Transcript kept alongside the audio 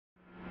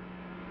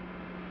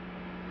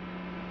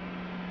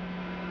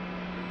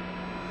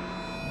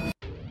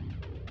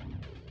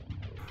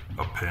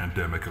A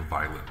pandemic of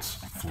violence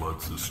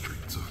floods the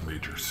streets of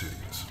major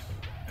cities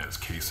as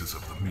cases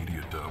of the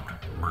media-dubbed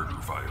murder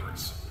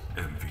virus,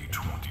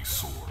 MV20,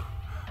 soar,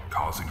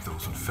 causing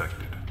those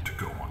infected to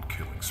go on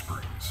killing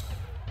sprees.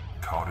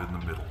 Caught in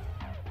the middle,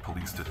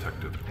 police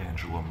detective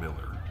Angela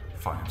Miller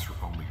finds her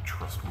only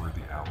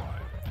trustworthy ally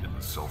in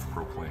the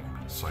self-proclaimed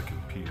psychic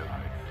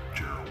PI,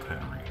 Gerald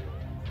Henry.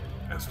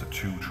 As the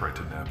two try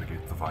to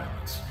navigate the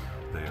violence,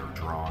 they are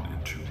drawn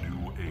into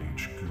New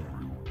Age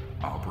guru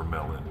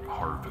Abramelin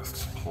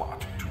Harvest's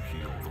plot to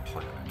heal the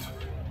planet.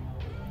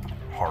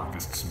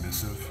 Harvest's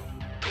missive?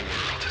 The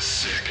world is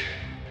sick,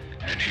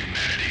 and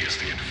humanity is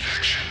the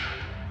infection.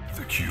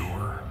 The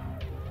cure?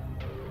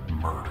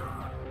 Murder.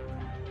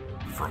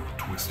 From the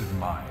twisted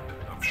mind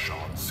of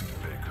Sean C.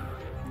 Baker,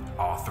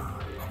 author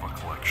of A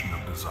Collection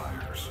of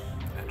Desires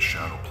and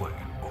Shadowplay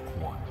in Book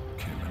 1,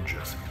 Kim and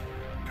Jesse,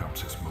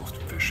 comes his most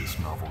vicious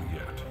novel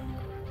yet,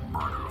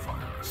 Murder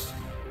Virus.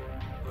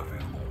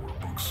 Available where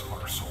books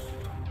are sold.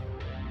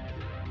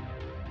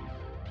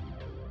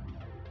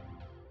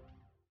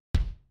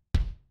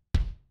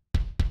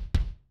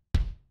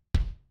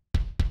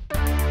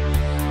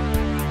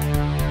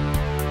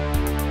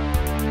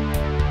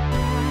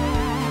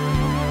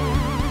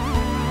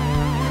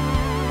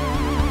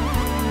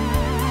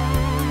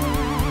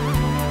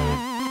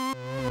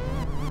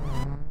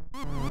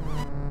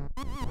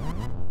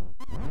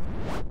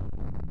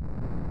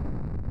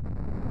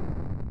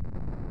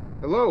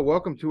 Hello,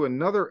 welcome to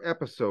another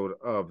episode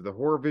of the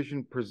Horror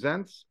Vision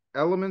Presents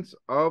Elements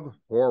of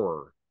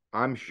Horror.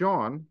 I'm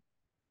Sean.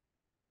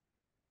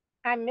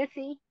 I'm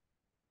Missy.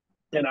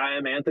 And I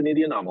am Anthony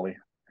the Anomaly.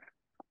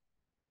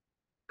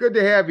 Good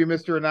to have you,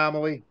 Mr.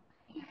 Anomaly.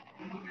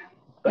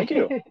 Thank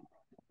you.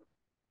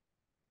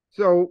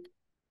 So,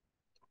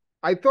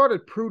 I thought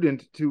it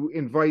prudent to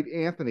invite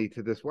Anthony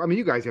to this. I mean,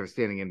 you guys have a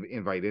standing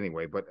invite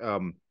anyway, but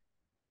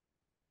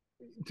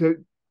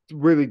to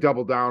really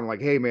double down,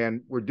 like, hey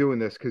man, we're doing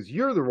this because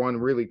you're the one who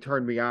really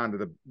turned me on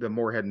to the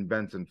Moorhead and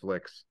Benson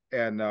flicks.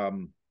 And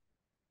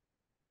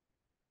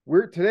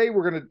we're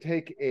going to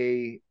take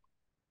a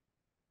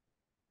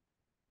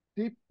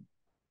deep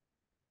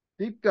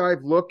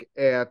dive look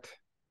at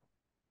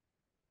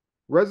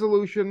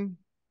Resolution,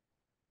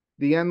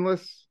 The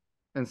Endless,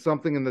 and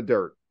Something in the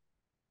Dirt,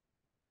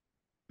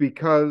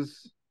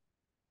 because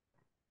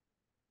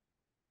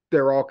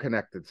they're all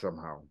connected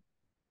somehow.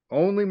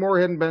 Only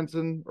Moorhead and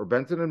Benson, or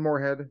Benson and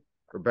Moorhead,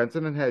 or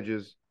Benson and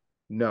Hedges,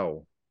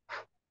 no.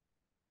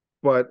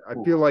 But I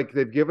feel like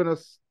they've given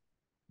us,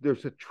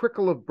 there's a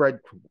trickle of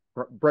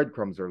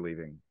breadcrumbs they're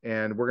leaving,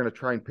 and we're going to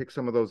try and pick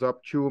some of those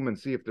up, chew them, and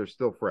see if they're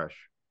still fresh.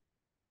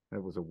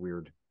 That was a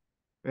weird.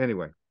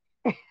 Anyway.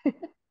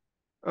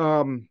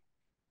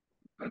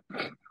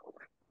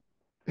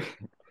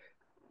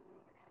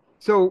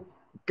 So,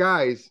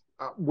 guys,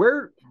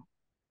 where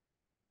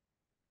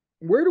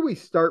do we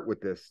start with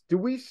this? Do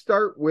we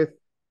start with,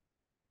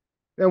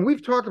 and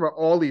we've talked about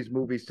all these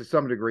movies to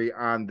some degree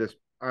on the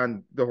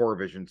Horror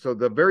Vision. So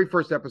the very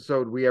first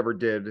episode we ever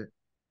did,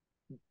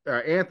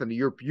 Anthony,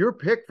 your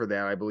pick for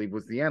that, I believe,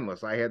 was The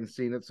Endless. I hadn't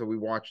seen it, so we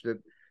watched it.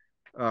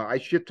 I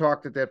shit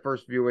talked at that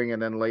first viewing,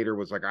 and then later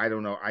was like, I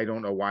don't know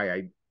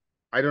why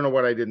I don't know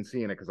what I didn't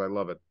see in it, because I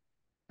love it.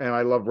 And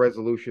I love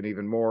Resolution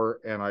even more,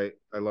 and I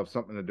love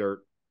Something in the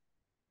Dirt.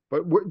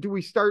 But do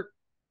we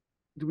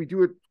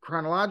do it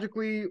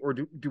chronologically, or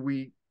do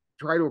we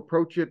try to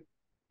approach it?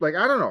 Like,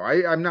 I don't know.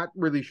 I'm not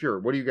really sure.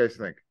 What do you guys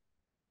think?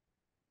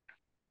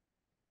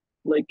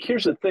 Like,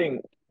 here's the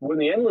thing. When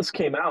The Endless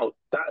came out,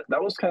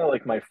 that was kind of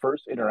like my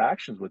first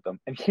interactions with them.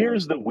 And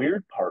here's the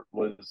weird part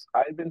was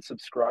I've been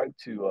subscribed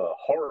to a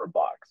Horror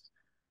Box,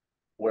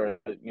 where,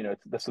 you know,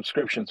 it's the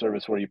subscription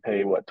service where you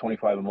pay, what,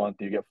 $25 a month,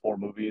 you get 4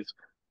 movies.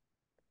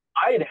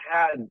 I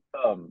had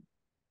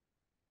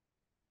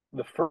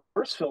the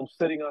first film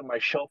sitting on my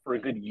shelf for a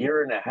good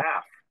year and a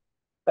half.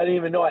 I didn't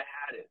even know I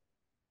had it.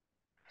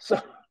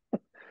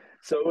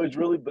 So it was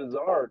really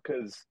bizarre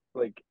because,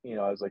 like, you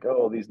know, I was like,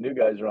 oh, these new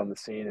guys are on the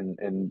scene,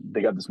 and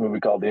they got this movie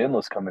called The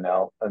Endless coming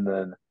out. And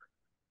then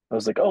I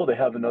was like, oh, they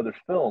have another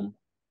film.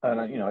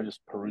 And I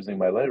just perusing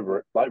my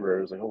library, I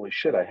was like, holy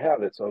shit, I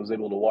have it. So I was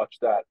able to watch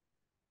that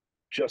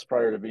just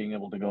prior to being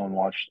able to go and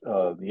watch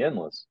The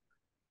Endless.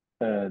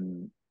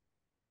 And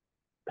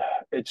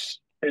it's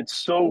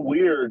so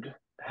weird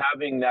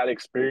having that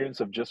experience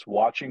of just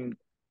watching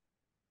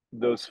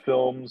those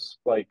films,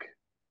 like,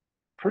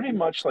 pretty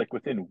much like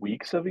within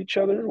weeks of each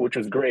other, which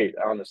was great,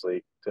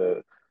 honestly,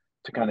 to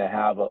kind of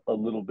have a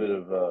little bit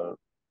of a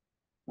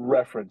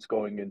reference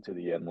going into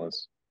The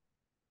Endless.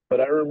 But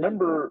I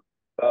remember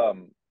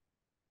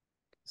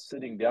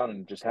sitting down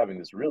and just having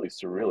this really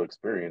surreal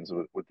experience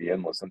with The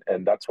Endless,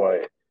 and that's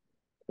why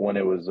when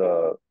it was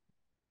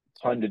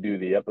time to do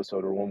the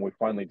episode, or when we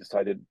finally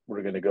decided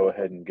we're going to go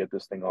ahead and get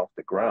this thing off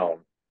the ground,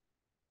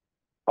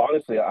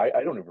 honestly,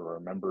 I don't even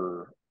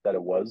remember that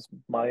it was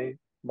my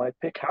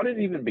pick. How did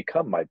it even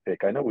become my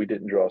pick? I know we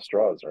didn't draw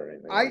straws or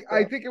anything.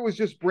 I think it was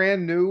just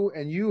brand new,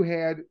 and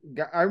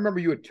I remember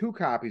you had 2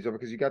 copies of it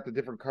because you got the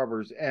different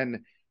covers, and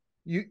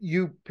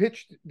you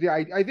pitched the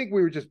I think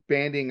we were just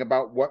banding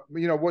about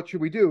what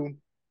should we do,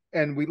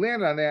 and we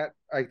landed on that.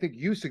 I think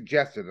you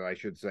suggested it, I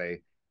should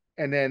say,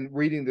 and then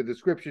reading the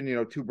description,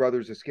 two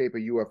brothers escape a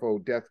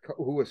UFO death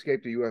who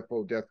escaped a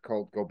UFO death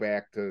cult, go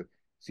back to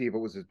see if it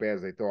was as bad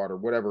as they thought or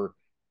whatever.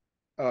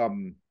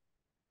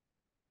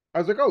 I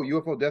was like, oh,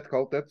 UFO death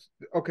cult. That's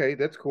okay.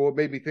 That's cool. It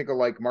made me think of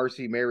like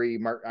Marcy Mary.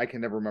 I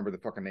can never remember the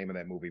fucking name of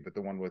that movie, but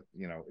the one with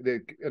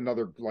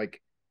another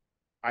like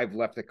I've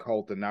left a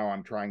cult and now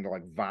I'm trying to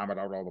like vomit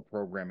out all the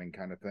programming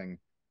kind of thing.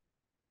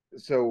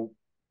 So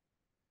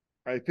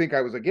I think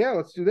I was like, yeah,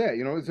 let's do that.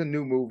 It's a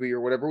new movie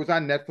or whatever. It was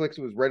on Netflix.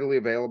 It was readily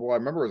available. I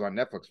remember it was on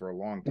Netflix for a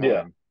long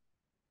Yeah.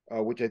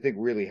 time, which I think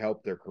really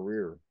helped their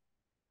career.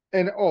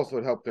 And also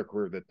it helped their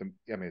career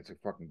it's a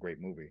fucking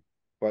great movie.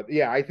 But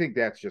yeah, I think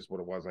that's just what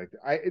it was.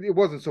 It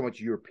wasn't so much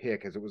your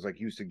pick as it was like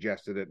you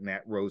suggested it, and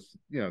that rose,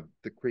 the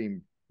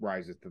cream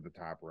rises to the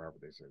top, or however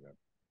they say that.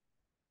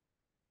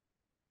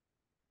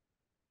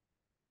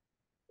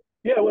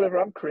 Yeah, whatever.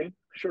 I'm cream,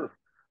 sure.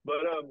 But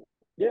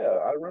yeah,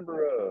 I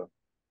remember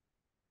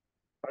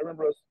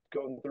us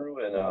going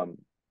through and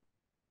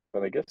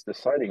I guess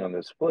deciding on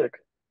this flick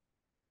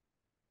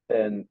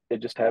and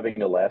it just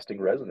having a lasting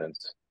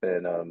resonance.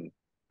 And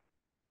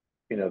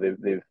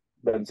they've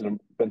Benson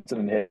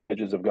and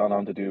Hedges have gone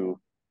on to do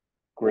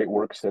great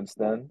work since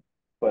then.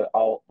 But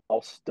I'll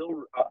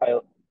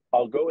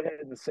go ahead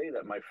and say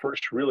that my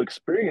first real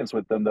experience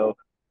with them though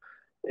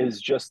is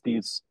just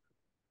these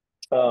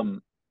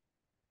um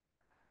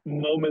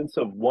moments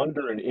of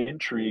wonder and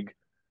intrigue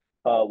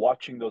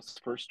watching those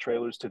first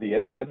trailers to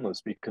the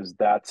Endless, because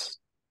that's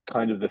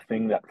kind of the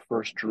thing that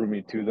first drew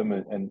me to them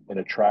and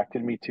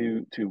attracted me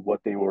to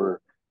what they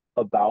were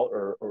about,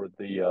 or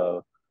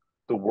the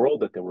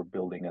world that they were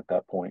building at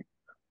that point.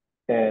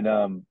 And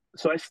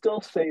so I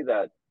still say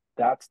that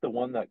that's the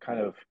one that kind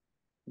of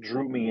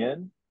drew me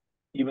in,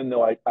 even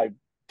though I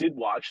did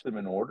watch them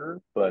in order.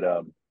 But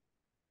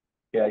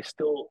yeah, I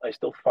still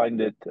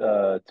find it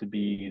to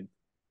be.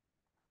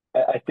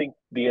 I think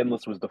the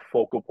Endless was the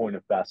focal point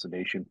of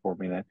fascination for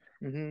me then.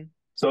 Mm-hmm.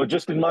 So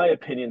just in my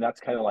opinion, that's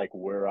kind of like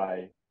where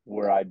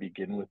I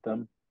begin with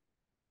them.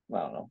 I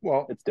don't know.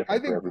 Well, It's I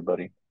different for think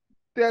everybody.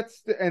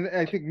 and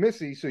I think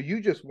Missy. So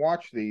you just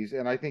watched these,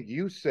 and I think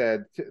you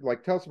said,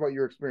 like, tell us about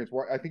your experience.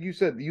 I think you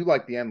said you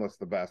like the Endless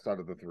the best out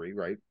of the three,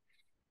 right?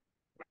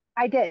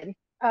 I did.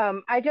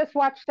 I just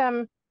watched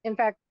them. In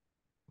fact,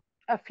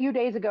 a few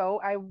days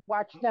ago, I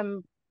watched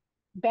them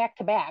back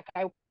to back.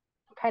 I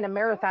kind of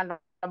marathoned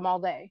them all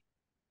day.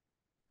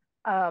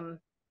 Um,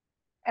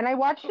 and I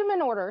watched them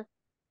in order,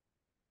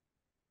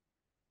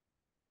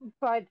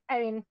 but I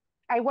mean,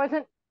 I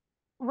wasn't.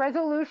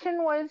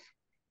 Resolution was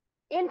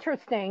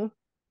interesting,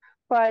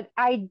 but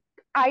I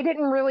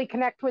didn't really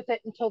connect with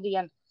it until the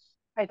Endless.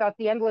 I thought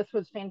the Endless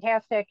was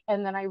fantastic,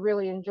 and then I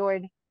really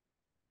enjoyed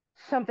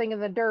Something in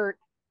the Dirt.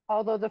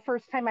 Although the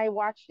first time I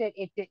watched it,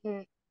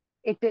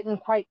 it didn't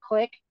quite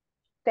click.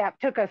 That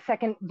took a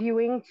second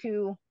viewing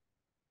to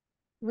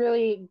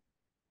really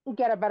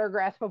get a better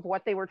grasp of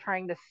what they were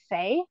trying to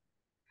say.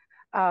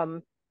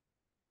 Um,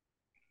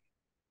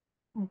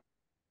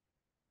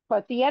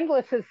 but the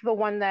Endless is the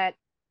one that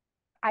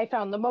I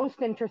found the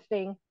most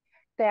interesting,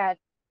 that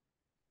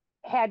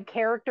had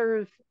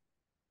characters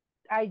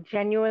I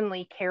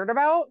genuinely cared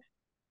about.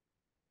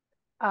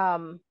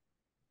 Um,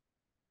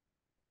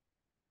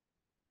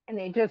 and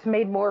they just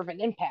made more of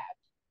an impact.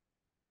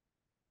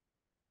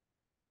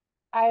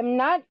 I'm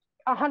not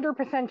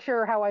 100%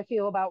 sure how I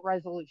feel about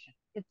Resolution.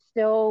 It's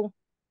still,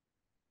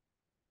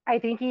 I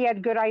think he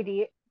had good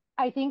idea.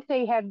 I think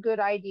they had good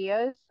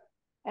ideas,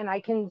 and I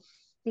can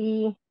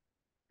see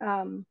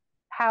um,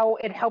 how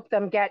it helped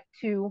them get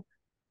to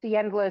The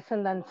Endless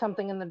and then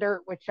Something in the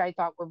Dirt, which I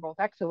thought were both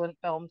excellent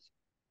films.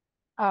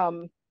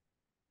 Um,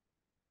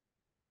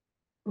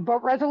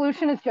 but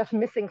Resolution is just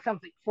missing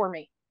something for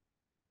me.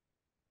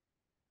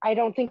 I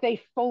don't think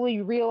they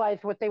fully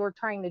realized what they were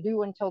trying to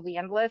do until The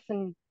Endless,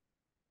 and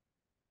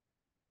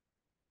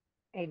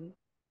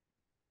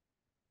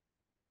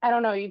I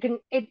don't know. You can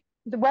it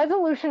The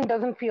resolution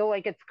doesn't feel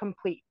like it's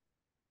complete.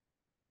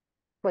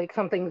 Like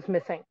something's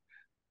missing.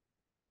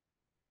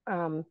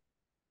 Um,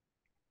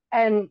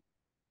 and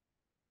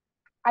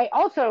I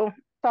also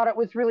thought it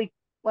was really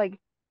like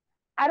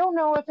I don't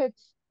know if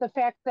it's the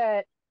fact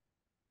that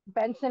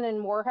Benson and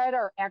Moorhead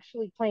are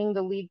actually playing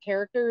the lead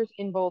characters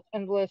in both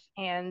Endless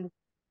and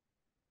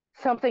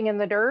Something in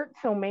the Dirt.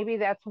 So maybe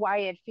that's why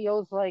it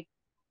feels like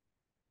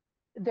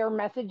their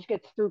message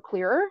gets through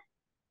clearer,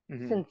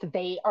 Mm-hmm. since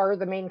they are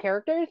the main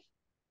characters.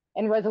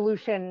 And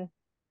Resolution,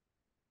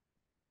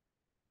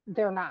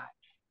 they're not.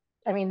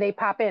 I mean, they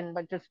pop in,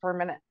 but just for a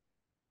minute.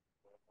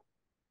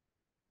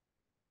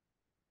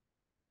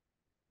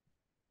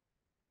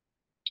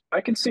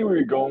 I can see where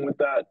you're going with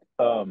that.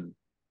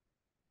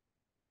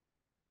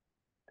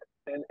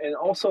 And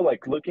also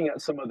like looking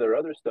at some of their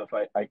other stuff,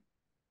 I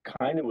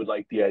kind of would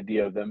like the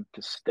idea of them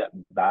to step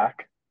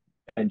back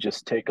and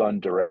just take on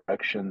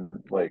direction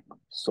like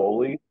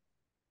solely.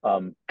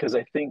 Because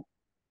I think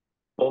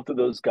both of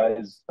those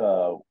guys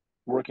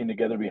working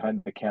together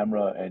behind the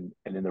camera and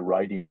in the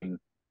writing,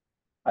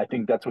 I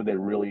think that's where they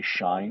really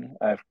shine.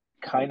 I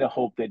kind of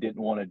hope they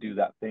didn't want to do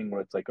that thing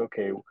where it's like,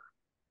 okay,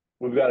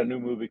 we've got a new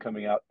movie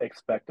coming out,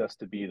 expect us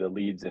to be the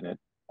leads in it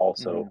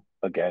also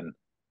again.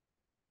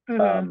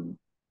 Mm-hmm. Um,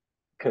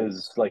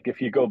 because like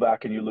if you go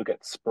back and you look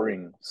at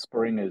Spring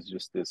is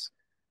just this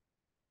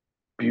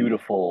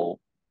beautiful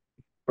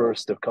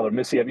burst of color.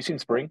 Missy, have you seen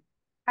Spring?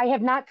 I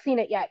have not seen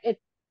it yet.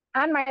 It's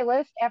on my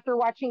list after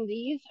watching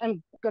these.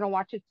 I'm gonna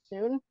watch it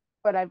soon,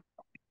 but I've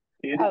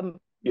It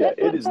yeah, this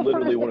it was is the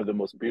literally first. one of the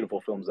most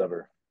beautiful films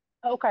ever.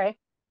 Okay,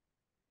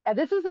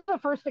 this is the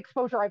first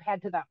exposure I've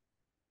had to them.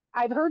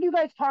 I've heard you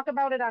guys talk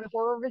about it on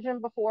Horror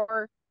Vision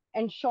before,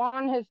 and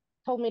Sean has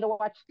told me to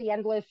watch The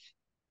Endless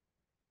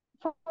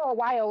for a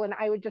while, and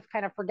I would just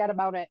kind of forget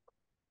about it,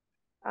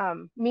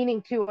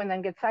 meaning to, and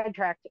then get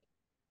sidetracked.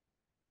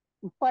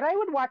 But I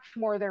would watch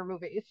more of their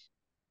movies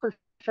for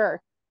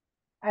sure.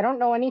 I don't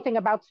know anything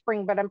about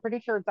Spring, but I'm pretty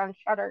sure it's on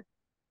Shudder.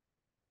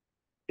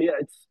 Yeah,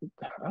 it's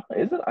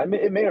is it? I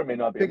mean, it may or may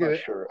not be. I'm not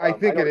sure. I I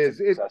think know it it's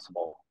is.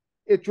 accessible.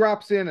 It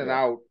drops in and Yeah,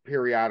 out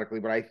periodically,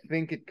 but I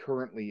think it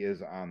currently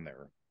is on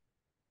there.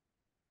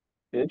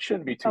 it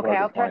shouldn't be too Okay, hard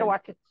to I'll try to find.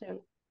 watch it soon.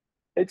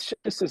 It's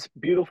just this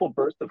beautiful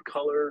burst of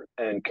color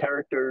and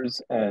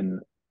characters,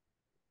 and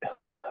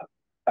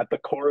at the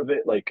core of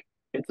it, like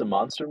it's a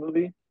monster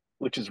movie,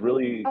 which is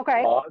really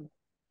Okay, odd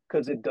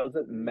because it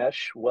doesn't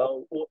mesh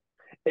well. Well,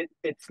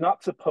 it's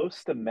not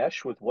supposed to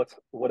mesh with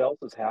what else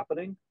is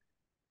happening,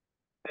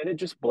 and it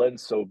just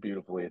blends so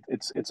beautifully.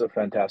 It's a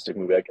fantastic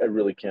movie. I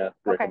really can't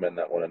okay, recommend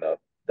that one enough.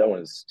 That one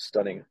is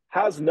stunning.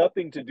 Has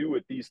nothing to do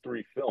with these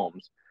three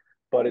films,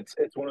 but it's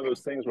one of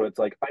those things where it's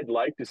like I'd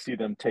like to see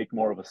them take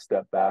more of a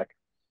step back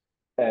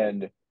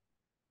and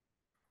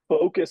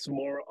focus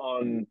more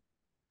on.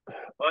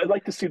 I'd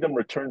like to see them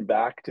return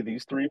back to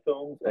these three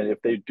films, and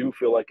if they do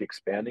feel like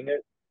expanding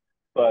it,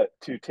 but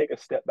to take a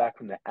step back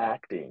from the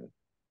acting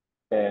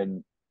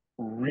and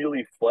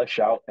really flesh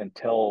out and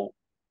tell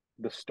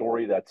the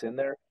story that's in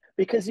there,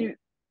 because you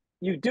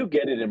do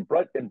get it in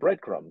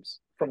breadcrumbs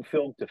from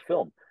film to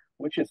film,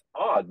 which is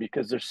odd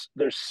because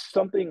there's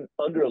something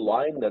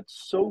underlying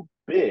that's so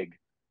big,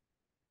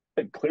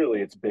 and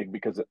clearly it's big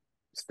because it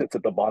sits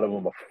at the bottom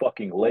of a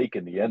fucking lake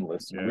in the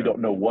endless, and we Yeah. don't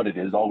know what it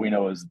is. All we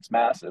know is it's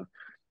massive.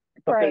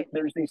 But right.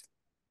 there's these,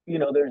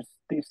 there's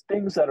these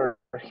things that are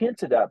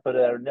hinted at, but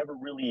that are never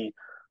really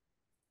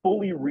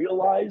fully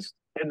realized,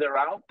 and they're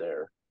out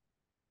there.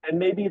 And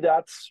maybe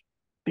that's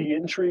the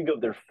intrigue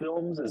of their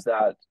films is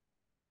that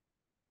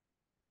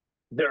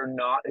they're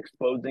not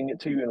exposing it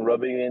to you and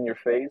rubbing it in your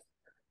face.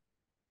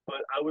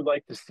 But I would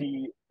like to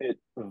see it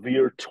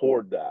veer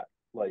toward that.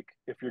 Like,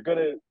 if you're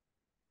gonna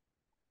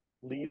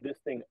leave this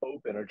thing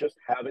open or just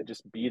have it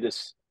just be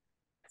this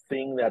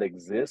thing that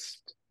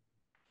exists,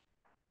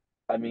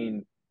 I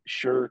mean,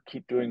 sure,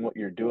 keep doing what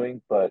you're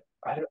doing, but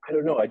I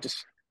don't know.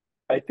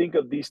 I think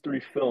of these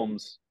three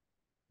films,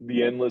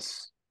 The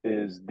Endless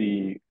is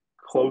the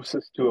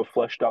closest to a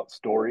fleshed out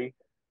story,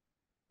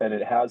 and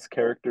it has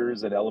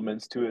characters and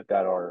elements to it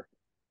that are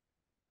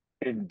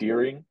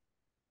endearing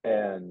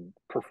and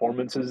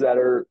performances that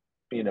are,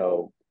 you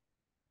know,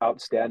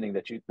 outstanding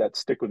that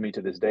stick with me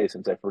to this day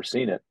since I first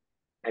seen it.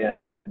 And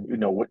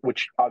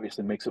which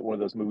obviously makes it one of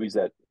those movies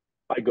that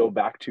I go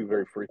back to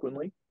very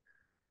frequently.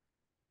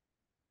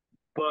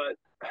 But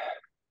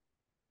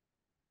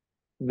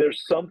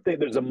there's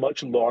a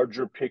much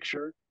larger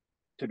picture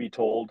to be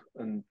told,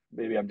 and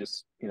maybe I'm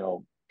just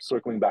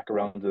circling back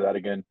around to that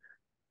again.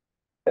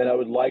 And I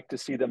would like to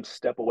see them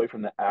step away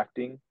from the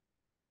acting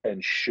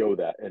and show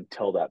that and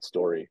tell that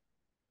story.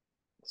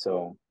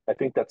 So I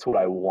think that's what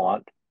I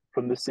want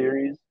from the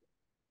series.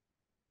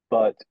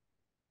 But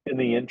in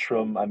the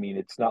interim, I mean,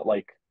 it's not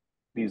like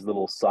these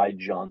little side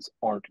jaunts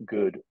aren't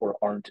good or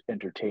aren't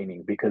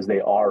entertaining because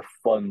they are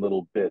fun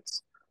little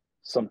bits.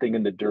 Something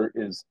in the Dirt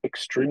is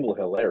extremely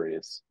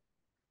hilarious.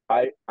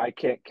 I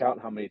can't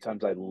count how many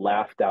times I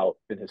laughed out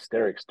in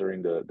hysterics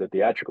during the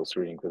theatrical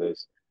screening for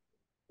this.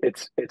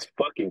 It's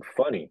fucking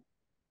funny.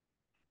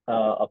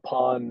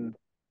 Upon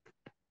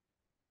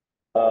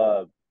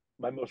uh,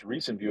 my most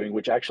recent viewing,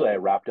 which actually I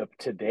wrapped up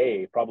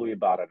today, probably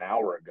about an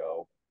hour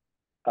ago,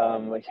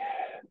 like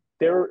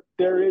there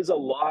is a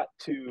lot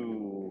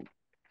to.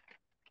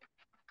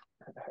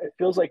 It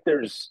feels like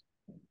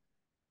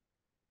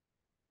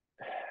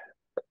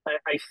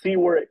I see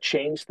where it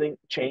changed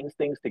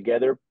things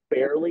together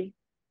barely,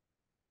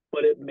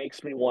 but it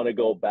makes me want to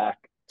go back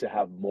to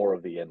have more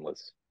of the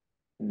endless,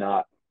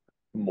 not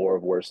more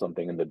of where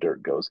something in the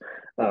dirt goes.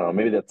 I don't know.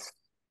 Maybe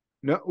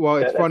No, well,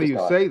 it's that's funny just you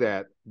how I say feel.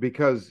 that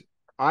because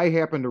I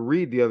happened to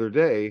read the other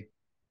day,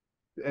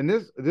 and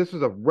this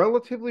was a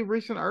relatively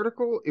recent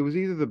article. It was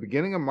either the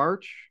beginning of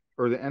March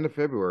or the end of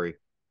February.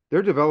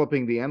 They're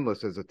developing The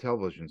Endless as a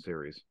television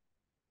series,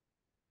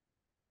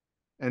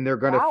 and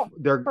Wow.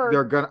 For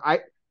they're gonna.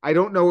 I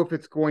don't know if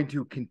it's going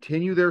to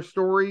continue their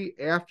story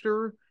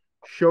after,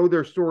 show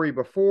their story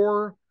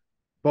before,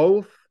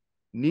 both,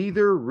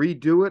 neither,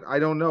 redo it. I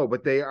don't know,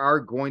 but they are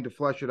going to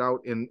flesh it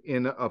out in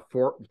a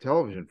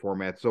television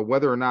format. So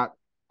whether or not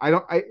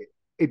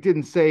it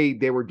didn't say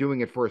they were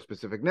doing it for a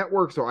specific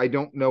network, so I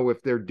don't know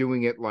if they're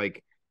doing it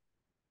like,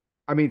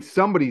 I mean,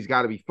 somebody's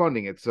got to be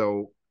funding it.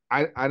 So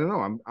I don't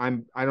know. I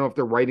don't know if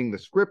they're writing the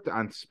script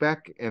on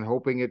spec and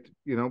hoping it,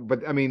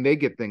 but I mean, they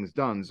get things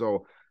done.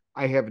 So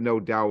I have no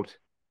doubt.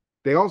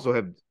 They also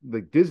have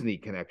the Disney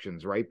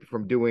connections, right?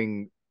 From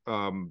doing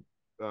Moon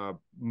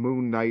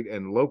Knight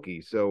and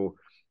Loki. So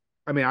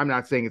I mean, I'm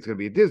not saying it's going to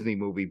be a Disney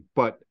movie,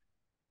 but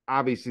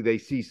obviously they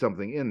see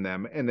something in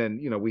them. And then,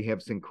 we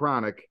have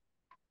Synchronic,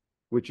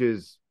 which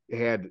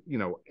had,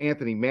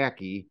 Anthony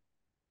Mackie,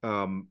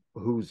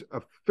 who's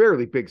a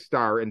fairly big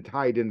star and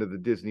tied into the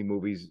Disney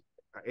movies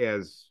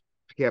as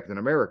Captain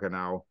America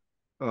now.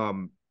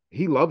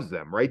 He loves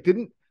them, right?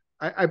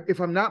 If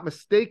I'm not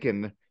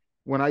mistaken,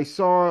 when I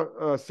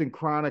saw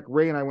Synchronic,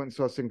 Ray and I went and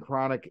saw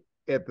Synchronic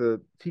at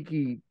the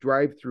Tiki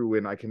drive-through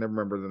in, I can never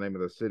remember the name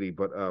of the city,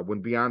 but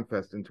when Beyond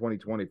Fest in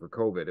 2020 for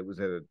COVID, it was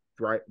at a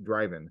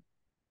drive-in.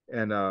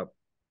 And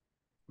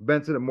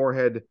Benson and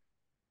Moorhead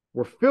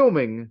were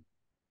filming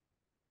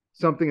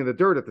Something in the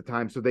Dirt at the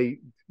time, so they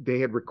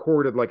had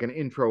recorded like an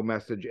intro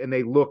message, and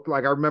they looked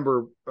like, I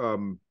remember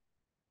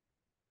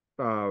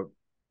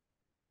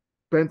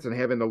Benson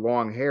having the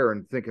long hair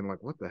and thinking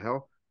like, what the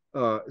hell?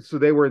 So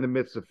they were in the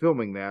midst of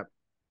filming that,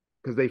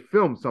 because they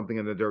filmed Something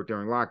in the Dirt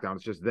during lockdown.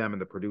 It's just them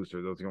and the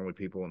producer; those are the only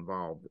people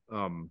involved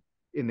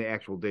in the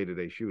actual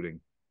day-to-day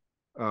shooting.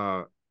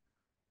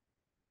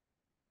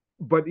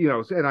 But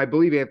and I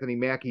believe Anthony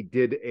Mackie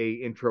did a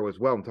intro as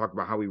well and talked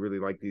about how he really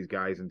liked these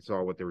guys and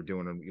saw what they were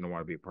doing and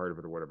want to be a part of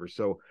it or whatever.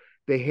 So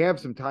they have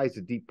some ties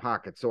to deep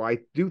pockets. So I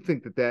do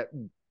think that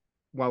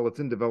while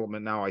it's in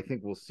development now, I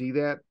think we'll see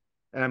that,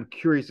 and I'm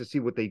curious to see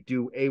what they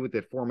do, A, with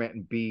that format,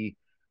 and B,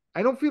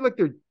 I don't feel like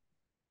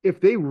if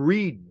they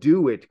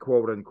redo it,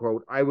 quote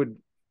unquote, I don't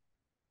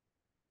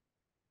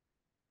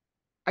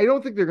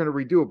think they're going to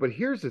redo it. But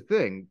here's the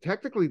thing: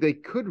 technically, they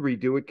could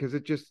redo it because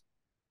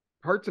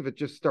parts of it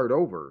just start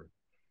over.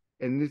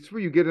 And it's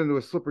where you get into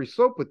a slippery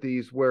slope with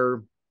these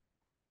where,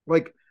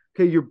 like,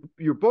 okay,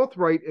 you're both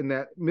right in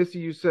that. Missy,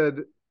 you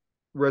said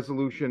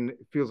Resolution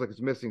feels like it's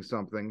missing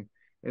something.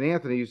 And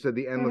Anthony, you said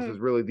the Endless is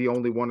really the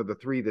only one of the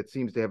three that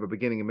seems to have a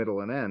beginning, a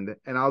middle, and end.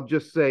 And I'll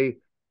just say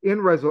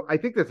I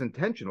think that's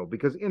intentional,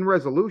 because in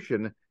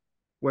Resolution,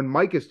 when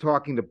Mike is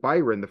talking to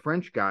Byron, the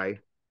French guy,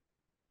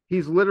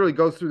 he's literally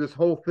goes through this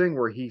whole thing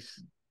where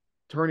he's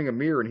turning a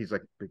mirror and he's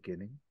like,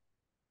 beginning,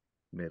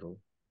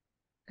 middle,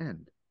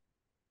 end.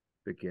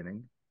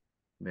 Beginning,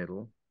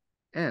 middle,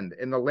 end.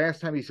 And the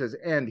last time he says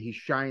end, he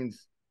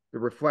shines the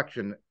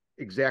reflection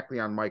exactly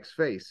on Mike's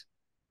face.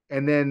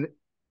 And then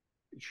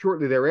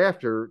shortly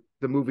thereafter,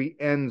 the movie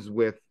ends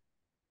with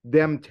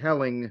them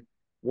telling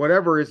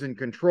whatever is in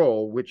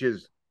control, which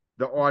is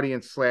the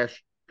audience /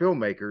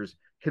 filmmakers,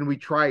 can we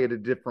try it a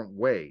different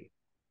way?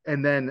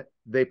 And then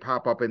they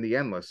pop up in the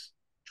Endless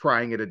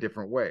trying it a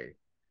different way.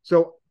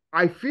 So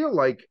I feel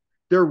like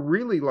they're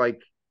really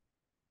like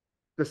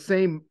the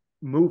same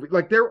movie,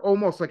 like they're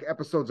almost like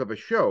episodes of a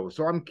show.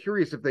 So I'm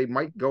curious if they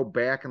might go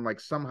back and like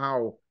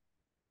somehow,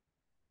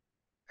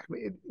 I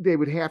mean, they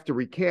would have to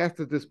recast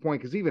at this point,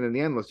 because even in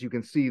the Endless, you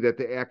can see that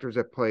the actors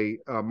that play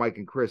Mike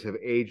and Chris have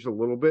aged a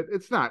little bit.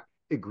 It's not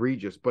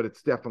egregious, but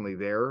it's definitely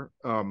there.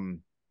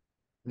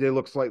 They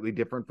look slightly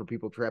different for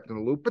people trapped in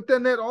a loop. But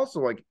then that also,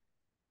 like,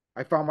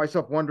 I found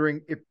myself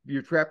wondering, if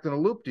you're trapped in a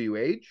loop, do you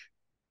age?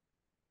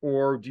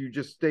 Or do you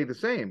just stay the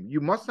same? You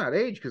must not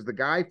age, because the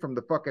guy from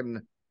the fucking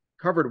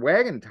Covered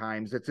Wagon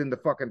Times that's in the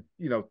fucking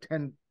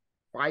 10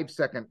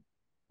 5-second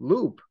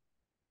loop,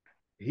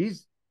 he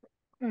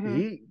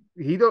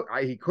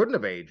couldn't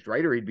have aged,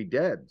 right? Or he'd be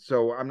dead.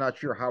 So I'm not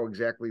sure how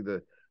exactly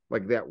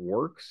that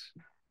works,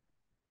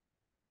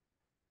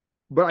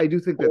 but I do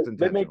think that's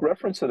intentional. They make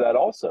reference to that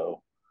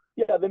also.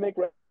 Yeah, they make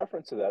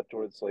reference to that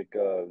towards like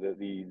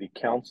the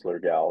counselor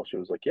gal. She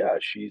was like, yeah,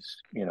 she's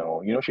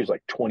she's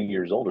like 20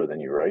 years older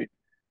than you, right?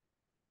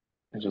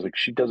 It's just like,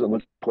 she doesn't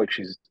look like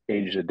she's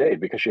aged a day,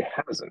 because she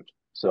hasn't.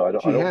 So I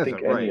don't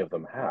think any of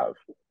them have.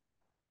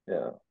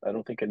 Yeah, I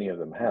don't think any of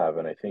them have.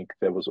 And I think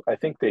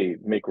they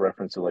make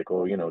reference to like,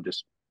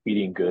 just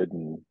eating good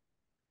and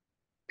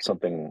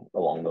something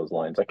along those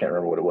lines. I can't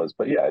remember what it was,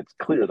 but yeah, it's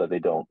clear that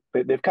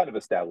they've kind of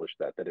established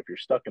that if you're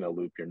stuck in a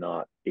loop, you're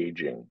not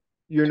aging.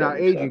 You're not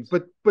aging.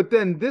 But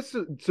then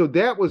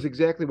that was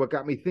exactly what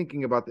got me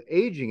thinking about the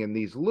aging in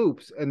these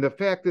loops, and the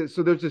fact that,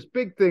 so there's this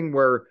big thing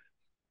where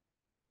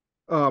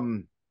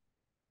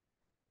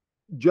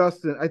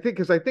Justin, I think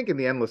in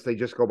the Endless they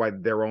just go by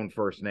their own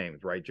first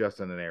names, right?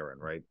 Justin and Aaron,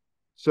 right?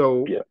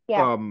 So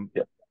yeah.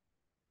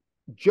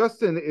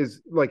 Justin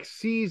is like,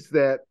 sees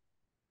that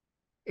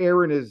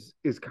Aaron is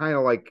kind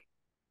of like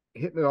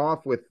hitting it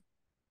off with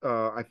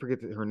I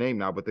forget her name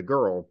now, but the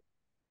girl,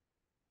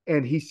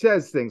 and he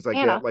says things like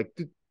Anna. that, like,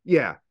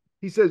 yeah,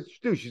 he says,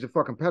 dude, she's a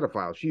fucking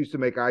pedophile. She used to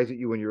make eyes at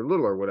you when you were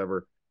little or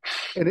whatever.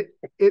 And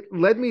it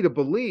led me to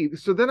believe.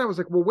 So then I was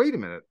like, well, wait a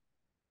minute.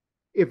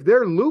 If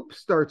their loop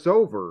starts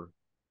over,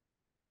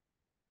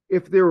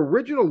 if their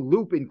original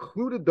loop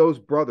included those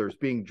brothers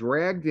being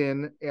dragged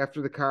in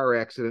after the car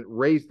accident,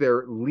 raised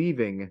there,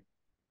 leaving,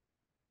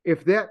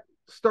 if that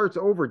starts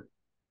over,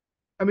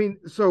 I mean,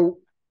 so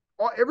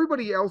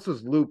everybody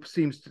else's loop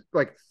seems to,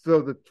 like,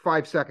 so the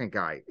 5 second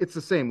guy, it's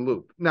the same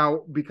loop.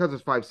 Now, because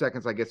it's 5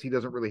 seconds, I guess he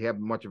doesn't really have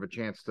much of a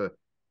chance to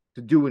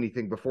do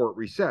anything before it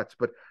resets.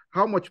 But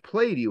how much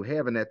play do you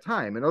have in that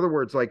time? In other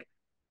words, like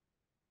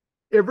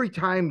every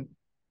time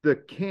the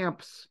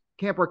Camp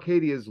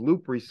Arcadia's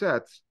loop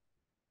resets,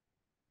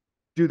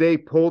 do they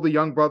pull the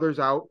young brothers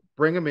out,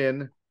 bring them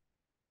in,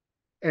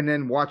 and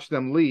then watch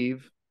them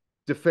leave,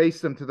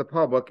 deface them to the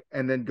public,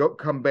 and then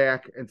come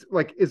back? And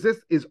like, is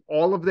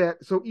all of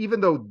that? So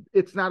even though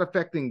it's not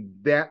affecting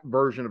that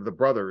version of the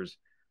brothers,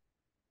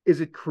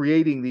 is it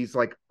creating these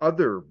like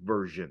other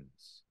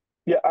versions?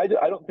 Yeah, I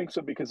don't think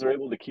so, because they're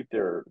able to keep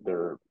their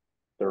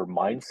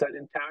mindset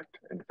intact.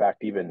 In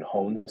fact, even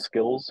hone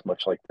skills,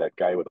 much like that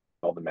guy with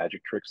all the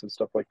magic tricks and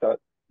stuff like that.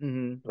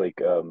 Mm-hmm.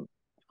 Like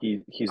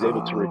he's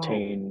able to Oh,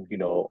 retain,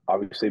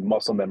 obviously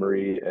muscle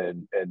memory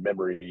and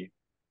memory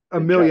a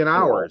in million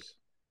general. hours.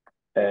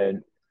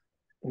 And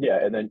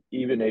yeah, and then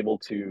even able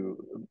to,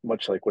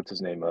 much like, what's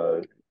his name?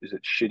 Is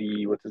it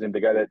Shitty? What's his name?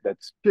 The guy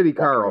that's Shitty walking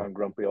Carl. around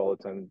grumpy all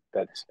the time.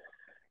 That's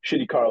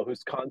Shitty Carl,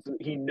 who's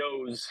constant. He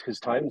knows his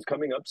time is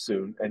coming up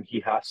soon, and he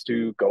has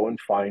to go and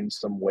find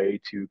some way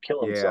to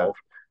kill Yeah. himself,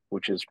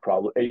 which is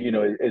probably,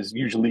 is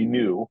usually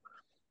new.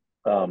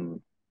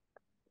 Um,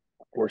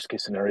 Worst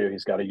case scenario,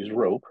 he's got to use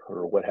rope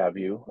or what have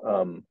you.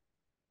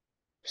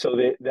 So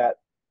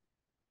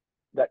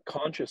that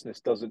consciousness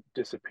doesn't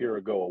disappear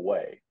or go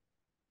away.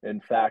 In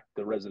fact,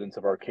 the residents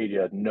of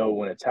Arcadia know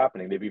when it's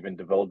happening. They've even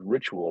developed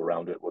ritual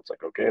around it. It's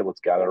like, okay, let's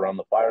gather around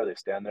the fire. They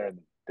stand there and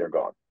they're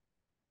gone.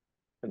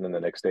 And then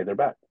the next day they're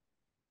back.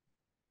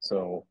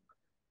 So,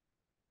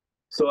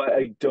 so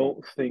I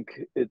don't think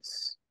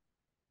it's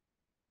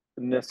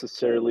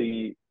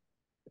necessarily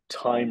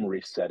time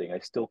resetting. I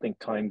still think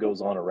time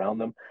goes on around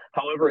them.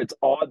 However, it's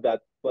odd that,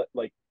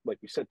 like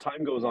we said,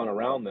 time goes on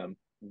around them.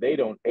 They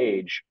don't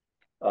age.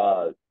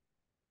 Uh,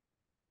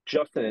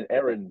 Justin and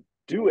Aaron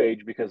do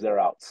age because they're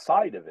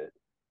outside of it.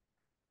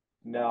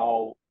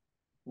 Now,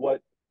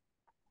 what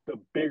the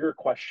bigger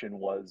question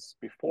was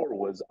before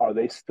was, are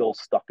they still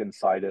stuck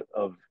inside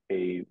of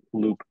a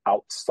loop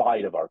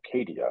outside of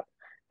Arcadia?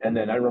 And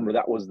then I Mm-hmm. remember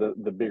that was the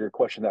bigger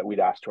question that we'd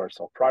asked to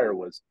ourselves prior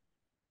was,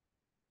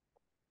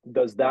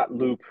 does that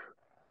loop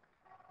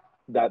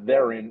that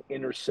they're in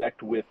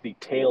intersect with the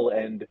tail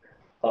end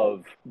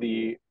of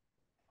the,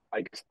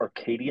 I guess,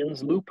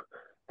 Arcadians loop?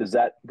 Does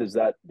that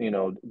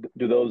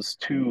do those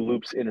two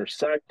loops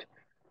intersect?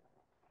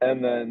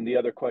 And then the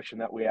other question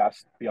that we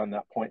asked beyond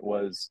that point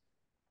was,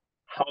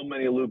 how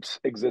many loops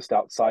exist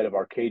outside of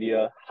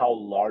Arcadia? How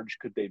large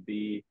could they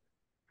be?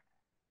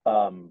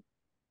 Um,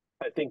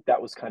 I think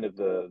that was kind of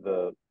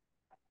the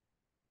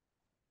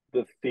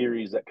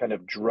theories that kind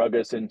of drug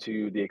us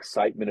into the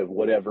excitement of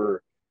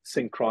whatever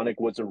Synchronic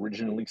was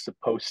originally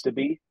supposed to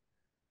be.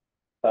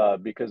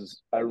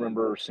 Because I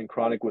remember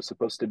Synchronic was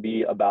supposed to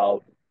be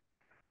about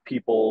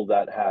people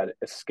that had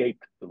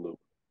escaped the loop.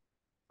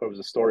 There was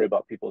a story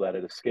about people that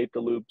had escaped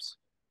the loops,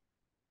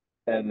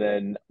 and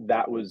then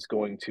that was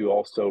going to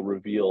also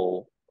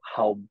reveal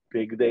how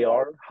big they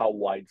are, how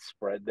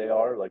widespread they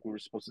are. Like, we were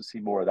supposed to see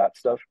more of that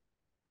stuff.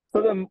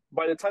 So then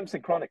by the time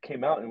Synchronic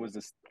came out and it was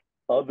this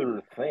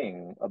other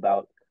thing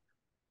about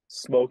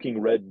smoking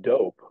red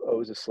dope, I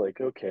was just like,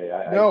 okay,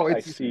 No, I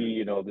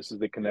see, this is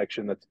the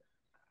connection.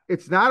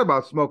 it's not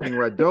about smoking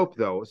red dope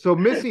though. So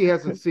Missy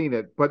hasn't seen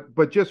it,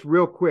 but just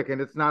real quick,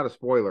 and it's not a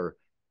spoiler.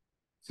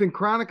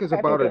 Synchronic is That's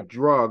about a Okay.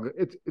 drug.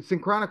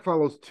 Synchronic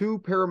follows two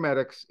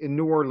paramedics in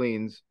New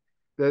Orleans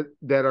that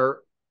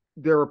are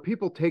there are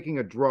people taking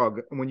a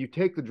drug, and when you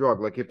take the drug,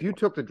 like if you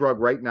took the drug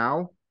right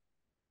now,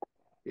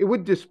 it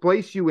would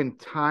displace you in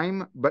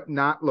time, but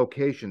not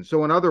location.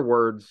 So in other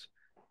words,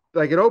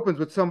 like it opens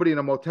with somebody in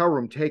a motel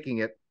room taking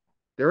it.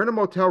 They're in a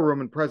motel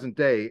room in present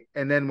day,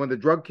 and then when the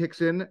drug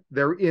kicks in,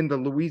 they're in the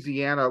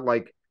Louisiana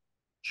like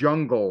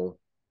jungle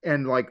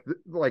and like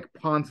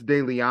Ponce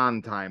de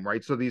Leon time,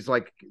 right? So these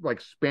like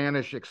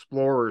Spanish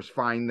explorers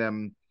find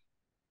them.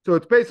 So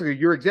it's basically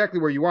you're exactly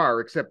where you are,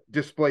 except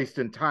displaced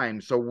in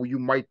time. So you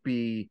might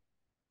be,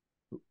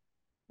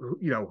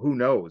 who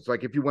knows?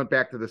 Like if you went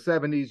back to the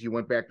 70s, you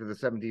went back to the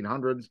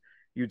 1700s,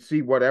 you'd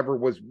see whatever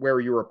was where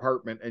your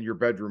apartment and your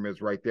bedroom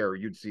is right there.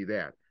 You'd see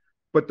that.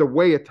 But the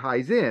way it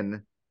ties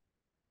in,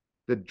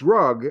 the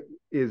drug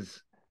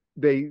is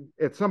they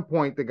at some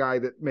point the guy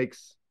that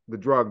makes the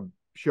drug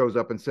shows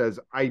up and says,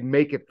 I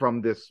make it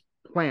from this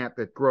plant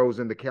that grows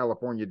in the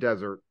California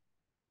desert,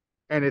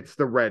 and it's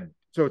the red,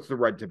 so it's the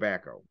red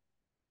tobacco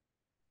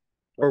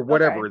or Okay.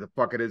 whatever the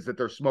fuck it is that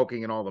they're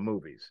smoking in all the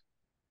movies.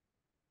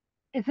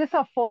 Is this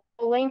a full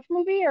length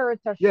movie or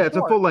it's a Yeah, it's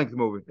a short? full length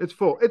movie. It's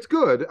full. It's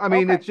good. I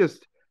mean, Okay. it's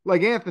just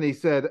like Anthony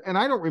said, and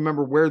I don't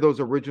remember where those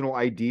original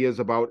ideas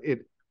about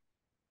it,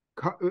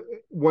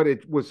 what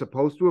it was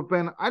supposed to have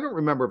been. I don't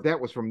remember if that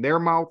was from their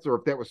mouths or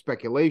if that was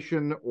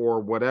speculation or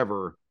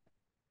whatever.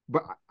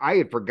 But I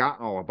had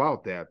forgotten all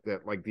about that.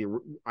 That like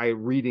I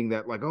reading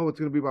that like, oh, it's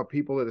going to be about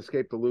people that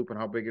escaped the loop and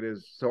how big it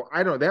is. So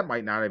I don't. That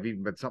might not have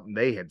even been something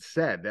they had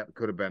said. That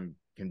could have been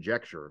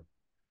conjecture.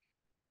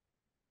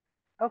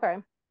 Okay.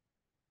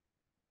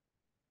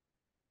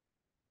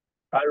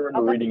 I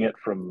remember Okay. reading it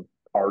from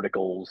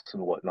articles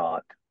and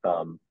whatnot,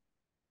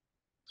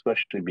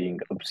 especially being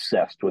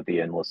obsessed with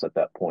the endless at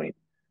that point.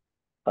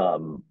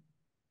 Um,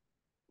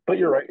 but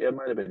you're right; it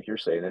might have been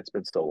hearsay, and it's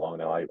been so long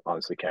now. I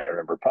honestly can't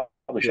remember.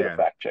 Probably should have Yeah.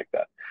 fact checked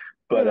that.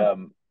 But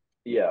Hmm.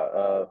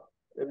 yeah,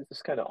 it was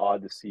just kind of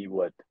odd to see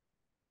what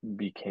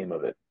became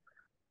of it.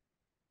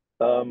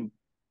 Um,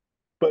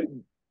 but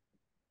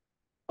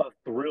a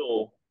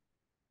thrill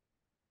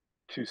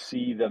to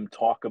see them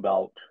talk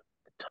about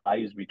the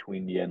ties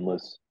between the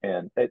endless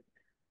and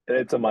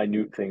it's a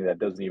minute thing that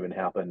doesn't even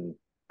happen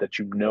that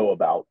you know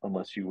about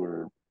unless you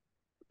were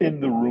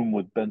in the room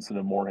with Benson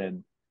and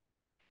Moorhead,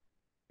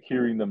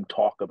 hearing them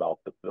talk about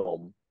the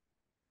film.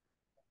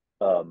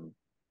 Um,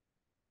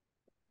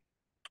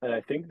 and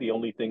I think the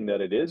only thing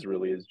that it is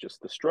really is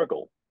just the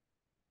struggle.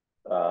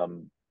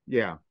 Um,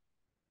 Yeah.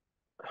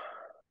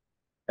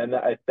 and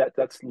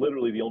that's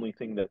literally the only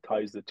thing that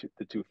ties the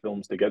two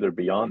films together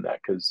beyond that,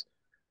 because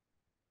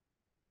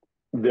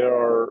there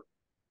are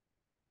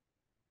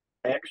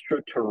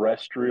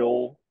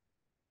extraterrestrial,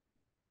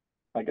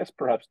 I guess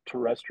perhaps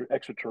terrestrial,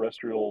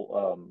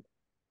 extraterrestrial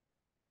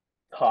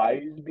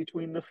ties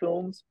between the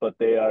films, but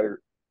they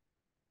are.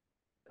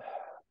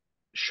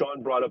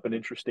 Sean brought up an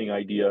interesting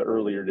idea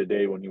earlier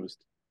today when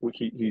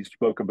he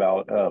spoke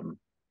about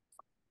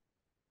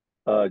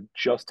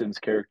Justin's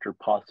character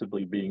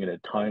possibly being in a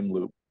time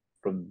loop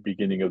from the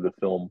beginning of the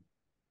film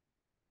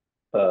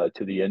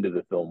to the end of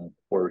the film,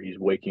 where he's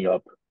waking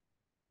up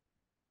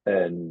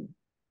and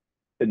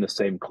in the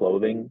same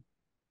clothing.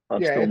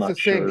 I'm Yeah, still it's the not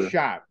same sure.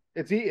 shot.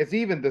 It's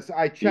even this.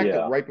 I checked it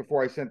Yeah, right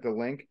before I sent the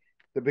link.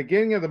 The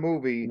beginning of the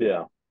movie,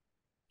 yeah,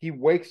 he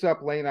wakes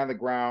up laying on the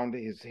ground.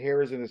 His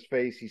hair is in his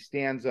face. He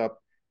stands up.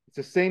 It's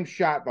the same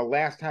shot the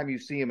last time you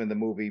see him in the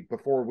movie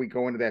before we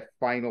go into that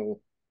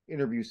final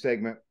interview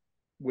segment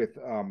with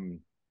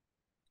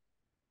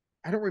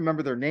I don't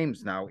remember their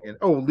names now.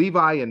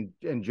 Levi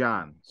and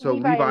John. So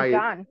Levi and Levi,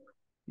 John.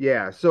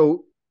 yeah.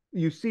 So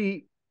you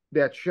see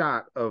that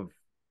shot of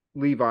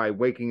Levi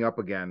waking up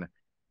again,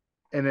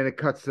 and then it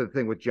cuts to the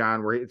thing with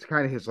John where it's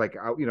kind of his like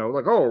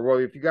like, oh well,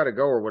 if you got to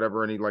go or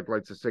whatever, and he like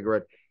lights a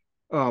cigarette.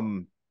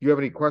 You have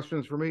any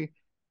questions for me?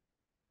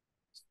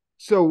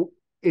 So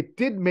it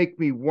did make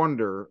me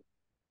wonder,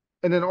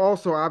 and then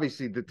also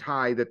obviously the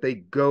tie that they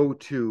go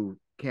to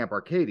Camp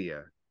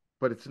Arcadia,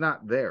 but it's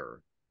not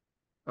there.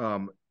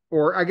 Um,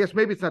 or I guess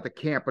maybe it's not the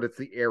camp, but it's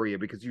the area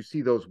because you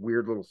see those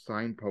weird little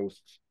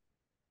signposts.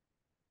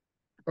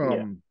 yeah.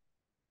 Um,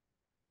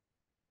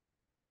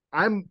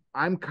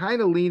 I'm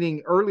kind of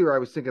leaning earlier. I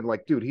was thinking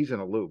like, dude, he's in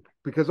a loop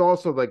because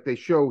also like they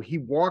show he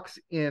walks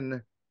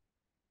in,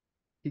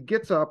 he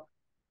gets up,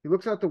 he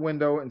looks out the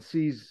window and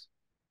sees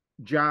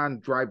John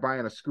drive by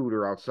on a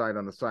scooter outside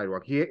on the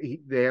sidewalk.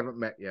 They haven't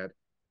met yet.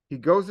 He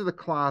goes to the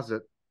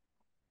closet.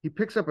 He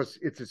picks up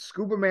it's a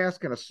scuba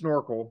mask and a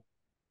snorkel,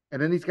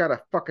 and then he's got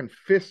a fucking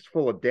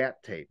fistful of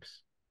DAT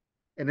tapes.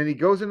 And then he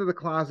goes into the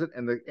closet,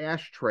 and the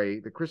ashtray,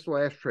 the crystal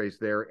ashtray's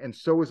there, and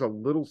so is a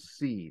little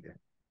seed.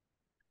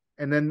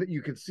 And then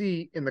you can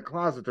see in the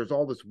closet, there's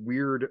all this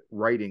weird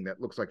writing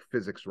that looks like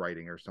physics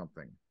writing or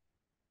something.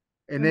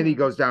 And then he Hmm.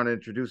 goes down and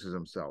introduces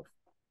himself,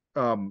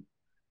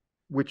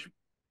 which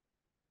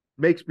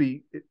makes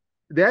me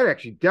that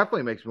actually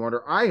definitely makes me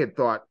wonder. I had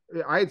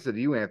said to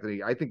you,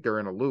 Anthony, I think they're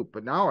in a loop,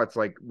 but now it's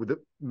like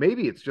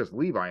maybe it's just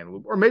Levi in a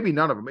loop, or maybe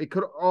none of them. It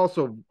could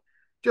also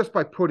just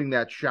by putting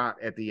that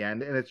shot at the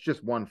end, and it's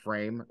just one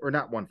frame, or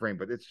not one frame,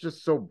 but it's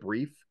just so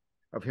brief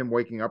of him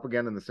waking up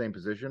again in the same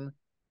position,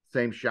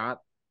 same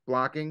shot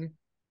blocking.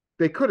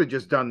 They could have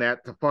just done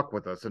that to fuck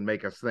with us and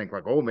make us think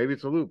like, oh, maybe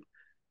it's a loop.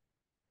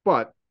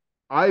 But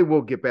I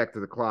will get back to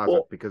the closet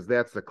Well, because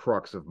that's the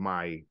crux of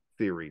my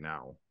theory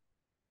now.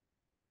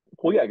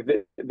 well, yeah.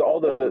 All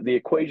the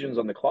equations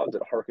on the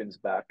closet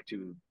harkens back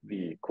to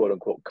the quote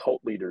unquote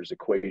cult leader's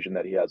equation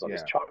that he has on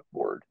his Yeah.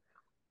 chalkboard.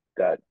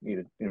 That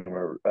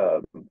remember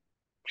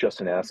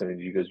Justin asked him,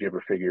 "You guys, you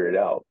ever figure it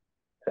out?"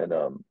 And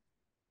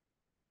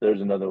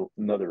there's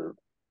another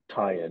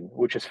tie-in,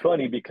 which is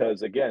funny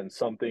because again,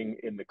 something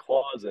in the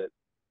closet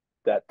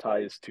that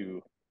ties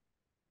to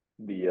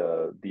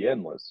the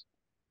endless.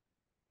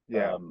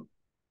 Yeah. Um,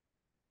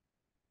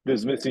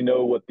 does Missy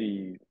know what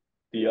the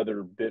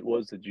other bit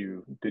was? Did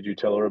you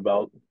tell her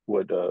about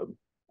what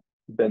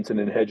Benson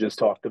and Hedges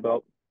talked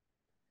about?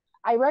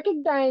 I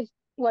recognized,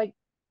 like,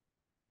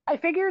 I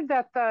figured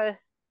that the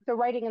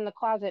writing in the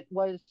closet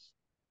was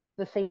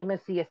the same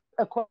as the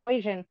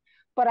equation,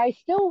 but I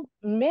still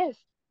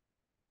missed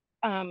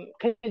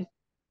because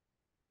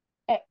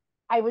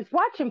I was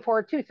watching for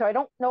it too, so I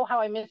don't know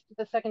how I missed it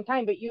the second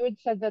time. But you had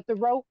said that the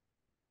rope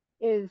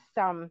is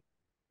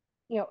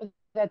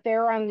that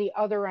they're on the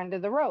other end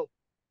of the rope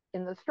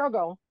in the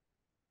struggle.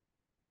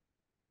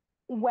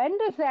 When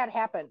does that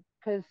happen?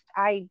 Because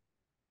I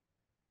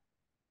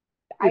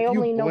If you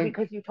only know blink,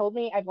 because you told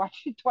me. I've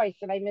watched it twice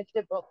and I missed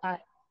it both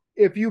times.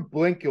 if you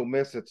blink, you'll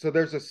miss it. So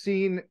there's a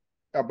scene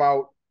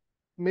about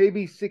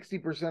maybe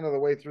 60% of the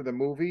way through the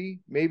movie,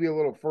 maybe a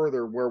little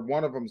further, where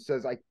one of them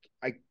says, I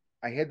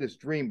I had this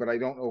dream, but I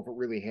don't know if it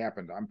really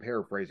happened. I'm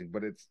paraphrasing,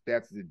 but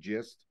that's the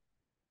gist.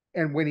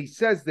 And when he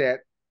says that,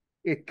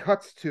 it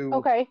cuts to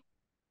Okay.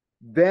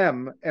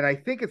 them, and I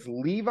think it's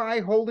Levi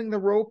holding the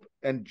rope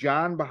and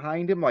John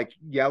behind him, like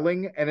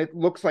yelling, and it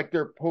looks like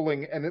they're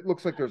pulling, and it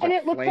looks like there's And like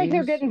it looks like they're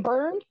flames. getting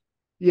burned.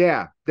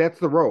 Yeah, that's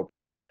the rope.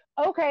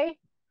 Okay.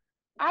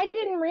 I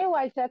didn't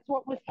realize that's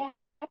what was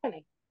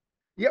happening.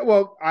 Yeah,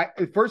 well, I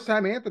the first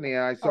time Anthony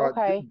and I saw it,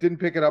 Okay. didn't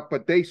pick it up,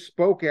 but they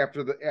spoke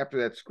after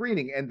that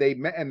screening, and they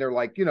met, and they're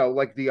like,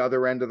 like the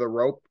other end of the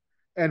rope,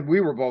 and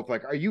we were both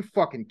like, "Are you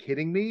fucking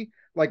kidding me?"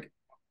 Like,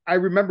 I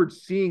remembered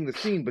seeing the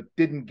scene, but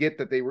didn't get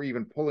that they were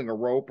even pulling a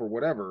rope or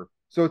whatever.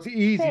 So it's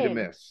easy to Same.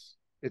 miss.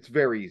 It's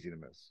very easy to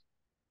miss.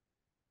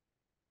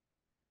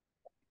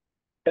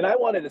 And I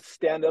wanted to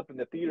stand up in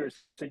the theater and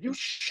say, "You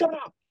shut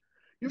up!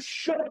 You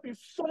shut up! You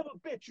son of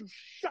a bitch! You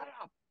shut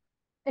up!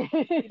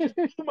 You just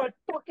blew my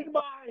fucking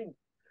mind!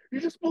 You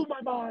just blew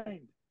my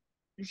mind!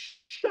 You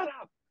shut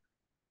up!"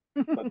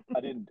 But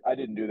I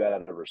didn't do that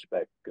out of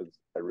respect because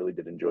I really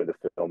did enjoy the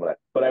film.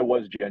 But I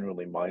was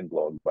genuinely mind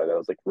blown by that. I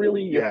was like,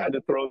 really, you Yeah, had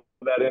to throw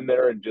that in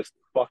there and just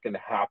fucking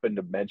happen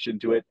to mention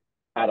to it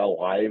at a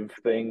live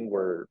thing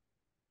where,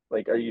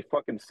 like, are you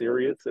fucking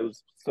serious? It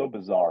was so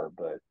bizarre,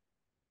 but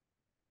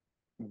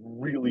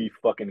really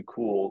fucking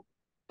cool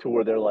to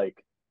where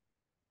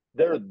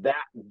they're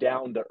that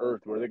down to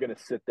earth where they're gonna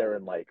sit there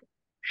and like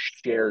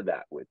share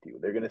that with you.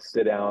 They're gonna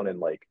sit down and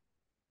like,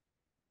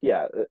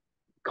 yeah,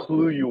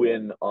 clue you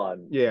in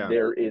on yeah,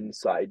 their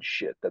inside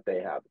shit that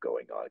they have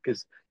going on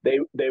because they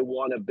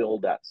want to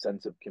build that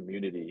sense of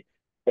community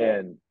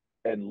and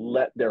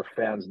let their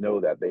fans know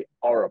that they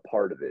are a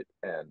part of it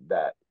and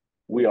that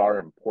we are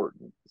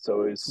important.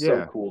 So it's so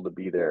yeah. cool to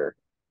be there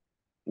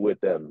with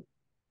them.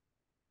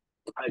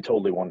 I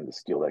totally wanted to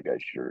steal that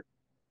guy's shirt.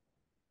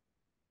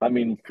 I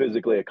mean,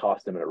 physically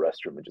accost him in a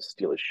restroom and just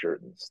steal his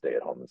shirt and stay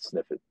at home and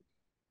sniff it.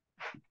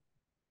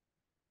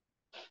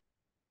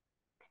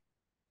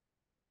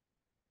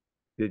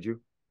 Did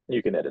you?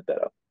 You can edit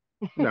that out.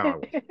 No, I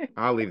won't.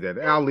 I'll leave that.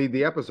 I'll leave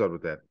the episode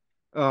with that.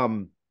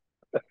 Um,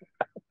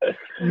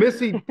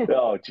 Missy,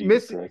 Oh, Jesus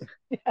Missy, Christ.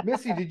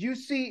 Missy, did you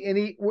see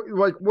any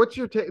like what's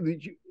your take?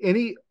 Did you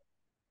any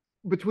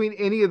between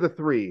any of the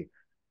three?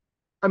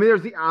 I mean,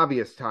 there's the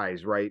obvious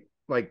ties, right?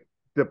 Like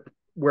the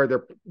where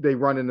they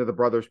run into the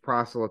brothers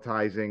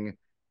proselytizing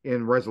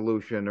in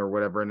Resolution or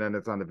whatever, and then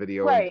it's on the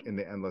video Right. in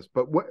the Endless.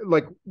 But what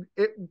like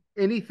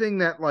anything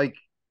that like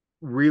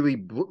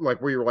really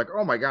like where you're like,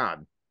 oh my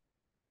god,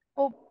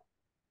 Well,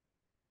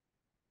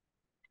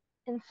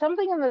 and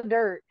something in the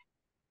dirt.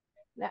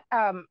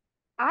 Um,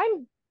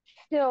 I'm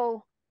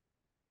still.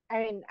 I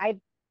mean, I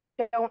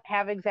don't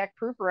have exact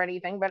proof or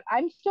anything, but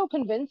I'm still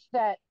convinced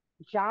that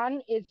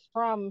John is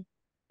from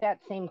that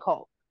same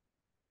cult,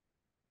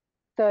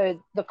 the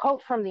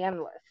cult from the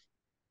Endless.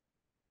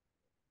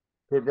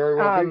 could very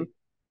well be. Um,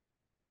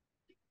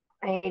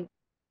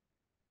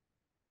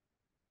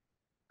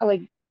 I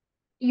like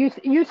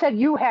you said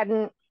you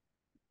hadn't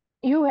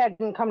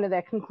come to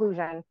that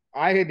conclusion.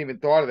 I hadn't even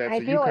thought of that, I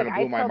so you feel kind like of I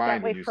blew my felt that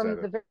mind when way you said from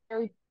it. the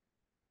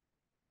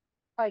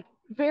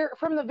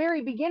from the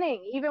very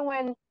beginning, even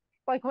when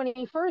when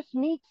he first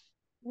meets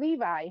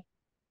Levi,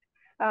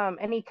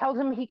 and he tells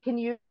him he can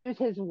use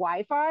his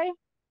Wi-Fi,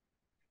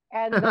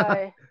 and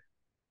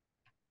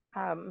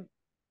um,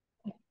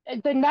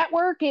 the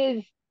network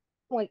is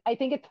like I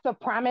think it's the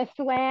Promised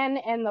Land,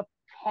 and the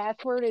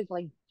password is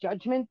like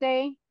Judgment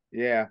Day,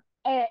 Yeah,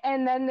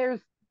 and then there's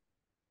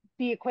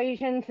the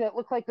equations that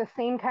look like the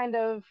same kind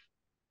of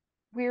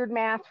weird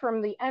math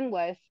from the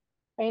Endless.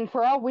 I mean,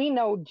 for all we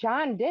know,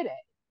 John did it.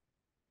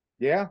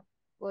 yeah.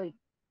 Like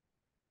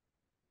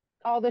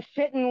all the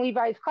shit in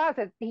Levi's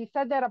closet. He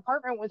said that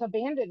apartment was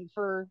abandoned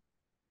for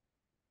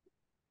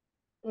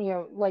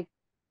like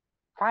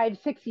 5,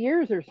 6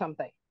 years or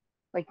something.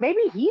 Like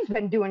maybe he's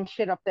been doing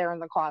shit up there in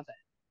the closet.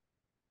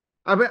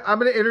 I'm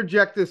going to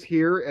interject this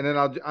here, and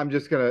then I'm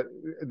just going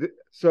to.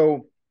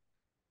 So,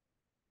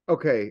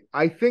 okay,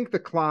 I think the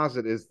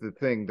closet is the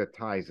thing that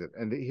ties it,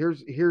 and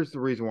here's the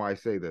reason why I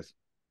say this.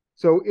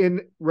 So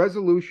in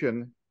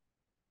Resolution,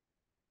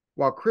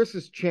 while Chris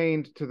is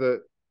chained to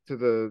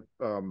the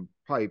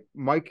pipe,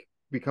 Mike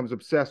becomes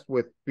obsessed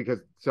with because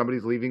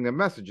somebody's leaving them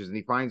messages, and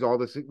he finds all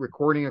this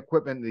recording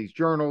equipment, these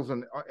journals,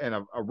 and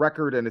a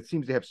record, and it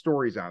seems to have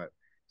stories on it.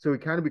 So he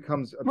kind of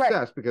becomes Right.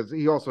 obsessed because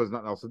he also has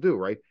nothing else to do,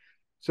 right?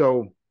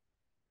 So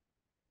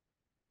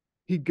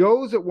he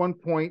goes at one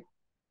point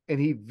and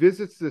he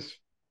visits this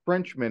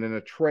Frenchman in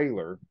a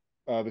trailer.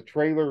 The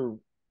trailer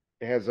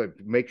has a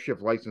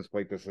makeshift license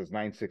plate that says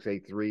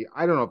 9683.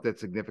 I don't know if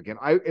that's significant.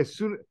 I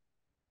don't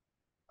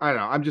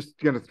know. I'm just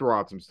going to throw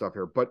out some stuff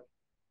here. But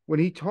when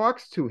he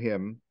talks to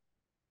him,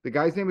 the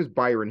guy's name is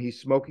Byron.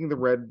 He's smoking the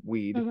red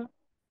weed. Mm-hmm.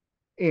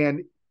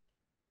 And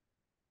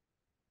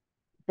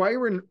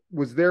Byron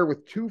was there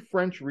with two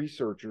French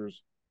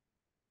researchers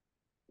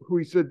who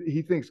he said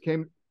he thinks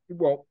came,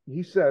 well,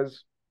 he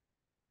says,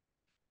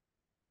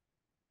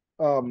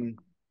 um,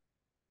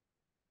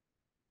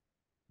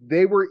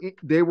 they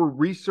were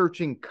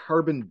researching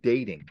carbon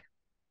dating.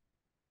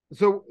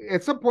 So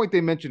at some point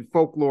they mentioned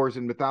folklores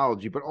and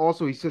mythology, but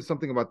also he says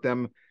something about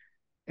them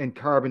and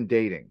carbon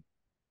dating.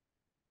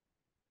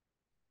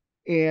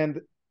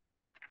 And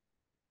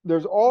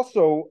there's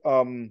also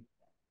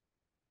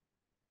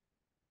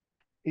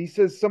he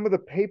says some of the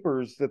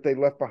papers that they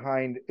left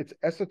behind, it's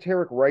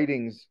esoteric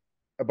writings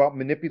about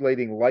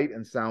manipulating light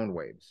and sound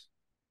waves.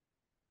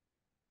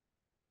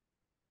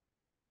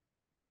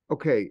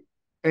 Okay.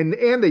 And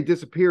they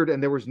disappeared,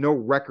 and there was no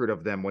record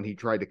of them when he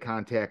tried to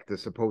contact the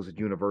supposed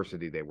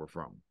university they were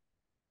from.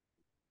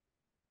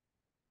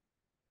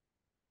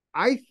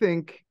 I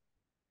think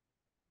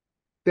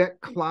that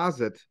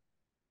closet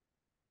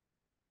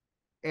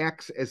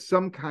acts as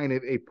some kind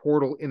of a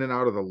portal in and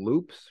out of the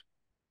loops,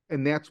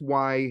 and that's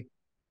why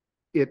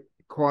it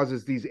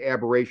causes these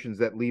aberrations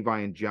that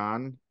Levi and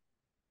John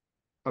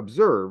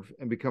observe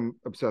and become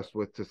obsessed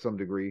with to some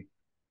degree.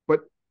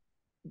 But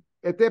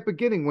at that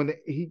beginning,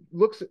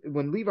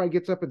 when Levi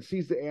gets up and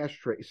sees the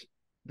ashtrays,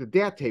 the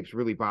DAT tapes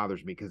really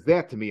bothers me, because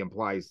that to me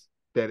implies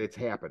that it's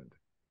happened.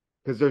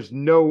 Because there's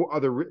no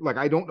other, like,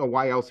 I don't know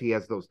why else he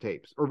has those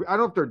tapes, or I don't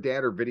know if they're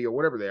DAT or video,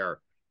 whatever they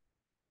are.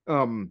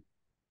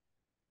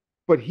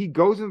 But he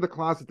goes into the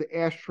closet, the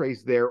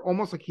ashtray's there,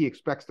 almost like he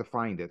expects to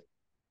find it.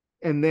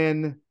 And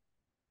then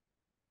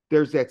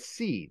there's that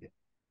seed.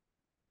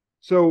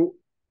 So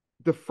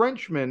the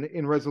Frenchman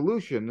in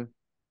Resolution,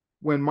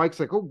 when Mike's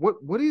like, "Oh,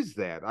 what is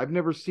that? I've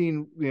never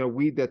seen,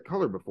 weed that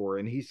color before,"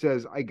 and he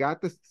says, "I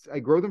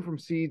grow them from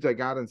seeds I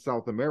got in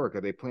South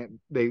America.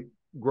 They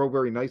grow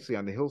very nicely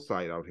on the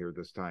hillside out here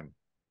this time."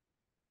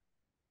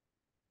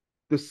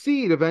 The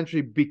seed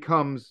eventually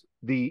becomes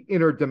the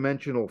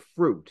interdimensional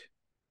fruit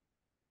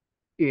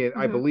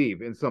I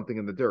believe, in Something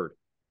in the Dirt.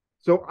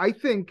 So I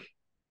think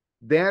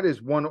that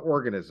is one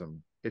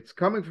organism. It's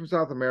coming from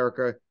South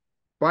America.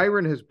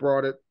 Byron has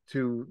brought it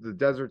to the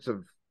deserts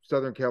of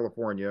Southern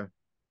California.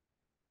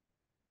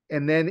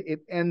 And then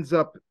it ends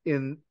up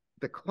in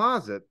the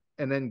closet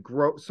and then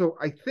grow. So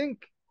I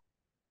think,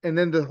 and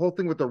then the whole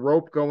thing with the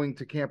rope going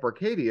to Camp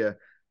Arcadia,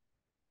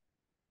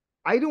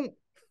 I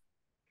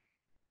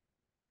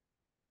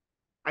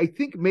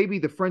think maybe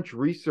the French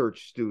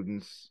research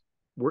students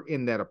were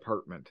in that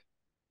apartment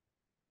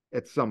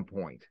at some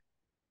point.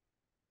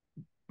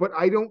 But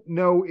I don't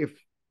know if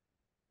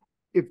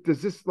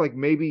does this like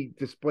maybe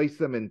displace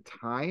them in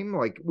time?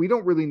 Like, we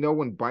don't really know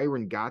when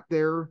Byron got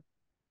there.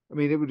 I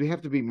mean, it would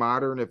have to be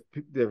modern if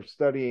they're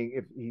studying,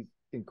 if he's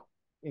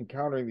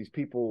encountering these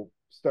people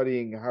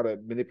studying how to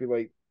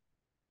manipulate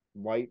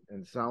light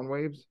and sound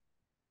waves.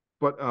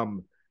 But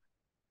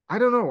I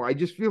don't know. I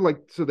just feel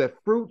like, so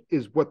that fruit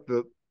is what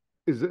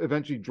is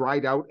eventually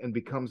dried out and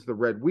becomes the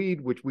red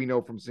weed, which we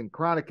know from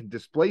Synchronic can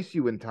displace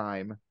you in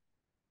time.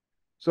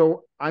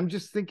 So I'm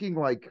just thinking,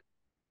 like,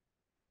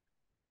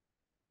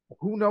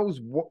 who knows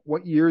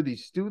what year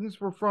these students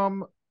were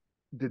from?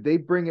 Did they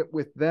bring it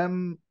with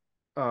them?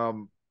 I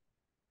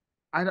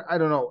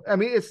don't know. I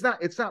mean, it's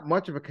not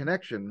much of a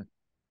connection,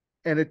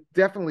 and it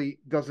definitely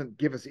doesn't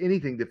give us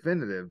anything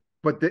definitive.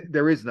 But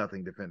there is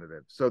nothing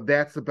definitive. So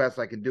that's the best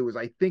I can do. Is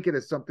I think it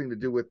has something to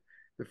do with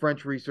the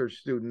French research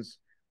students,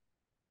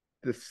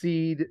 the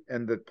seed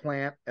and the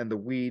plant and the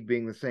weed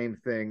being the same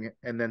thing,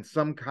 and then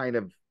some kind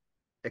of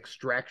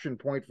extraction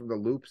point from the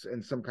loops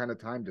and some kind of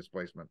time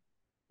displacement.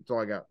 That's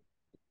all I got.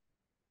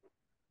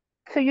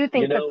 So you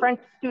think the French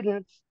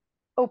students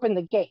opened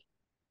the gate?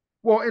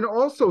 Well, and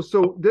also,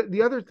 so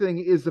the other thing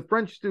is, the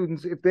French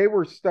students, if they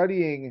were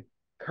studying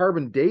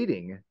carbon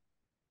dating,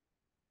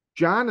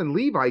 John and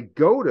Levi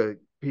go to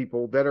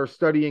people that are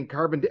studying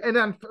carbon, and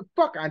on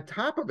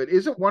top of it,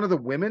 isn't one of the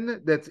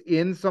women that's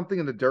in Something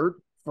in the Dirt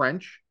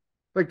French?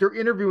 Like, they're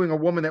interviewing a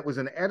woman that was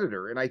an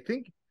editor, and I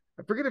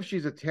forget if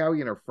she's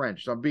Italian or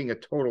French, so I'm being a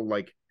total,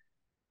 like,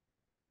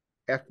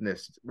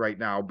 ethnist right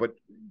now, but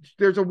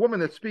there's a woman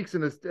that speaks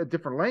in a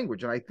different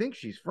language, and I think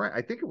she's French.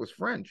 I think it was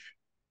French.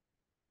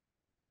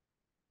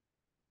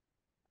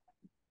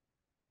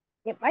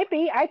 It might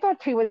be. I thought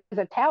she was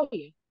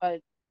Italian, but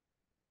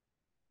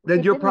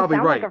then you're probably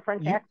right. Like a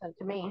French accent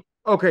to me.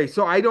 Okay,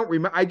 so I don't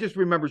remember. I just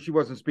remember she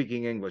wasn't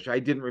speaking English. I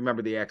didn't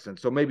remember the accent,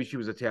 so maybe she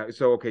was Italian.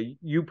 So okay,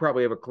 you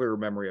probably have a clearer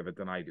memory of it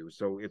than I do.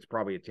 So it's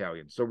probably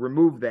Italian. So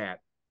remove that.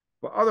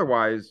 But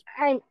otherwise,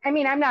 I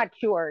mean, I'm not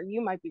sure. You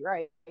might be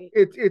right.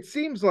 It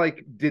seems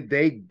like, did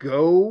they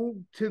go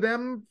to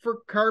them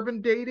for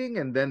carbon dating,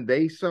 and then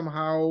they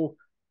somehow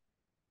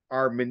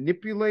are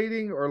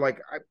manipulating, or like?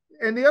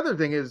 And the other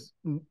thing is,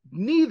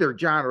 neither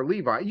John or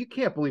Levi, you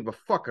can't believe a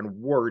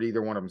fucking word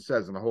either one of them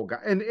says in the whole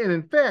guy. And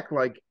in fact,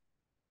 like,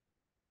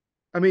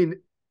 I mean,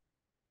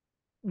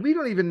 we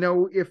don't even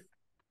know if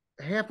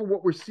half of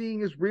what we're seeing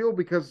is real,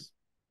 because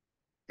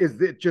is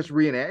it just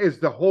is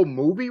the whole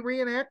movie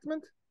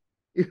reenactment?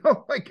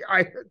 Like,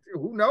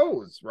 who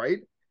knows, right?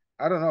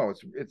 I don't know.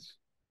 It's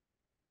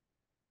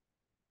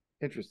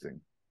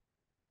interesting.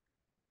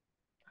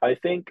 I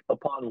think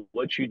upon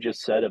what you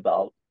just said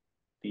about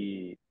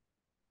the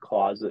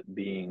closet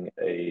being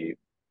a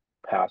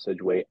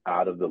passageway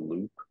out of the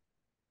loop,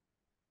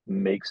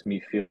 makes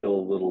me feel a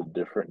little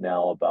different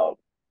now about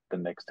the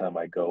next time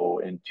I go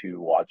into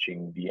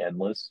watching The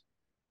Endless,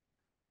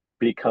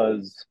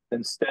 because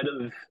instead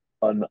of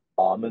an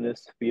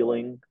ominous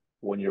feeling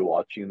when you're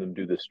watching them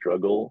do the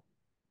struggle,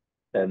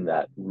 and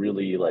that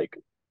really like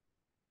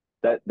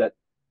that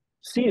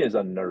scene is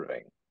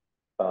unnerving.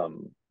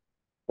 Um,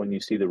 when you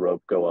see the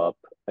rope go up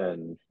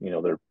and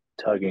they're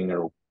tugging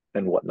or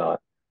and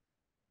whatnot,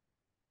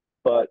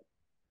 but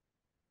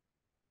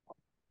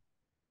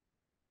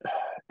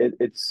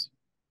it's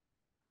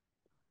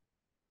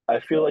I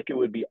feel like it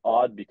would be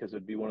odd because it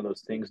would be one of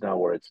those things now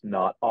where it's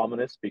not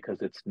ominous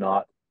because a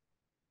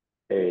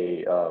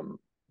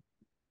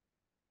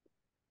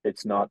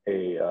it's not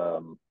a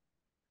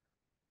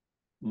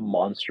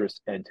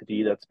monstrous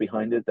entity that's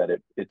behind it, that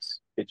it's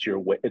your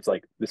way, it's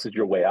like, this is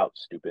your way out,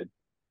 stupid.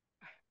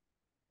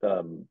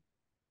 um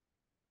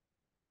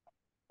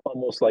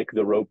Almost like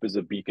the rope is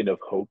a beacon of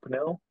hope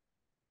now.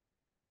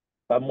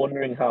 I'm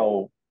wondering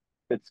how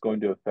it's going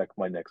to affect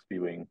my next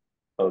viewing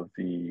of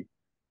the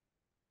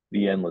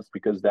endless,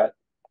 because that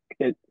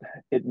it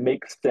it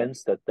makes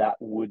sense that that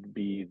would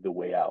be the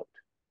way out,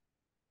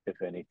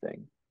 if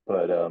anything.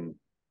 But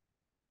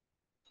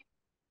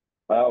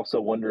I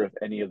also wonder if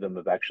any of them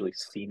have actually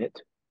seen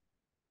it.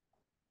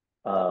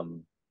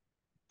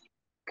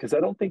 Because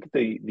I don't think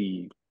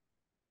the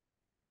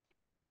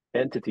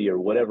entity or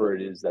whatever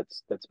it is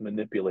that's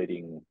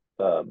manipulating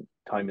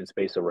time and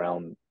space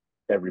around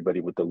everybody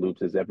with the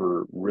loops is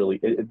ever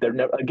really, they're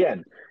never,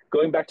 again,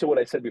 going back to what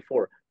I said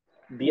before,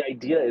 the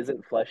idea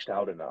isn't fleshed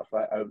out enough.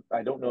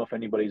 I don't know if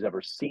anybody's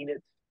ever seen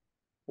it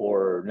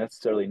or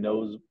necessarily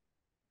knows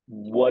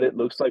what it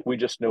looks like. We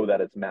just know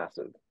that it's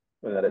massive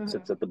and that it Mm-hmm.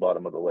 sits at the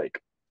bottom of the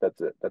lake.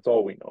 That's it. That's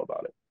all we know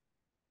about it.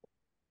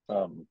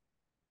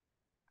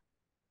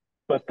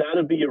 But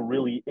that'd be a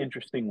really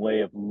interesting way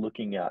of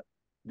looking at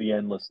the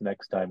endless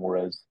next time,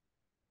 whereas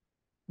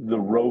the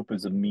rope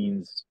is a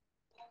means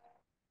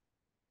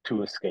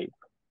to escape.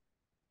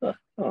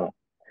 Oh,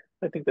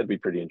 I think that'd be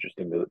pretty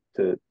interesting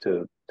to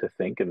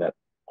think, and that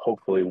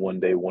hopefully one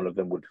day one of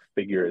them would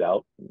figure it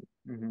out.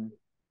 Mm-hmm.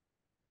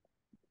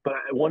 But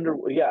I wonder,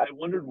 yeah, I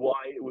wondered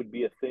why it would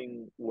be a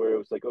thing where it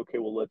was like, okay,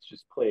 well, let's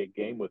just play a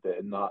game with it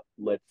and not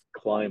let's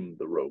climb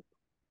the rope,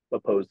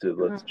 opposed to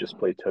let's just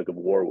play tug of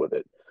war with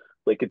it.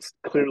 Like, it's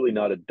clearly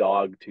not a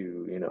dog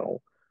to,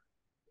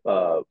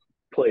 uh,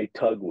 play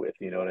tug with,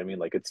 you know what I mean?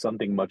 Like, it's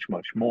something much,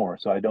 much more.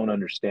 So I don't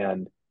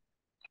understand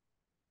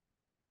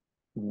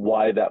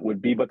why that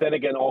would be. But then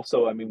again,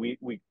 also, I mean,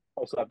 we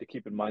also have to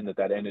keep in mind that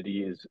that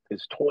entity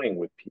is toying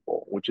with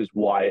people, which is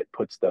why it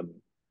puts them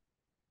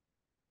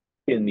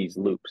in these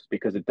loops,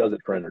 because it does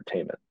it for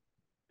entertainment.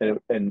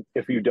 And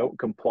if you don't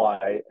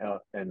comply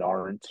and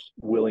aren't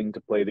willing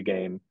to play the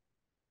game,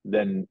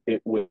 then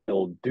it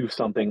will do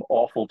something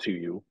awful to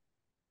you,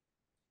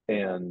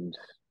 and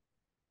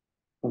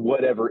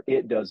whatever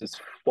it does is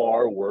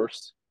far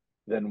worse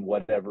than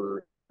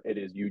whatever it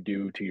is you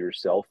do to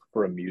yourself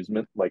for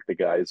amusement, like the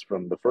guys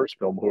from the first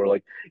film who are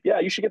like, yeah,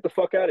 you should get the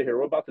fuck out of here,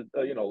 we're about to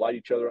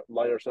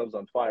light ourselves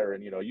on fire,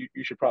 and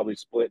you should probably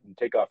split and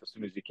take off as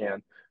soon as you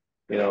can,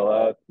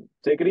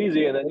 take it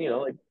easy, and then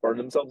like burn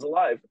themselves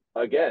alive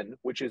again,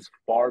 which is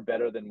far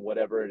better than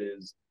whatever it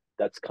is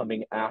that's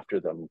coming after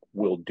them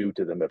will do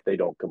to them if they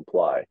don't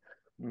comply.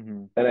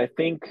 Mm-hmm. And I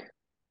think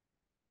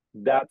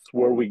that's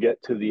where we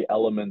get to the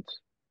element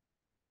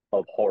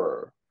of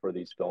horror for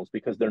these films,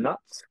 because they're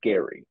not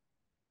scary.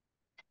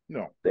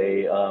 No.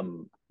 They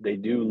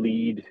do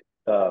lead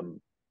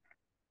um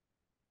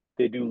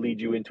they do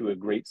lead you into a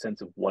great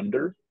sense of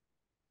wonder,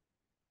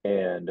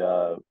 and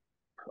a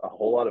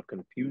whole lot of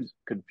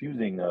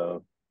confusing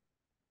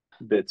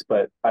bits.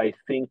 But I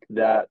think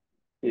that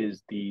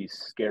is the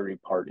scary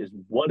part, is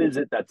what is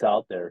it that's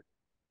out there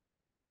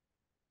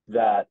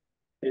that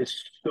is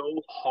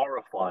so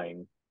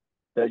horrifying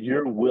that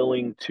you're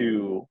willing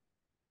to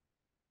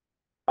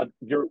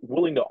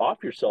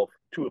off yourself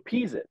to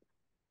appease it.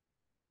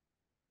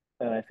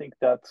 And I think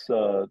that's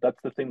the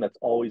thing that's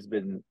always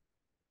been,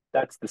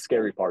 that's the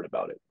scary part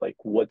about it. Like,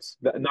 what's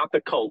not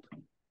the cult,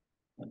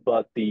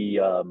 but the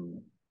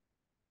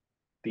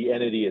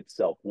entity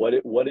itself. What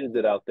is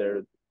it out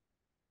there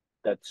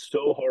that's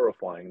so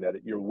horrifying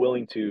that you're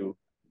willing to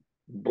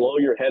blow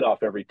your head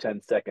off every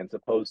 10 seconds,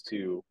 opposed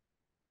to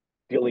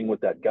dealing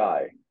with that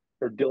guy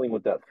or dealing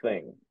with that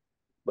thing,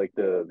 like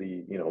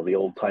the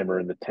old timer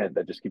in the tent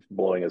that just keeps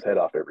blowing his head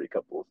off every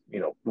couple of,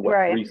 what,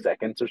 Right. 3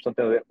 seconds or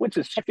something like that, which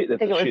is I that's a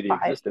think it was shitty 5.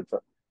 existence.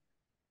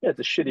 Yeah, it's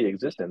a shitty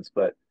existence,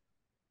 but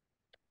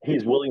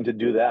he's willing to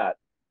do that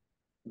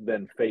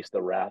than face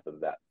the wrath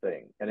of that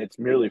thing, and it's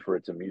merely for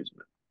its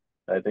amusement.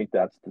 I think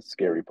that's the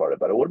scary part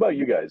about it. What about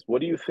you guys? What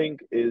do you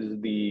think is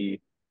the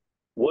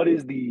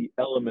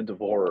element of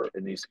horror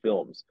in these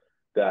films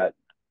that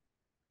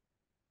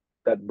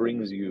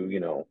brings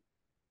you,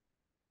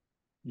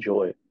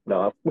 joy?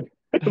 No.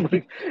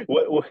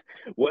 what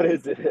what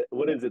is it?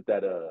 What is it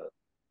that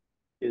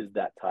is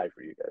that tie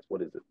for you guys?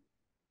 What is it?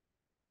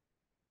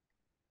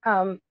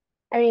 I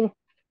mean,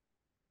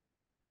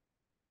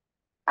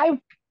 I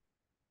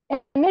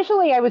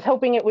initially I was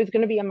hoping it was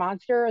going to be a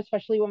monster,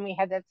 especially when we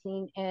had that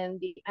scene in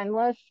the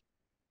Endless,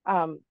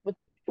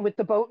 with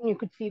the boat and you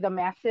could see the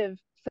massive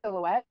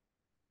silhouette.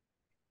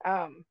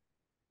 Um,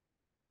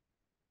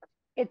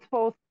 it's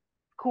both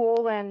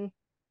cool and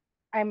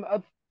I'm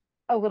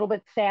a little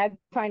bit sad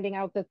finding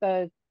out that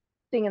the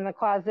thing in the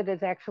closet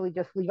is actually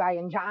just Levi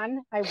and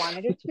John. I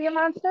wanted it to be a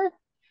monster.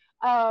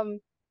 Um,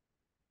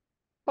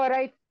 but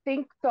I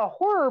think the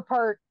horror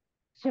part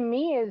to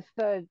me is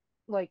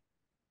like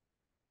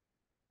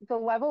the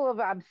level of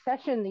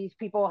obsession these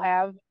people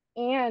have,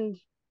 and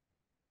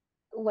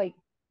like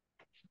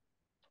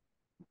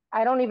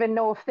I don't even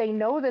know if they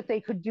know that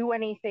they could do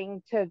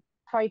anything to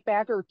fight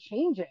back or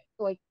change it.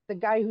 Like the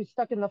guy who's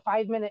stuck in the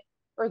 5 minute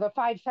or the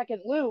 5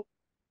 second loop,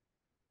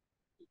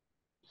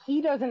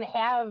 he doesn't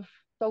have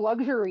the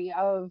luxury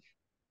of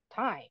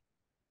time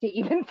to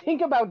even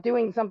think about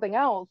doing something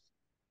else.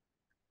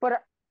 But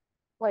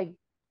like,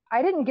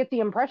 I didn't get the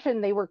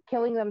impression they were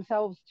killing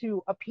themselves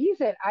to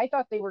appease it. I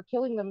thought they were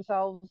killing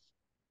themselves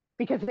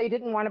because they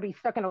didn't want to be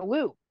stuck in a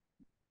loop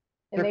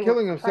and They're they were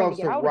killing trying to themselves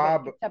get to out of it.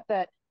 rob. Except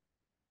that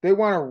They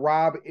want to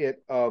rob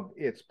it of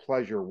its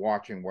pleasure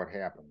watching what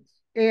happens.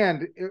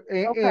 And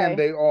okay,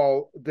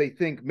 they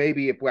think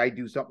maybe if I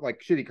do something like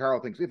Shitty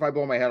Carl thinks if I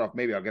blow my head off,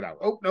 maybe I'll get out.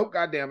 Oh no,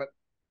 god damn it.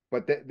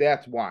 But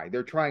that's why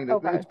they're trying to,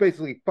 okay, it's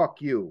basically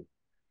fuck you.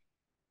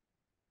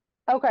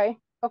 okay,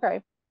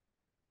 okay.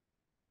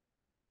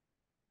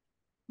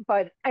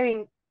 But I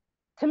mean,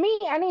 to me,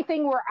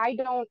 anything where I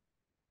don't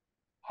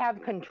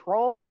have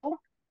control,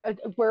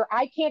 where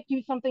I can't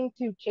do something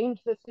to change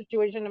the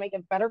situation to make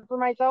it better for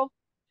myself,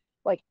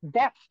 like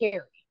that's scary.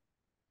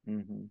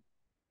 Mm-hmm.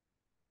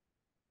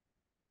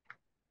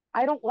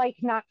 I don't like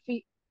not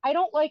fe- I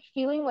don't like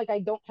feeling like I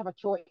don't have a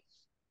choice,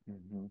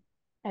 Mm-hmm.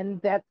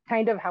 and that's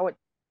kind of how it.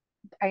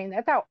 I mean,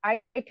 that's how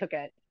I took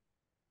it.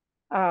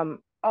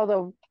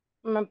 Although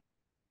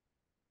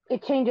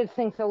it changes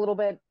things a little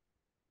bit,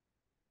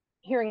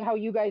 hearing how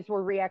you guys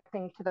were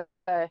reacting to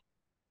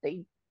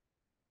the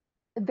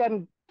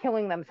them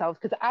killing themselves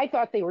because I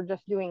thought they were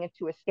just doing it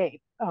to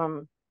escape.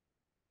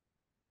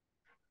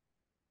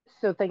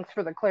 So thanks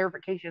for the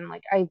clarification.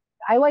 Like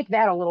I like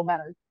that a little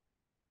better.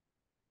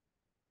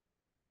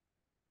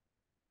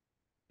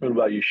 What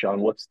about you,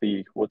 Sean? What's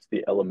the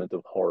element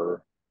of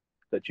horror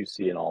that you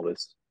see in all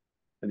this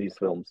in these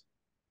films?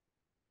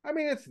 I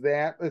mean, it's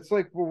that. It's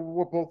like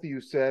what both of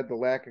you said, the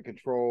lack of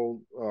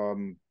control.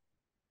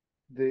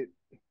 The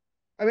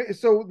I mean,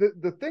 so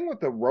the thing with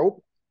the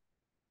rope,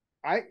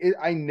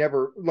 I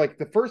never like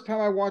the first time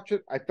I watched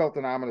it, I felt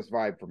an ominous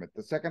vibe from it.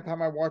 The second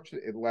time I watched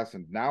it, it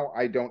lessened. Now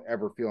I don't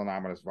ever feel an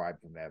ominous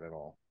vibe from that at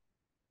all.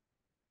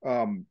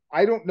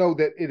 I don't know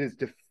that it is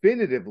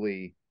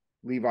definitively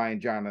Levi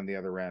and John on the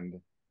other end,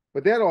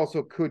 but that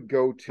also could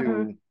go Mm-hmm.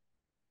 to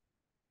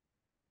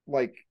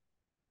like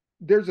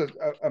there's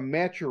a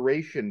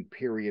maturation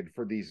period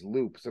for these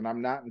loops, and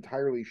I'm not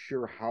entirely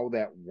sure how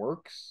that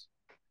works.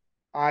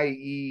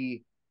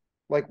 I.e.,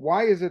 like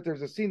why is it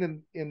there's a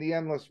scene in the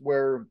Endless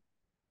where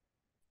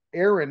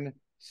Aaron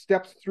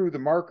steps through the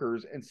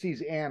markers and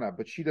sees Anna,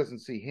 but she doesn't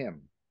see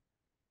him,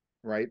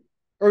 right?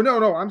 Or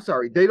no, I'm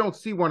sorry. They don't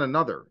see one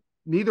another.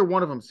 Neither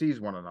one of them sees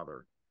one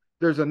another.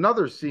 There's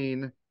another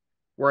scene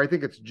where I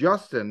think it's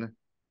Justin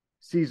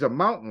sees a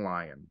mountain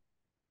lion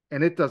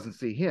and it doesn't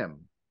see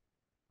him.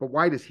 But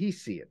why does he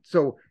see it?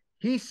 So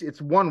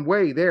it's one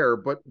way there,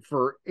 but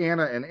for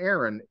Anna and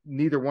Aaron,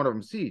 neither one of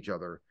them see each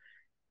other.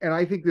 And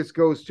I think this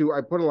goes to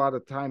I put a lot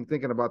of time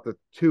thinking about the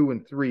 2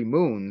 and 3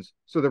 moons.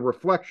 So the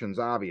reflections,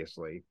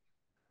 obviously.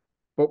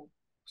 But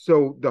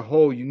so the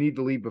whole you need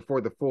to leave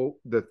before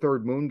the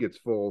third moon gets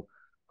full,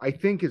 I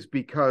think is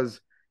because,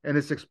 and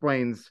this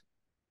explains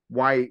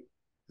why.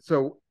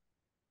 So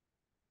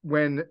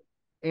when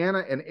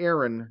Anna and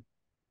Aaron,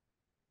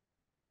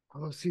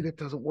 although see that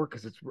doesn't work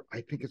because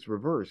I think it's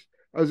reversed.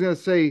 I was gonna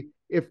say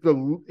if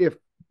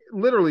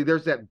literally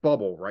there's that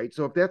bubble, right?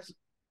 So if that's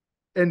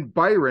and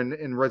Byron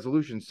in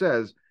Resolution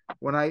says,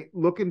 when I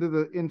look into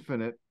the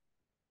infinite,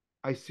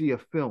 I see a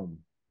film,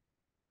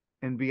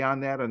 and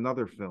beyond that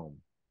another film,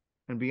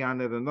 and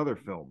beyond that another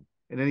film,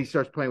 and then he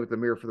starts playing with the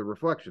mirror for the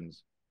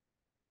reflections.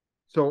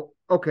 So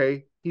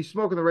okay, he's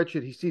smoking the red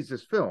shit. He sees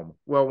this film.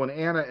 Well, when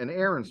Anna and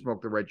Aaron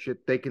smoke the red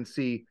shit, they can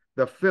see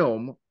the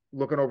film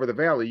looking over the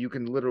valley. You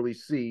can literally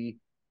see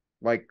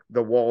like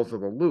the walls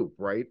of the loop,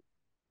 right?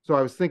 So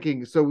I was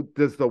thinking, so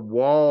does the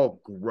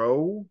wall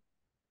grow?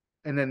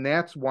 And then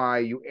that's why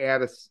you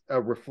add a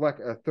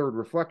third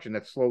reflection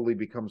that slowly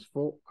becomes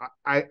full.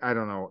 I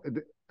don't know.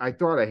 I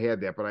thought I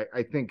had that, but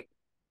I think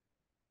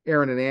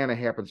Aaron and Anna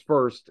happens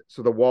first,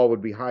 so the wall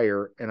would be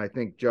higher, and I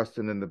think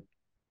Justin and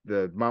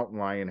the mountain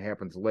lion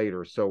happens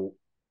later, so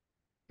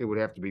it would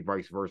have to be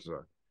vice versa.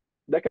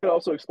 That could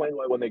also explain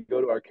why when they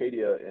go to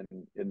Arcadia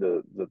in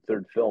the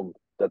third film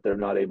that they're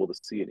not able to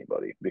see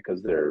anybody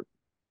because they're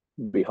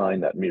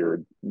behind that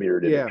mirrored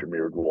image Yeah, or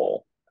mirrored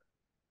wall.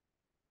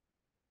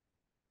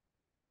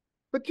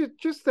 but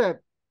just that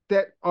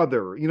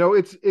other,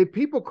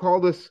 people call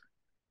this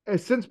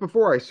since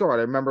before I saw it.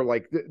 I remember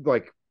like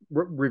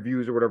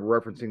reviews or whatever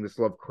referencing this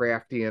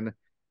Lovecraftian,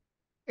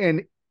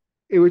 and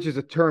which is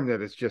a term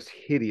that is just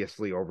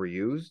hideously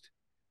overused.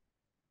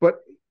 But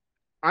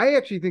I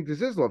actually think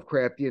this is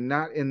Lovecraftian,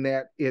 not in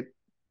that it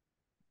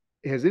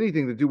has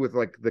anything to do with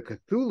like the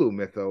Cthulhu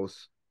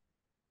mythos.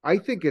 I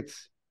think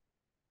it's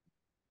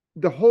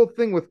the whole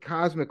thing with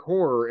cosmic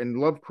horror and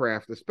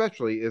Lovecraft,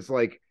 especially, is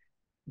like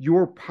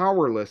you're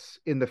powerless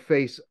in the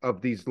face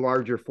of these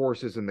larger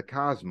forces in the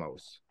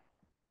cosmos.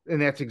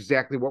 And that's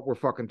exactly what we're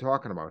fucking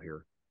talking about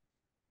here.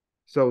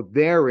 So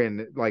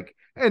therein, like,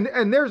 and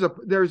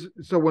there's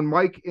so when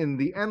Mike in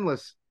the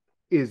Endless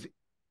is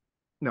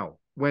no,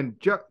 when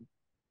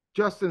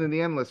Justin in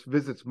the Endless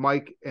visits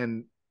Mike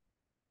and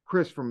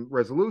Chris from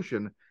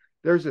Resolution,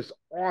 there's this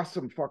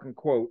awesome fucking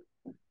quote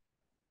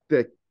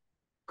that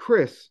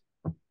Chris,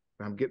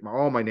 I'm getting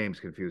all my names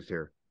confused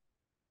here.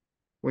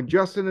 When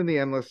Justin in the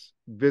Endless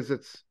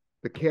visits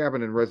the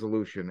cabin in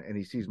Resolution and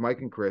he sees Mike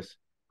and Chris,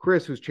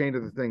 who's chained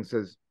to the thing,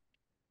 says,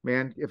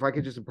 "Man, if I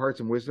could just impart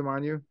some wisdom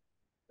on you."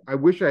 I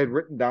wish I had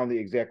written down the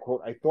exact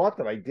quote. I thought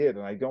that I did,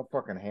 and I don't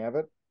fucking have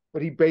it.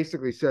 But he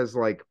basically says,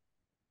 like,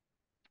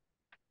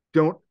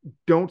 don't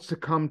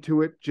succumb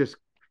to it. Just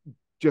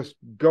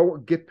go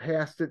get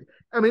past it.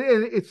 I mean,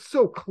 and it's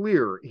so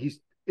clear.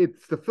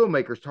 It's the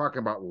filmmakers talking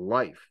about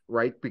life,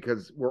 right?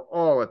 Because we're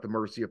all at the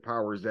mercy of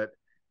powers that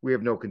we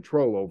have no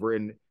control over.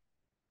 And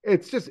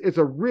it's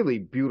a really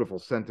beautiful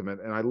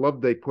sentiment. And I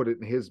love they put it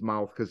in his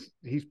mouth because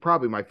he's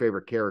probably my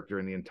favorite character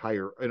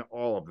in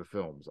all of the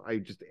films. I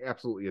just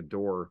absolutely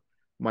adore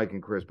Mike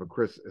and Chris, but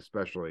Chris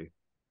especially.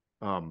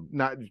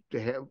 Not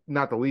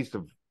the least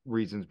of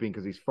reasons being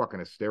because he's fucking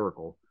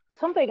hysterical.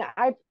 Something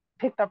I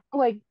picked up,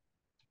 like,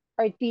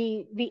 right,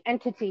 the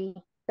entity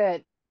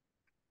that,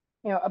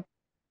 you know,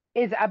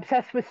 is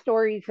obsessed with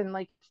stories and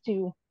likes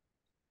to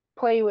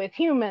play with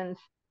humans.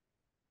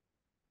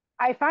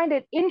 I find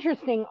it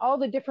interesting all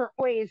the different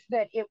ways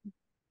that it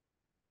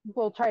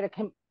will try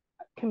to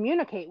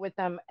communicate with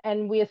them,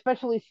 and we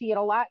especially see it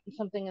a lot in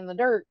Something in the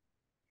Dirt,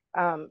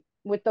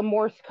 with the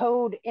Morse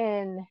code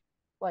in,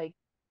 like,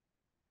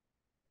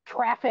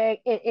 traffic.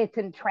 It's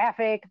in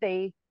traffic.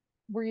 They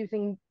were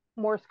using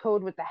Morse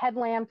code with the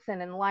headlamps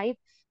and in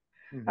lights,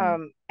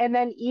 and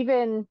then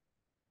even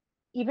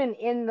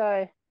in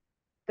the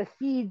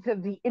seeds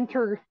of the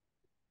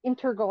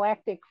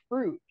intergalactic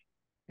fruit,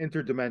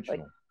 Interdimensional.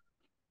 like,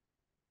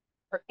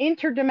 or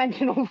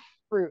interdimensional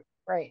fruit,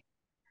 right?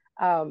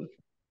 Um,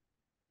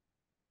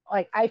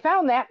 like, I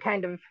found that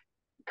kind of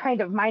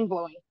mind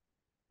blowing.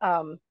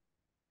 Um,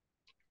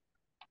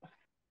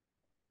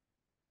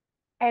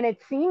 and it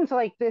seems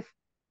like this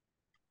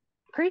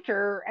creature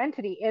or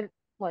entity,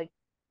 like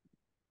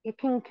it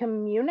can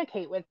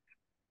communicate with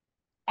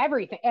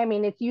everything. I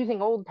mean, it's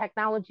using old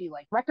technology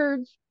like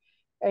records.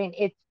 I mean,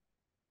 it's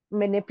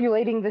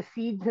manipulating the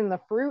seeds in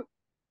the fruit.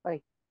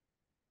 Like,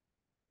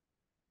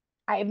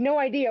 I have no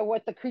idea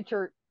what the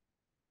creature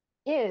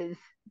is,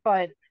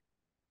 but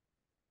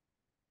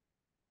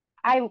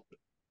I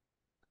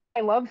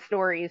I love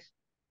stories,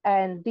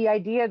 and the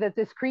idea that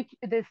this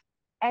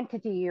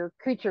entity or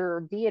creature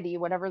or deity,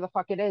 whatever the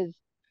fuck it is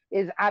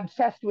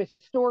obsessed with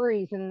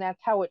stories, and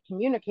that's how it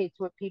communicates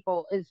with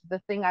people, is the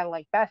thing I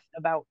like best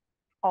about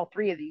all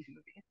three of these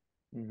movies.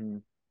 Mm-hmm.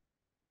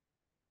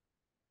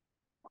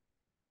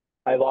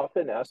 I've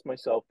often asked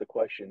myself the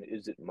question,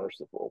 is it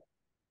merciful?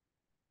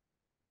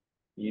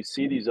 You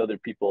see these other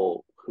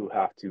people who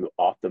have to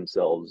off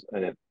themselves,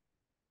 and it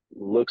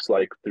looks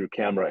like through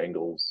camera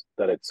angles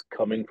that it's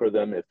coming for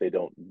them if they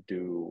don't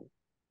do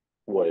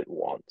what it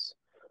wants.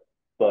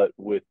 But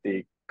with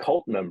the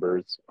cult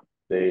members,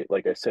 they,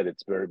 like I said,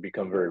 it's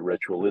become very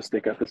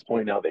ritualistic at this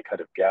point now. They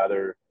kind of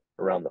gather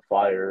around the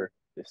fire,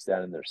 they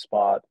stand in their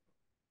spot.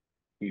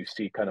 You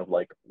see kind of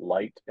like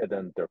light, and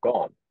then they're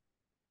gone.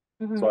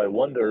 Mm-hmm. So I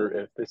wonder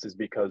if this is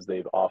because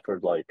they've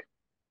offered like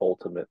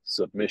ultimate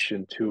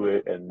submission to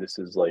it, and this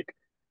is like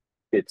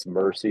its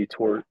mercy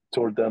toward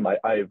them.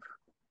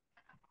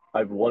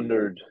 I've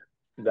wondered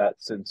that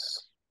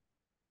since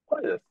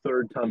probably the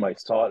third time I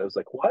saw it. I was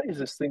like, why is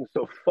this thing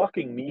so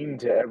fucking mean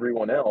to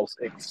everyone else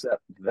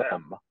except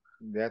them?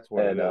 That's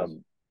what And it is.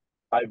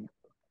 I've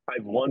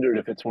I've wondered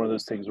if it's one of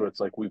those things where it's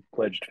like we've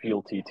pledged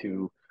fealty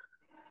to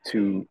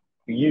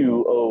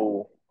you.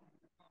 Oh,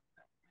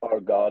 our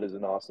God is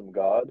an awesome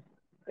God,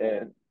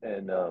 and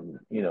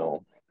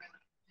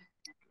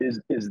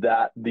is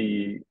that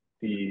the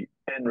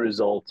end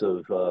result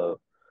of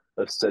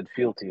said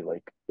fealty?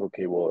 Like,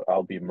 okay, well,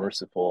 I'll be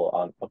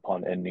merciful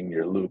upon ending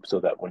your loop, so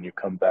that when you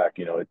come back,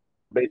 it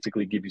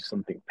basically gives you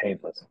something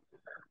painless.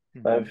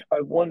 I've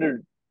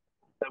wondered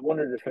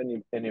if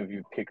any of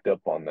you picked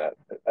up on that,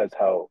 as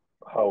how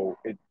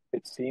it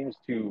seems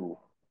to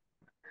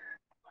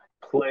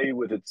play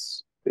with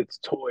its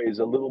toys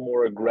a little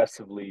more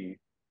aggressively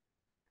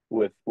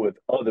with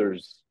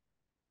others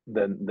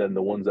than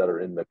the ones that are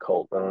in the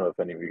cult. I don't know if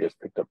any of you guys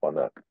picked up on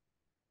that.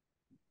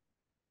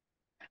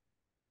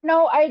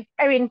 No, I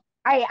mean,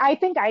 I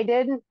think I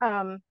did.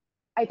 I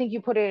think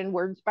you put it in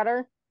words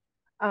better.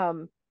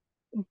 Um,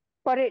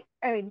 but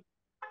I mean,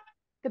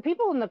 the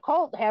people in the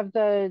cult have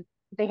the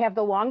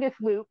longest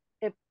loop.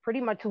 It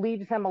pretty much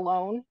leaves them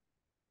alone.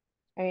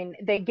 I mean,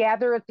 they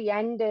gather at the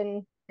end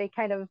and they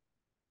kind of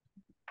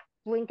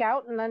blink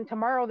out, and then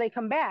tomorrow they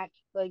come back.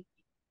 Like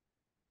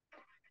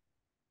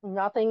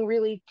nothing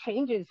really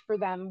changes for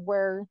them.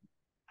 Where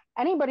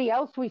anybody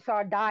else we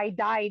saw died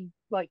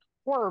like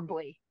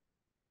horribly,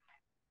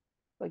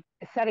 like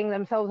setting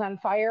themselves on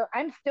fire.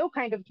 I'm still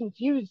kind of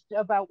confused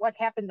about what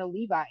happened to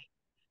Levi.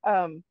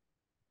 Um,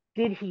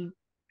 did he,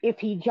 if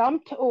he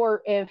jumped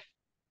or if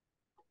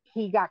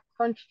he got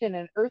crunched in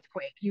an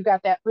earthquake? You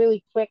got that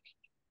really quick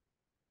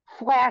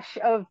flash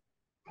of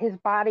his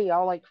body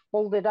all like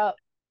folded up.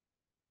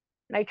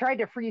 And I tried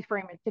to freeze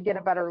frame it to get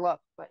a better look,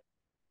 but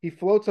He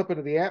floats up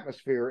into the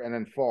atmosphere and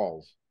then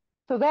falls.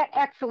 so that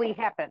actually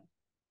happened.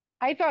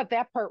 I thought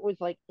that part was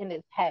like in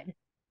his head.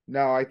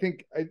 No, I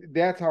think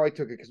that's how I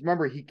took it. Because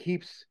remember, he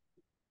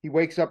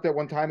wakes up that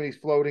one time and he's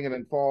floating and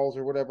then falls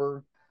or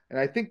whatever. And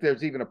I think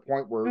there's even a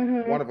point where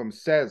one of them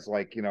says,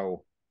 like,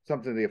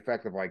 something to the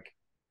effect of like,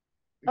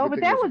 oh, but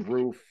that was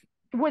roof.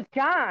 Was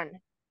John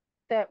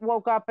that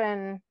woke up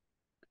and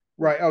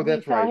right. Oh,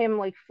 that's right. We saw him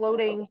like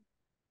floating.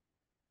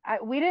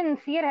 We didn't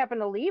see it happen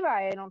to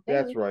Levi. I don't think.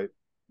 That's right.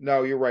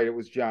 No, you're right. It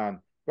was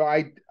John. But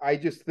I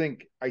just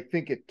think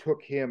it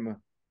took him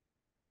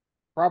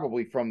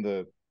probably from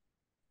the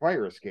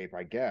fire escape,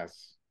 I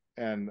guess.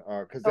 And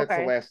because that's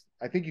the last,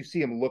 I think you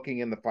see him looking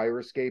in the fire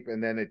escape,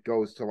 and then it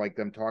goes to like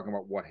them talking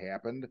about what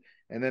happened,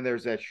 and then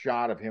there's that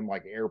shot of him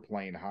like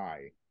airplane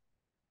high.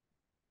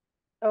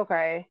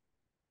 Okay.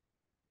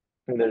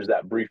 And there's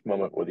that brief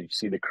moment where you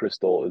see the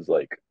crystal is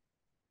like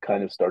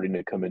kind of starting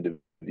to come into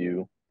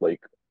view,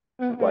 like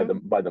by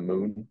the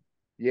moon.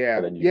 Yeah.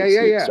 And then you can see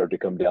it start to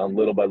come down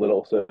little by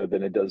little. So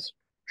then it does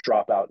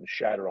drop out and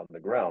shatter on the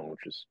ground,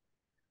 which is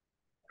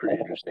pretty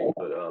interesting.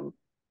 But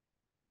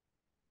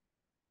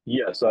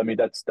yeah, so I mean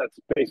that's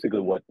basically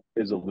what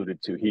is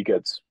alluded to. He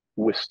gets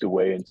whisked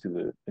away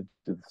into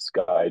the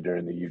sky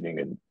during the evening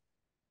and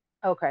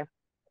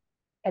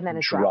and then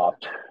it's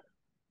dropped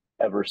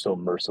ever so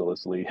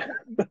mercilessly.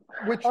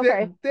 Which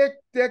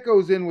that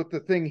goes in with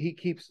the thing he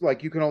keeps,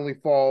 like, you can only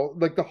fall,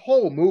 like the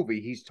whole movie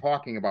he's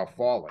talking about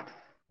falling,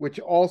 which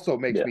also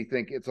makes me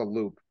think it's a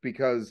loop,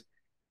 because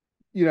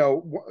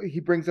he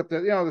brings up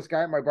that this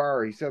guy at my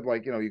bar, he said,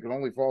 like, you can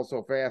only fall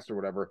so fast or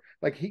whatever.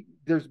 Like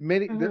there's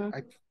many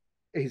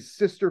his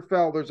sister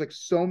fell. There's like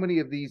so many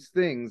of these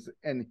things,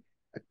 and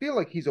I feel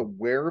like he's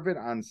aware of it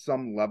on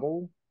some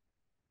level.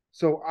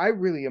 So I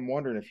really am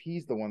wondering if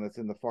he's the one that's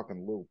in the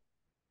fucking loop.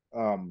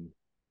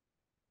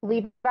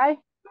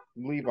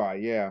 Levi,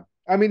 yeah.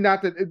 I mean,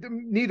 not that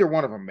neither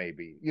one of them may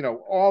be.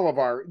 All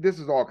of this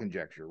is all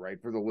conjecture,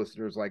 right? For the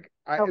listeners, like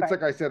it's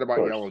like I said about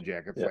Yellow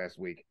Jackets last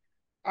week.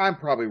 I'm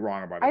probably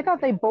wrong about it. I thought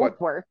they both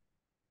were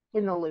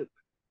in the loop.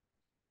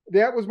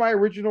 That was my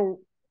original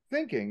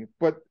thinking,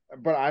 but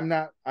I'm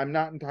not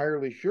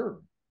entirely sure.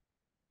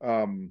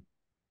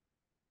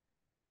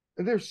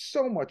 There's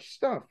so much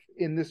stuff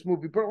in this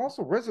movie, but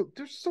also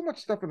there's so much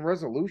stuff in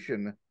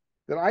Resolution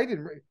that I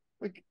didn't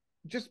like.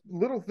 Just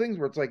little things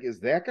where it's like,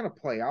 is that going to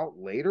play out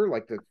later?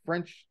 Like the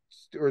French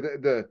or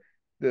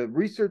the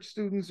research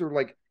students, or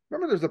like,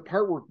 remember there's a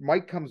part where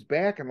Mike comes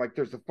back and like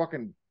there's a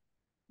fucking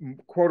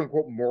quote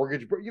unquote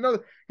mortgage, but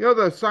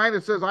the sign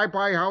that says I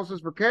buy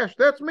houses for cash.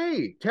 That's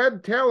me,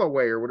 Ted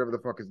Talloway, or whatever the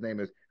fuck his name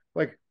is.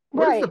 Like,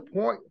 what is the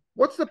point?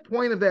 What's the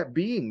point of that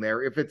being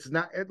there if it's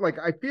not like,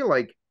 I feel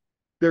like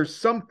there's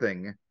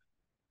something,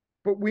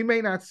 but we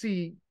may not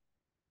see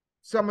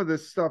some of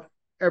this stuff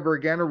ever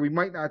again, or we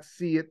might not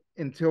see it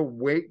until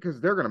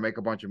because they're going to make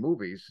a bunch of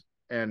movies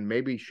and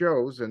maybe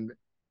shows, and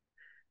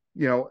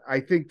I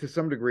think to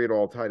some degree it'll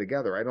all tie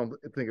together. I don't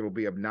think it'll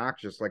be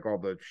obnoxious like all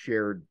the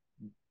shared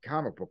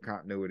comic book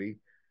continuity,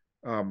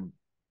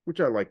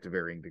 which I like to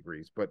varying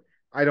degrees, but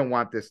I don't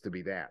want this to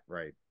be that,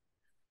 right?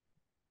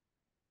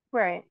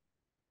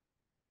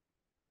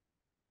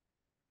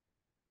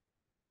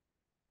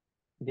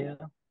 Yeah.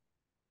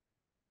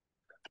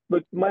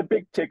 Look, my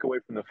big takeaway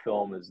from the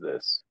film is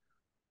this: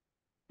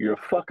 you're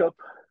a fuck up,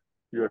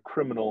 you're a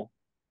criminal,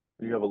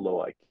 and you have a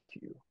low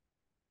IQ.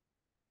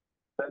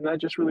 And that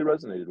just really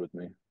resonated with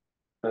me.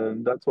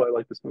 And that's why I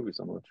like this movie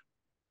so much.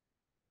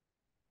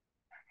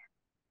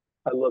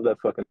 I love that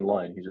fucking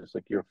line. He's just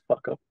like, you're a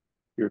fuck up,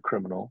 you're a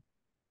criminal,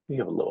 you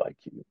have a low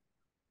IQ.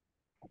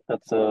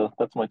 That's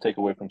my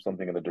takeaway from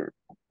Something in the Dirt.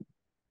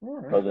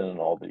 Right. Other than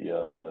all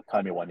the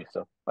timey-wimey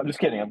stuff. I'm just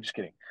kidding.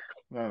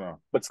 No.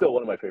 But still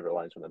one of my favorite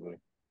lines from that movie.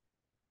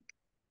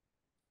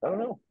 I don't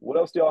know. What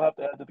else do y'all have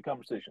to add to the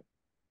conversation?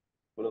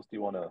 What else do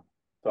you want to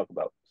talk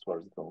about as far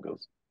as the film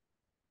goes?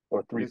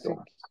 Or three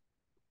films?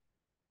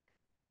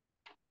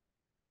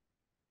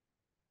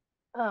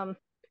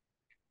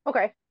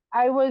 Okay.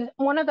 I was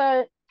one of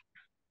the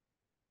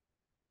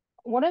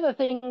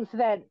things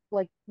that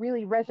like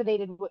really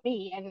resonated with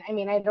me, and I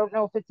mean, I don't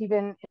know if it's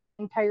even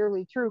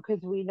entirely true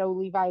because we know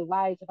Levi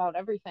lies about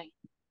everything,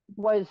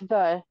 was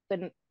the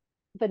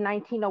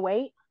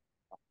 1908.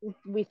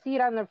 We see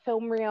it on the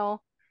film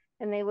reel,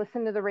 and they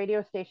listen to the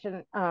radio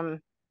station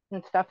and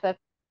stuff. That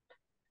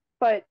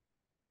but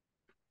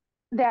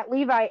that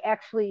Levi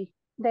actually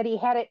that he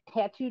had it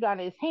tattooed on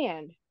his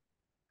hand,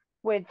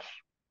 which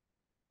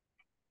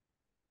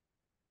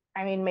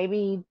I mean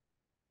maybe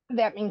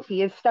that means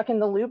he is stuck in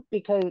the loop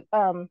because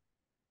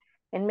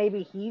and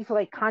maybe he's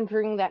like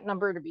conjuring that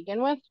number to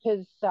begin with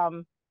because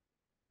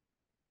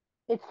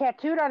it's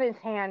tattooed on his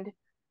hand,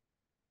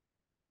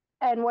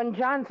 and when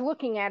John's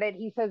looking at it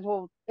he says,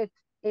 well,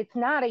 it's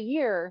not a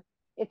year,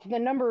 it's the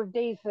number of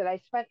days that I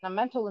spent in a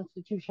mental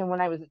institution when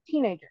I was a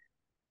teenager.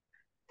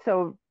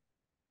 So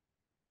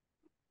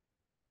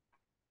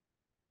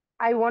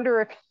I wonder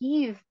if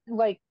he's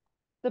like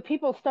the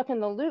people stuck in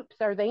the loops,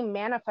 are they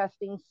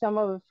manifesting some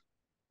of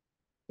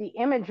the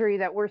imagery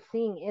that we're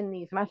seeing in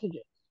these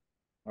messages?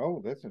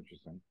 Oh, that's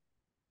interesting.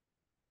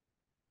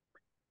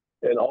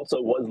 And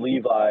also, was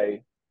Levi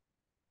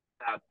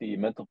at the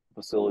mental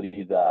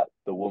facility that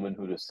the woman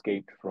who'd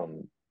escaped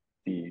from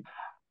the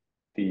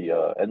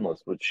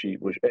endless, which she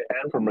was,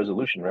 and from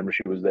Resolution? Remember,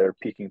 she was there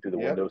peeking through the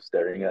Yep. window,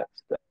 staring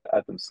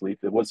at them sleep.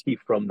 Was he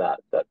from that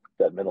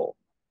mental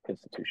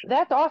institution?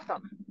 That's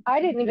awesome.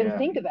 I didn't even Yeah.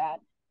 think of that,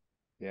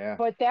 Yeah.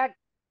 but that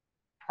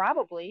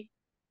probably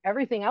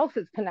everything else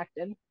is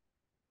connected.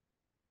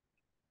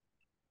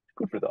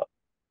 Good for that.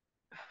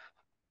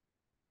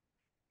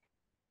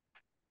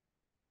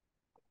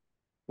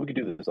 We could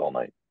do this all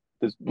night.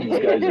 These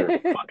guys are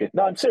fucking.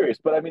 No, I'm serious,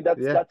 but I mean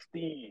Yeah.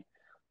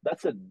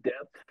 that's a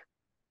depth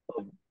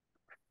of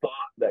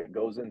thought that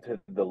goes into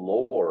the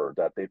lore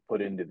that they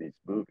put into these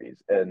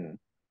movies, and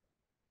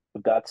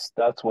that's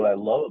what I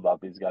love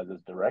about these guys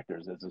as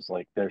directors. Is it's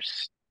like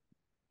there's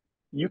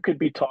you could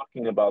be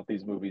talking about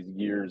these movies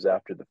years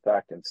after the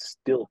fact and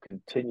still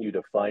continue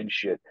to find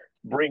shit,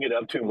 bring it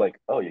up to like,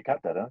 oh, you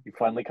caught that, huh? You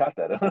finally caught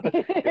that, huh?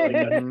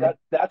 Like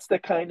that's the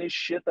kind of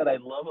shit that I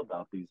love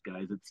about these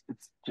guys. It's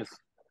just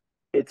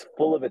it's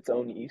full of its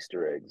own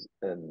Easter eggs,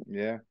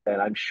 Yeah.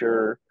 and I'm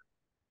sure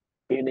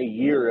in a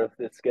year, if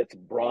this gets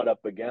brought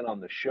up again on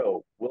the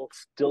show, we'll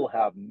still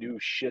have new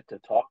shit to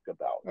talk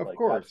about. Of Like that's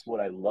course. what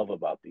I love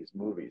about these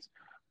movies.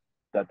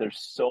 That there's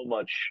so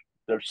much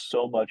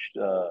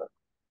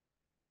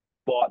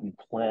thought and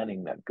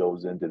planning that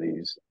goes into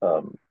these.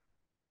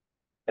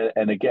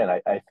 And again,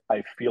 I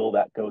feel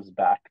that goes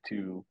back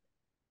to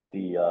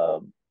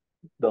the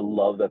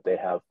love that they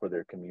have for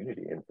their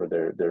community and for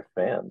their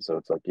fans. So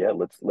it's like, yeah,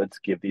 let's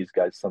give these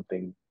guys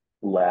something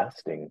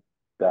lasting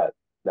that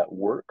that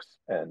works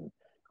and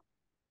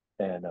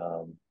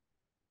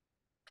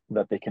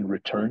that they can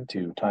return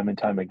to time and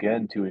time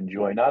again to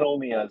enjoy, not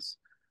only as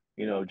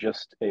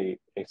just a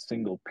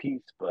single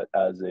piece, but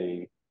as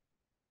a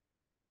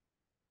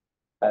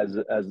as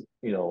an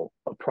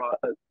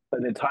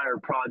entire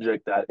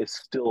project that is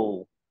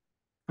still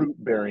fruit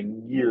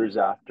bearing years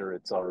after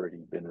it's already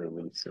been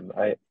released. And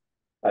I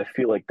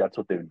feel like that's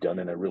what they've done,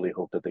 and I really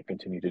hope that they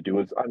continue to do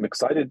it. I'm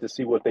excited to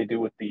see what they do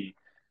with the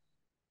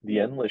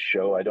Endless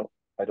show. I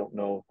don't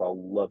know if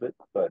I'll love it,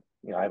 but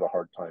I have a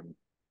hard time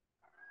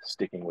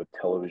sticking with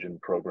television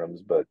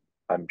programs. But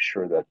I'm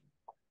sure that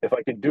if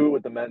I could do it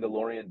with the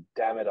Mandalorian,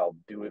 damn it, I'll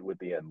do it with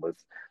the Endless.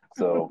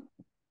 So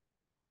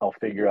I'll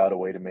figure out a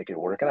way to make it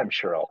work, and I'm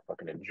sure I'll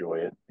fucking enjoy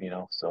it.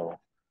 So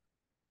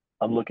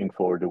I'm looking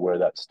forward to where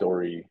that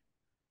story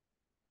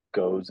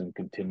goes and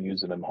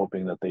continues, and I'm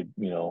hoping that they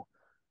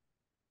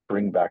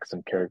bring back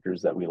some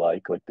characters that we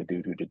like the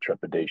dude who did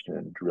Trepidation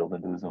and drilled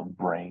into his own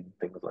brain,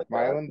 things like that.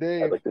 Smiling I'd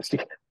Dave. like to see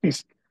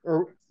these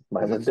Or is it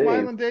Smiling Dave.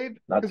 Smiling Dave?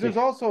 Not Because too.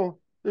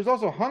 there's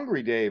also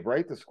Hungry Dave,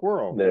 right? The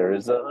squirrel. There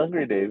is a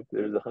hungry Dave.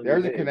 There's a hungry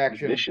There's a Dave. He's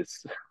connection.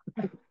 vicious.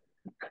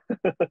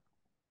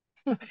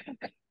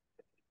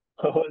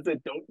 What was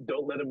it?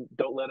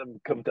 Don't let him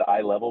come to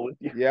eye level with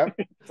you. Yep.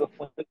 Don't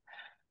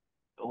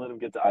let him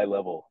get to eye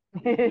level.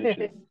 He's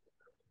vicious.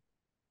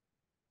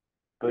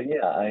 But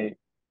yeah,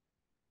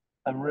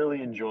 I'm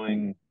really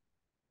enjoying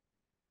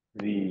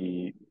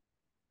the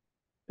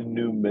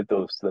new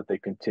mythos that they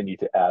continue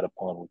to add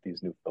upon with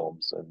these new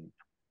films,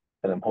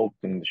 and I'm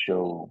hoping the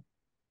show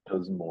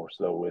does more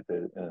so with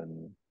it.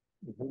 And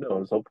who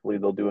knows? Hopefully,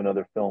 they'll do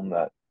another film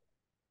that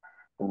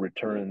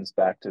returns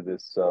back to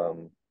this,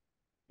 the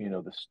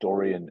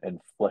story and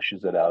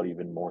fleshes it out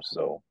even more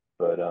so.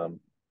 But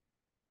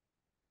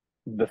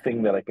the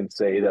thing that I can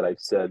say that I've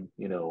said,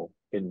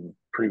 in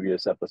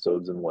previous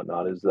episodes and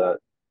whatnot is that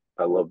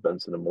I love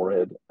Benson and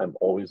Moorhead. I'm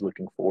always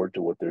looking forward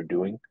to what they're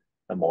doing.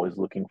 I'm always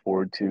looking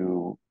forward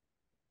to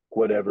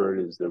whatever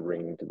it is they're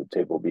bringing to the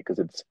table because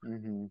it's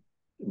Mm-hmm.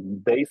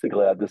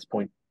 basically at this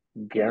point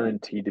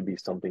guaranteed to be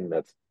something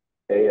that's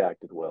A,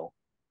 acted well,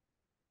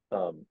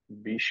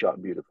 B,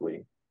 shot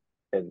beautifully,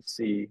 and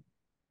C,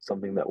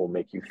 something that will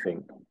make you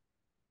think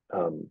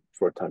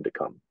for a time to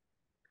come.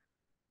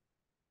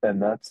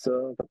 And that's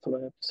what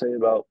I have to say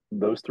about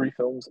those three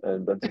films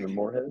and Benson and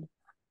Moorhead.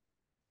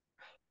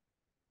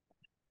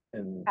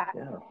 And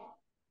yeah,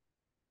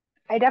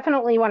 I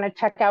definitely want to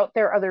check out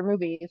their other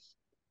movies.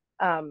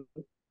 Um,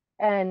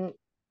 and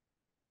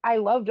I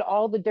loved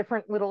all the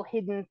different little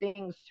hidden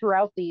things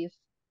throughout these,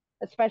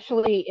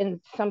 especially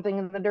in Something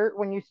in the Dirt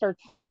when you start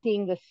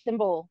seeing the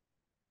symbol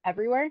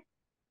everywhere.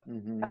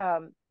 Mm-hmm.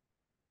 Um,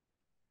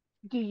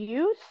 Do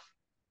you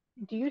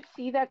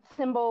see that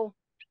symbol?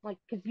 Like,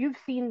 because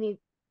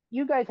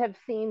you guys have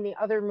seen the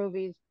other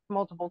movies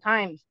multiple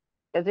times.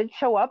 Does it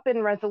show up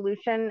in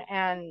Resolution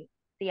and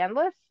The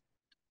Endless?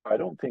 I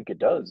don't think it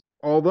does.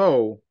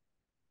 Although,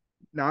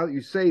 now that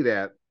you say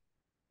that,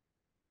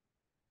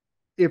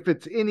 if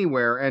it's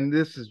anywhere, and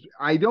this is,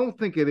 I don't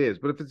think it is,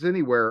 but if it's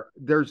anywhere,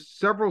 there's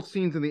several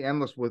scenes in The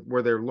Endless with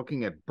where they're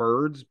looking at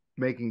birds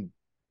making,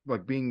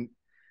 like being,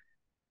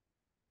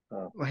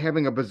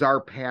 having a bizarre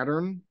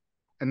pattern.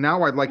 And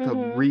now I'd like to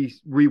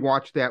Mm-hmm.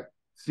 rewatch that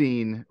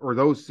scene or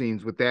those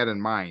scenes with that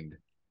in mind.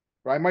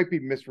 But I might be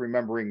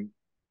misremembering.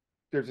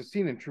 There's a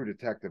scene in True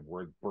Detective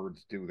where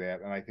birds do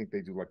that, and I think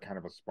they do like kind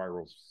of a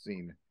spiral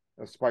scene,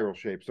 a spiral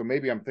shape. So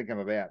maybe I'm thinking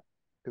of that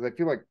because I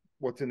feel like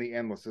what's in The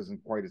Endless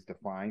isn't quite as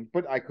defined,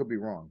 but I could be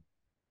wrong.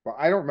 But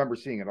I don't remember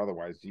seeing it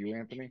otherwise. Do you,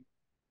 Anthony?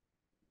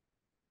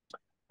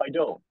 I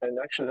don't. And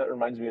actually, that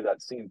reminds me of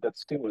that scene. That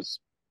scene was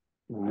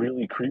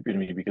really creepy to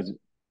me because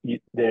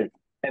there,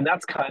 and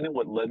that's kind of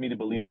what led me to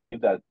believe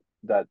that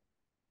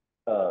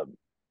uh,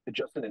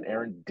 Justin and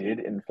Aaron did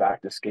in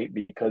fact escape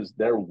because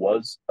there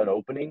was an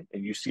opening,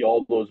 and you see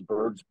all those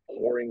birds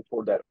pouring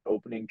toward that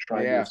opening,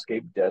 trying to Yeah.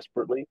 escape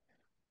desperately.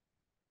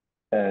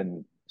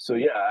 And so,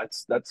 yeah,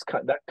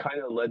 that kind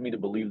of led me to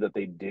believe that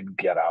they did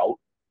get out,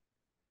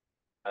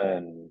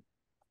 and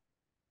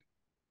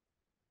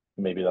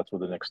maybe that's where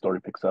the next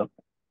story picks up.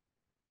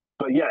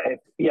 But yeah,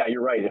 yeah,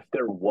 you're right. If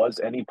there was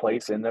any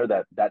place in there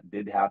that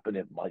did happen,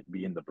 it might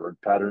be in the bird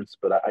patterns,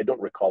 but I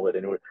don't recall it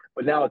anyway.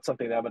 But now it's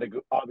something that I'm going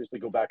to obviously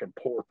go back and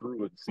pour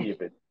through and see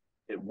if it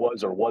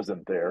was or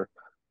wasn't there.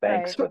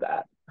 Thanks Right. for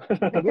that.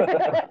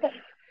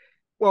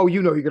 Well,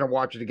 you know you're going to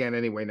watch it again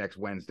anyway next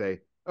Wednesday.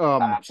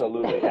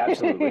 Absolutely,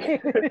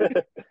 absolutely.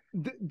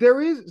 There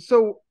is,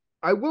 so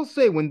I will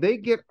say when they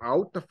get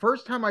out, the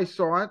first time I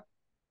saw it,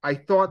 I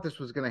thought this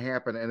was going to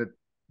happen, and it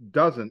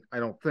doesn't. I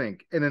don't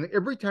think. And then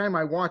every time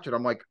I watch it,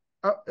 I'm like,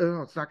 oh,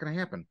 no, it's not going to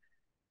happen.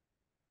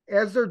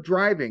 As they're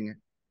driving,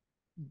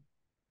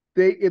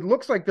 it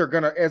looks like they're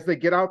gonna, as they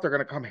get out, they're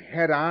gonna come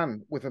head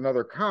on with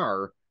another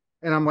car,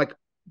 and I'm like,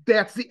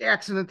 that's the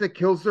accident that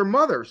kills their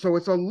mother. So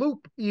it's a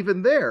loop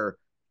even there,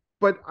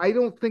 but I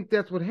don't think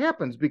that's what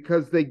happens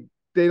because they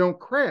don't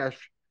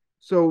crash.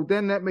 So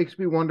then that makes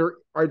me wonder: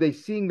 are they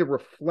seeing the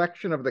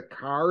reflection of the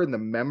car in the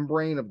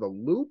membrane of the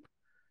loop?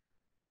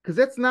 Because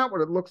that's not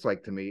what it looks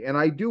like to me. And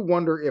I do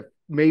wonder if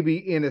maybe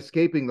in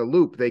escaping the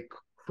loop, they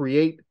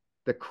create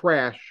the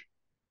crash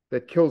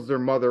that kills their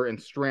mother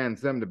and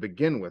strands them to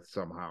begin with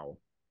somehow.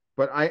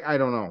 But I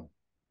don't know.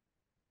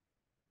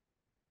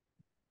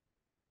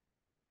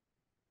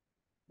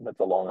 That's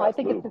a long Well, I ass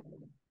think loop.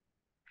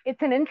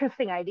 it's an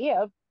interesting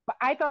idea, but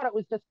I thought it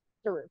was just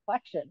a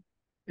reflection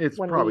It's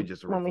when probably we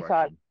just a when we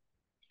saw it. reflection.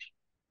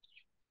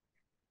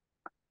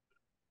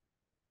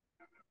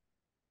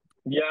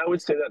 Yeah, I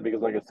would say that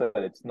because, like I said,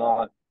 it's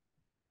not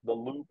the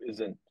loop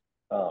isn't.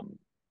 Um,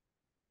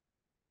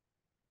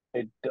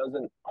 it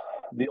doesn't.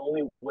 The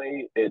only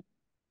way it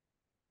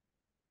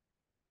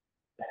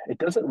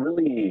doesn't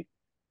really.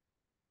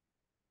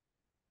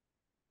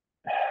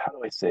 How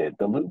do I say it?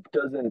 The loop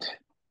doesn't.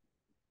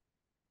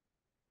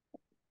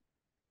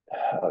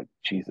 Oh,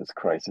 Jesus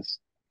Christ!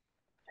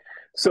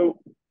 So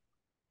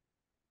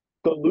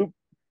the loop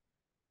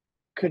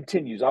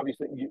continues.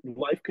 Obviously,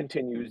 life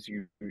continues.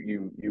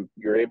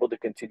 You're able to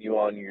continue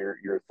on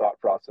your thought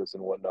process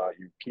and whatnot.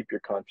 You keep your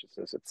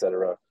consciousness,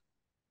 etc.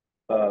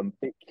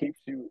 It keeps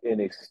you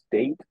in a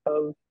state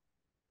of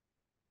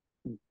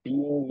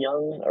being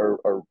young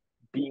or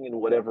being in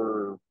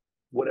whatever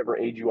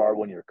age you are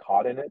when you're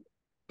caught in it.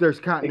 There's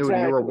continuity.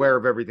 You're aware Exactly.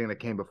 of everything that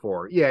came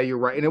before. Yeah, you're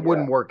right. And it Yeah.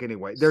 wouldn't work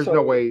anyway. There's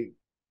no So way.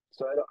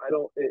 so I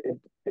don't.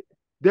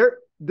 There,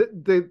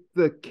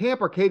 the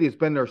Camp Arcadia has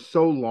been there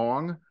so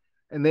long,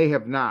 and they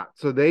have not.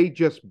 So they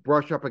just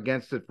brush up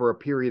against it for a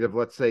period of,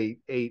 let's say,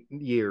 8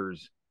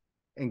 years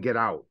and get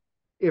out.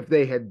 If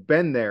they had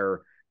been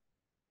there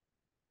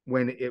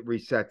when it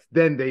resets,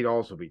 then they'd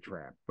also be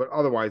trapped. But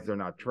otherwise, they're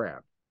not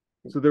trapped.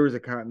 So there is a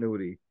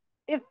continuity.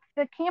 If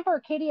the Camp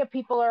Arcadia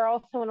people are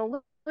also in a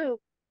loop,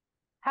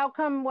 how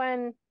come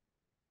when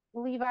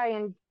Levi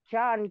and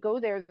John go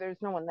there, there's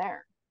no one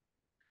there?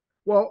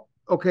 Well,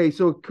 okay,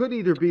 so it could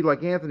either be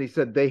like Anthony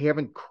said, they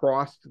haven't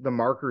crossed the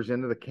markers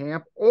into the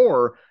camp,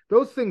 or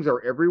those things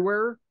are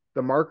everywhere,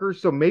 the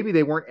markers. So maybe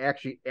they weren't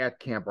actually at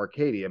Camp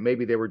Arcadia.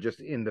 Maybe they were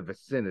just in the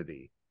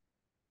vicinity.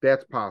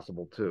 That's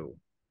possible too.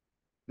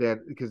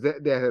 That because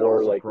that had Or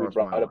also like we crossed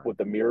my brought up mind. with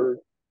the mirror,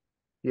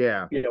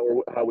 Yeah,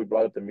 or how we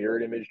brought up the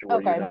mirrored image to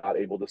where you're Okay, not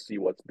able to see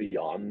what's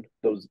beyond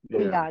those yeah,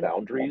 beyond.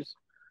 boundaries.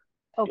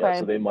 Yeah,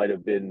 so Okay, they might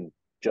have been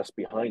just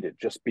behind it,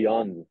 just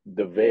beyond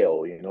the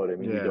veil. You know what I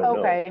mean? You yeah. don't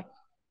know. okay,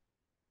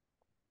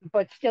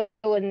 but still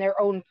in their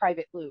own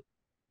private loop.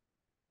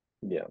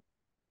 Yeah.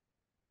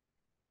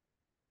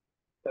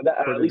 But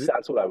At least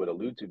that's what I would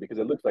allude to because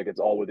it looks like it's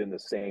all within the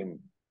same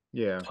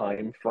yeah,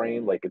 time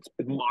frame. Like it's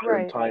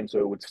modern Right. time, so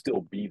it would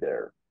still be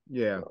there.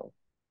 yeah. So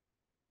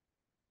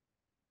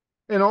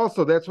And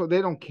also, that's what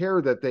they don't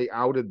care that they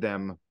outed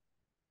them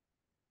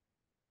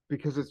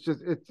because it's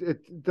just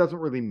it doesn't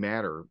really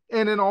matter.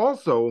 And then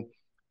also,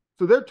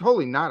 so they're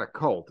totally not a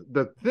cult.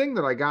 The thing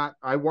that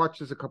I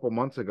watched this a couple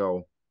months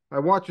ago. I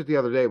watched it the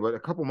other day, but a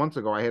couple months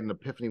ago I had an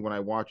epiphany when I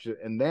watched it,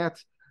 and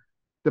that's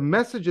the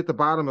message at the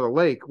bottom of the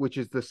lake, which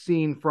is the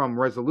scene from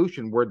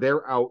Resolution where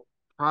they're out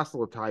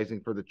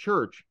proselytizing for the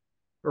church,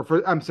 or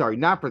for, I'm sorry,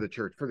 not for the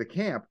church, for the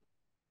camp.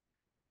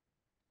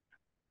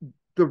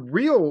 The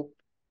real,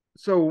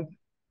 so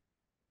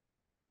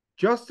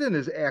Justin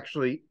is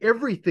actually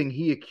everything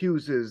he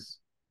accuses.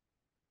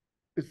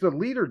 Is the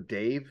leader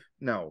Dave?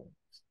 No,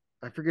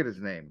 I forget his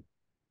name.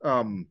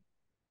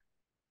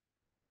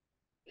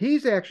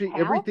 He's actually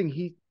Hal? everything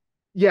he,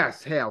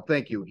 yes, Hal,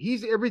 thank you.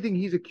 He's everything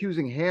he's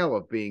accusing Hal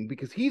of being,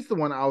 because he's the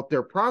one out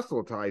there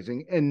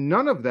proselytizing, and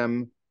none of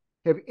them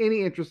have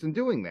any interest in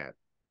doing that.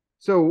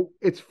 So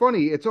it's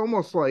funny. It's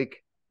almost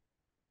like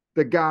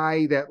the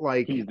guy that,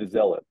 like, He's the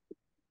zealot.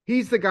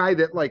 he's the guy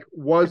that, like,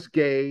 was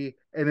gay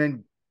and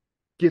then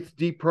gets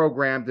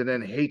deprogrammed and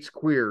then hates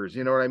queers.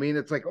 You know what I mean?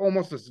 It's like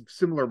almost a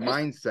similar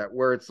mindset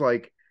where it's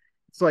like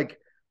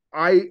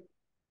I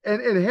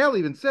and Hal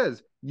even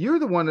says, you're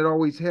the one that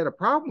always had a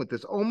problem with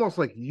this, almost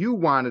like you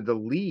wanted to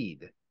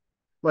lead.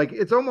 Like,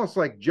 it's almost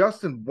like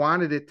Justin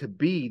wanted it to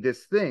be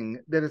this thing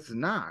that it's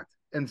not.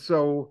 And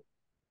so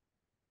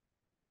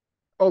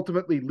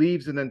ultimately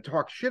leaves and then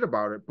talks shit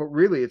about it. But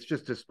really, it's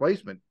just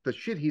displacement. The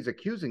shit he's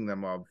accusing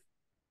them of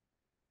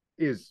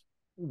is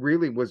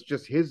really was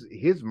just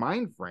his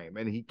mind frame,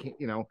 and he can't,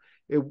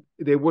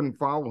 they wouldn't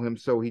follow him,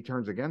 so he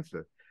turns against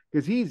it,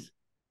 because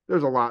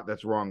there's a lot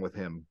that's wrong with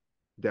him.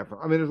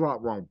 Definitely, I mean, there's a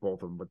lot wrong with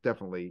both of them, but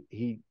definitely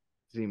he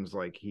seems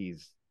like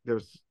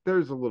there's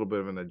a little bit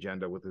of an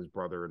agenda with his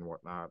brother and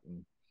whatnot,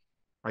 and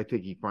I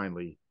think he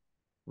finally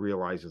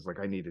realizes, like,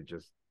 I need to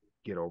just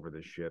get over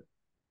this shit.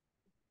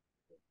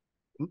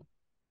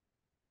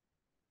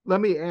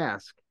 Let me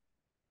ask,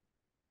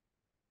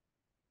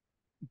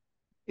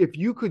 if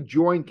you could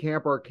join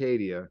Camp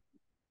Arcadia,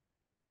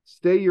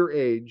 stay your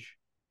age,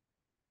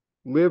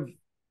 live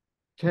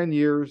 10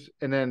 years,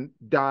 and then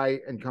die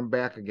and come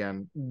back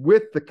again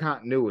with the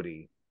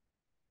continuity,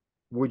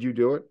 would you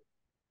do it?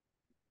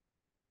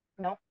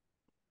 No.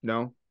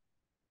 No?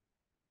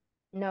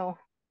 No.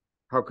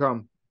 How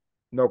come?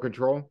 No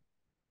control?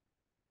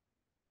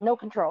 No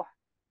control.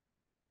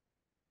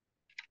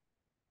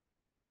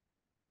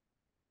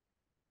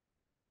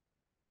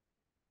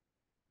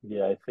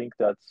 Yeah, I think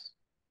that's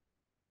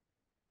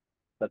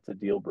a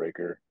deal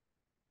breaker.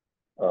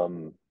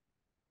 Um,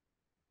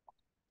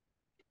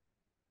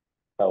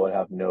 I would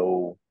have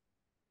no.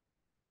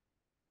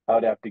 I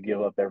would have to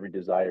give up every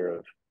desire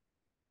of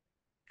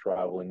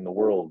traveling the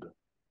world,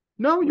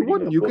 No, you reading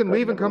wouldn't. a You book can I've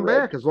leave and never come read.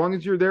 back as long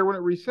as you're there when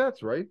it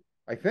resets, right?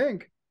 I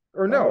think.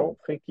 Or I no. don't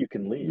think you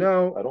can leave.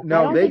 No, I don't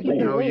no, think you can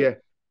leave. no, yeah.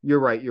 You're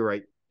right. You're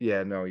right.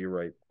 Yeah, no, you're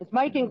right. It's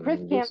Mike and Chris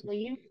This, can't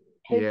leave.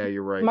 Yeah,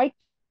 you're right. Mike's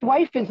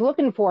wife is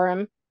looking for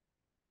him,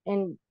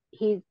 and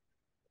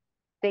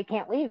they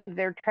can't leave.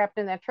 They're trapped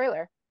in that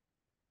trailer.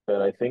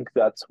 and I think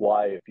that's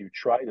why if you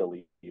try to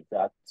leave,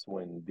 that's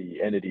when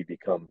the entity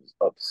becomes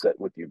upset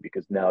with you,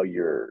 because now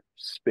you're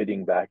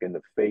spitting back in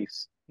the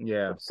face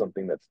Yeah, of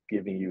something that's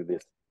giving you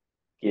this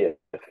gift,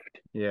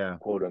 yeah.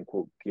 quote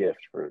unquote gift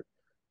for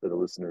the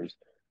listeners.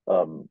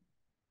 Um,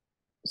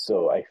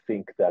 so I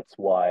think that's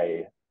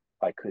why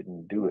I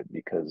couldn't do it,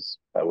 because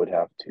I would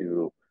have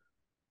to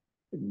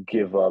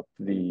give up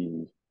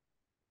the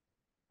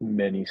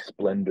many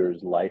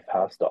splendors life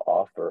has to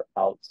offer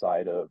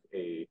outside of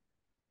a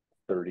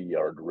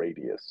 30-yard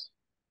radius.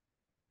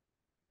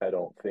 I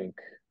don't think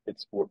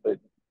it's worth it.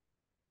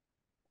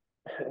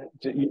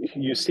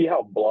 You see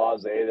how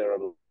blase they're,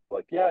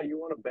 like, yeah, you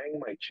want to bang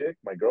my chick,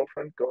 my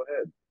girlfriend, go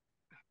ahead.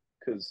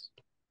 Because,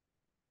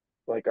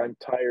 like, I'm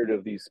tired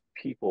of these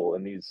people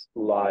and these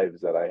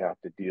lives that I have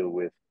to deal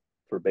with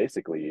for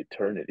basically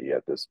eternity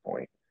at this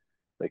point.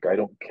 Like, I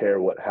don't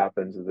care what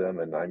happens to them,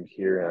 and I'm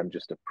here and I'm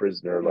just a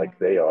prisoner like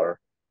they are.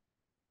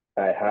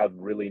 I have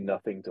really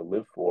nothing to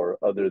live for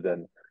other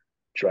than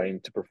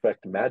trying to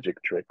perfect magic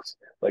tricks.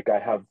 Like,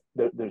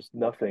 there's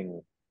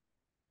nothing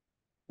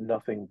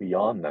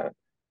beyond that.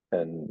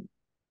 And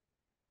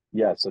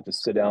yeah, so to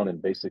sit down and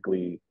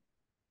basically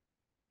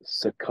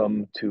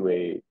succumb to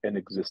an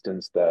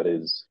existence that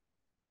is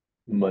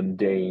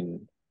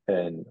mundane,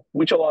 and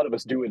which a lot of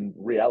us do in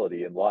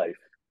reality in life,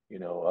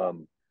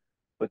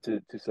 but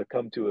to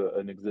succumb to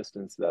an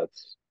existence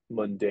that's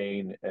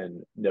mundane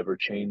and never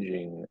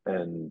changing,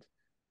 and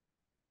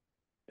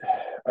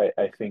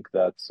I think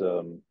that's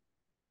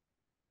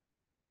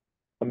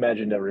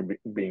imagine never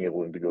being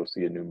able to go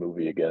see a new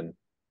movie again,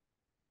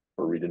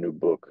 or read a new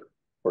book,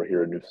 or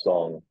hear a new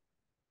song,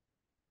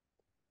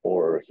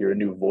 or hear a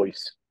new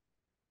voice.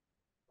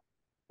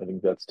 I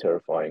think that's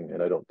terrifying,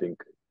 and I don't think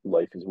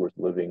life is worth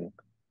living,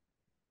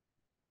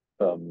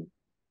 um,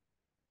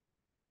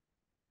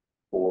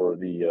 for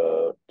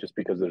the just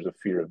because there's a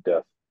fear of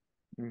death.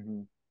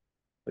 Mm-hmm.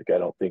 Like, I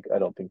don't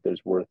think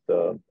there's worth.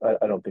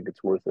 I don't think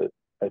it's worth it.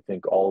 I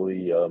think all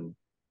the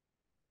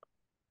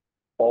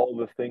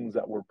things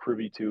that we're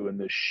privy to in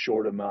this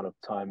short amount of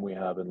time we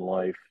have in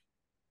life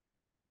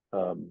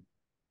Um,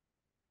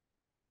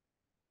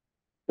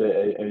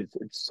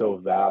 it's so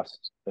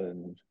vast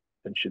and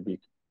should be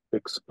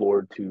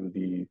explored to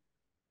the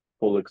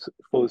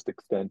fullest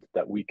extent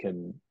that we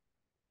can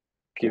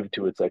give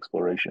to its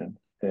exploration.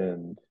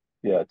 And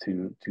yeah,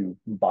 to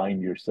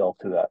bind yourself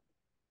to that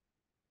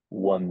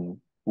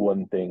one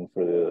thing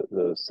for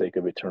the sake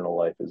of eternal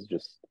life is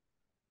just,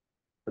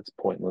 it's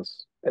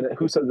pointless. And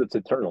who says it's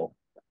eternal?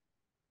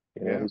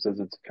 You know, Yeah. who says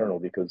it's eternal?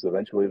 Because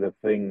eventually the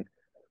thing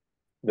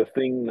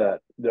that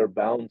they're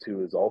bound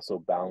to is also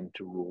bound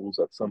to rules.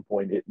 At some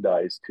point it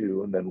dies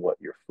too, and then what,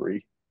 you're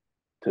free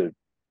to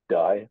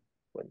die?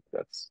 Like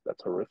that's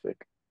horrific.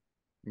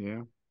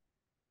 Yeah.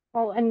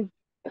 Well, and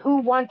who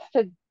wants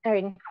to? I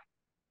mean,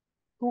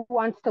 who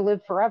wants to live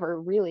forever?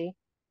 Really?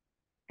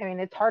 I mean,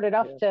 it's hard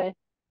enough Yeah. to.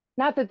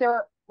 Not that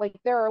there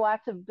are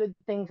lots of good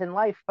things in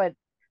life, but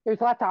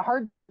there's lots of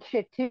hard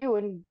shit too.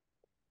 And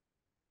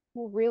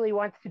who really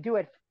wants to do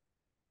it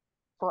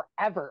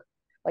forever?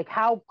 Like,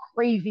 how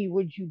crazy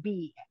would you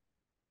be?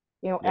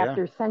 Yeah.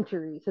 After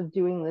centuries of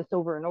doing this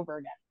over and over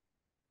again.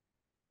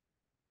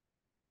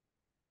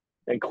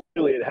 And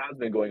clearly it has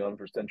been going on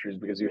for centuries,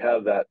 because you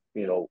have that,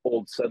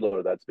 old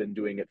settler that's been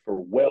doing it for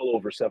well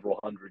over several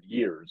hundred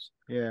years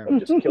Yeah. of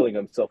just killing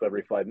himself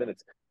every 5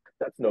 minutes.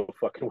 That's no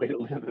fucking way to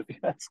live, if you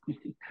ask me.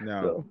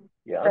 No. So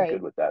yeah, I'm Right.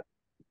 good with that.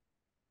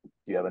 Do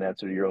you have an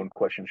answer to your own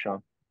question,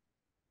 Sean?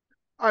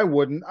 I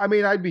wouldn't. I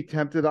mean, I'd be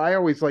tempted. I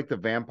always like the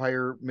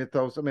vampire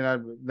mythos. I mean,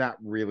 I'm not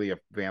really a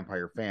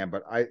vampire fan,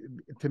 but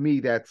to me,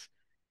 that's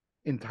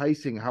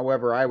enticing.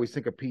 However, I always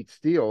think of Pete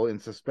Steele in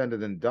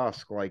Suspended in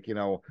Dusk. Like,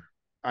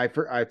 I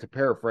have to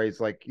paraphrase,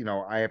 like,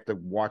 I have to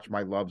watch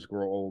my loves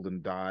grow old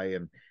and die.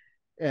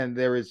 And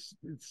there is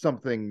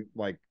something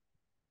like,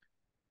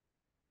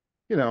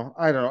 I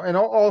don't know. And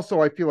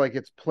also I feel like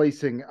it's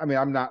placing, I mean,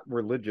 I'm not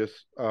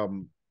religious,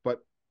 but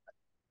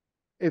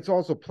it's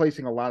also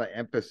placing a lot of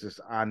emphasis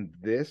on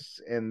this.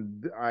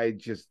 And I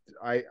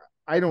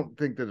don't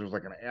think that there's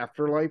like an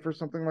afterlife or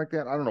something like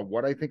that. I don't know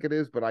what I think it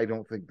is, but I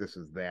don't think this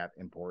is that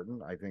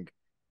important. I think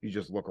you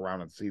just look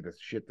around and see the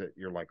shit that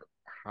you're like,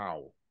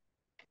 how?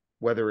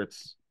 Whether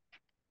it's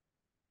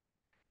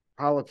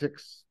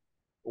politics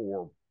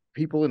or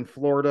people in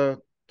Florida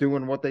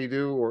doing what they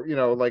do, or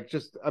like,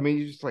 just, I mean,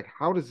 you're just like,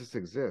 how does this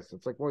exist?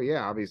 It's like, well,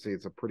 yeah, obviously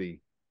it's a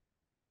pretty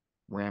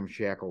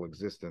ramshackle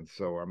existence.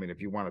 So I mean, if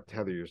you want to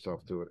tether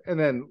yourself to it, and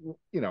then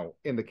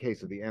in the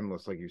case of the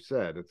endless, like you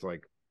said, it's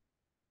like,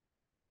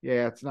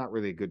 yeah, it's not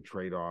really a good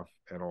trade-off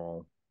at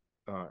all.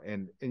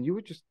 And you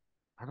would just,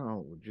 I don't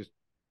know, just,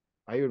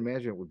 I would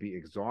imagine it would be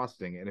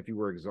exhausting. And if you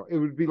were exhausted, it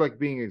would be like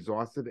being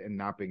exhausted and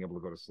not being able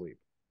to go to sleep,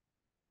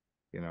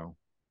 you know.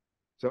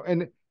 So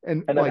and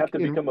And I'd have like to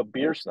become a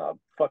beer snob.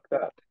 Fuck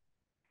that.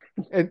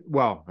 and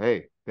well,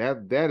 hey,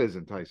 that is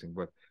enticing,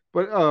 but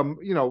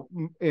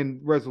in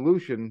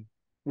Resolution,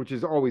 which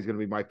is always going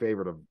to be my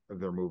favorite of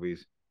their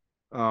movies,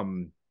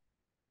 um,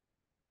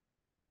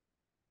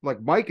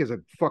 like, Mike is a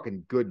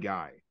fucking good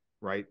guy,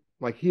 right?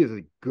 Like, he is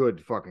a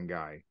good fucking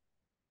guy,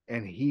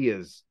 and he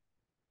is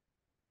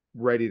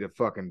ready to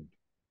fucking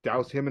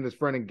douse him and his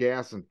friend in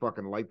gas and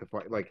fucking light the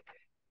fire. Like,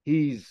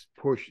 he's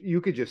pushed.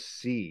 You could just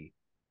see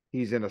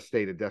he's in a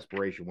state of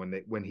desperation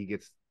when he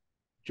gets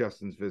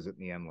Justin's visit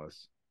in the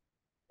endless.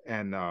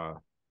 And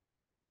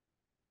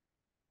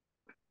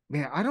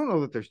man, I don't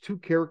know that there's two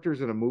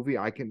characters in a movie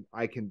I can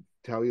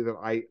tell you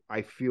that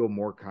I feel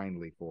more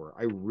kindly for.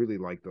 I really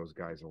like those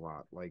guys a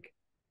lot. Like,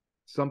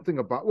 something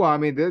about, well, I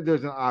mean,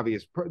 there's an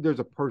obvious, there's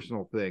a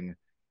personal thing,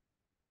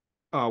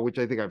 which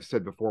I think I've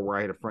said before, where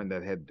I had a friend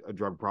that had a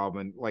drug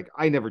problem, and like,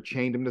 I never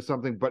chained him to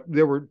something, but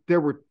there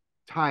were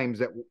times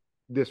that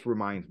this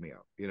reminds me of,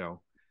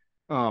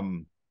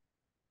 um,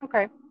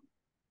 Okay.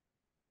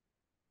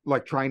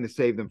 like trying to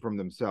save them from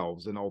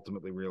themselves and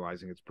ultimately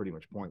realizing it's pretty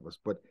much pointless.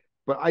 But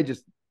I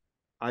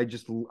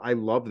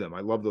love them.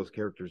 I love those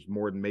characters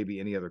more than maybe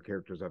any other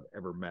characters I've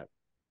ever met.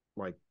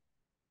 Like,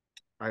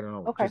 I don't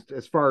know, Okay. just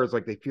as far as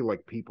like, they feel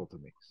like people to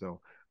me.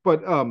 So,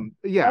 but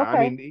yeah, I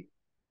Okay. mean,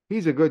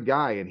 he's a good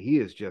guy, and he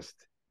is just,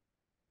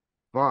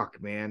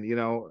 fuck, man,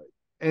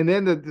 And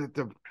then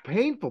the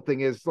painful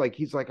thing is, like,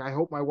 he's like, I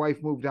hope my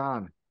wife moved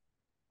on,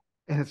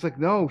 and it's like,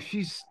 no,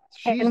 she's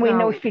And we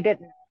know now. she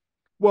didn't.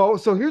 Well,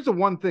 so here's the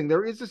one thing.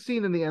 There is a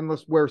scene in the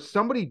endless where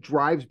somebody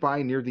drives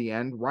by near the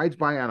end, rides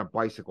by on a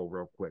bicycle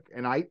real quick,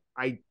 and I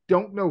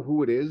don't know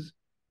who it is.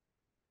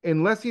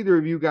 Unless either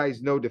of you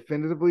guys know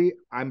definitively,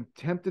 I'm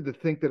tempted to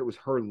think that it was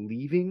her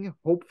leaving,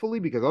 hopefully,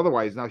 because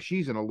otherwise now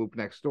she's in a loop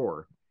next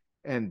door,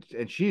 and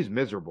she's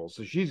miserable.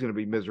 So she's going to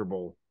be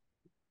miserable.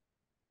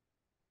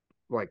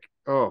 Like,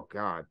 oh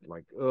God,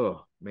 like,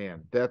 oh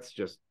man, that's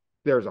just,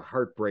 there's a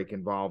heartbreak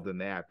involved in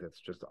that. That's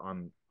just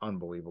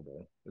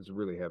unbelievable. It's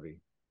really heavy.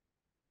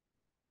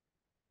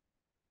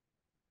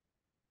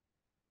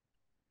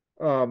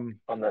 On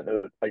that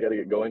note, I got to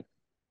get going.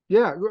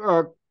 Yeah.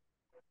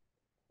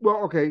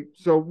 Well, okay.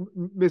 So,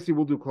 Missy,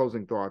 we'll do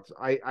closing thoughts.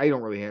 I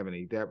don't really have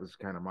any. That was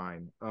kind of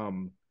mine.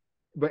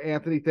 But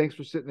Anthony, thanks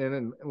for sitting in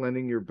and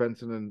lending your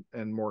Benson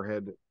and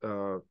Moorhead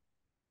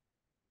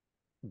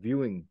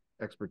viewing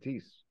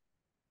expertise.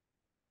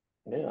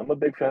 Yeah, I'm a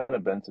big fan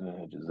of Benson and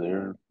Hedges.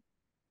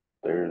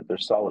 They're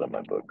solid in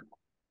my book.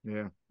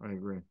 Yeah, I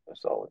agree. They're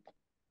solid.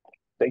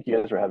 Thank you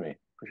guys for having me.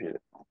 Appreciate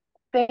it.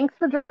 Thanks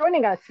for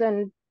joining us,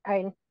 and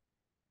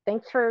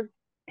thanks for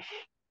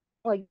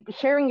like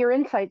sharing your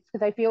insights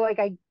because I feel like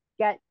I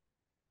get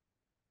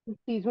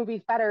these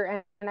movies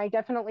better, and I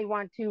definitely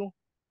want to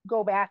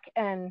go back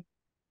and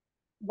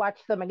watch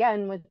them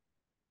again with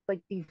like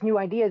these new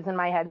ideas in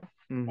my head.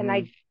 And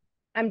Mm-hmm.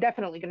 I'm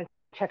definitely going to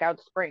check out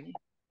Spring.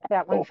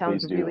 That one Oh,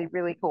 sounds please do. really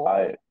really cool.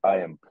 I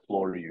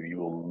implore you. You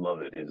will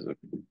love it. It's a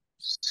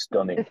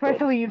stunning film.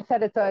 Especially you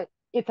said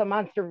it's a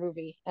monster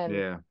movie, and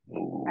Yeah.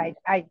 Ooh, I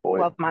love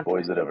boys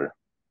monsters. that ever.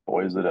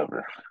 Boys that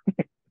ever.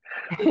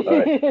 All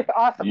right.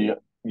 Awesome.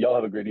 Y'all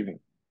have a great evening.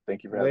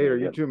 Thank you for having me Later,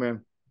 you again. too,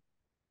 man.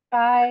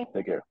 Bye.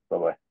 Take care. Bye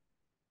bye.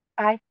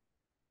 Bye.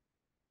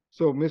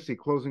 So, Missy,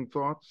 closing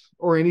thoughts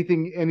or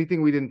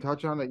anything we didn't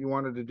touch on that you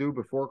wanted to do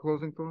before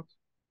closing thoughts?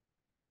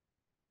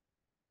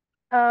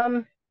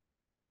 Um,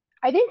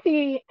 I think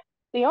the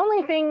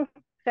only thing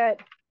that,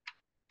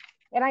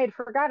 and I had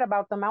forgot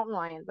about the mountain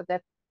lion, but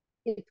that's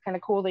it's kind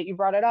of cool that you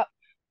brought it up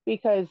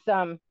because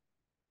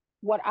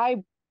what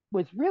I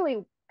was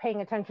really paying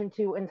attention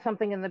to in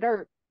Something in the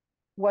Dirt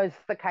was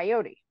the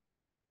coyote.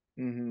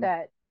 Mm-hmm.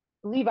 That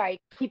Levi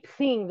keeps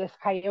seeing this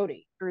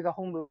coyote through the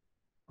whole movie.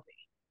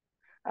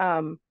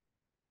 Um,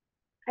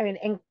 I mean,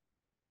 and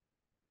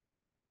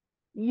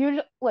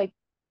usually, like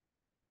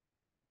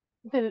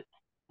the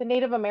the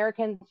Native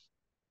Americans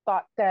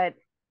thought that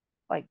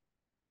like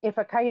if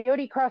a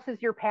coyote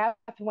crosses your path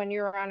when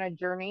you're on a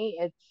journey,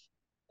 it's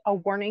a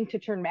warning to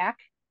turn back.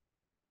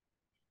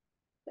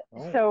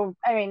 Oh. So,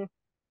 I mean,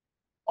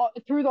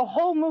 through the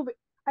whole movie,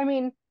 I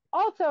mean,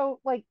 also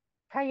like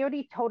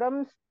coyote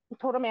totems,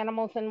 totem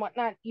animals and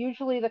whatnot.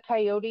 Usually, the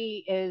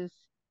coyote is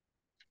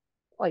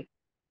like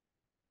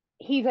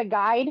he's a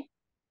guide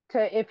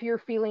to if you're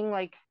feeling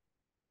like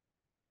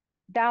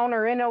down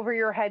or in over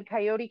your head.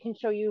 Coyote can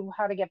show you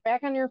how to get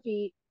back on your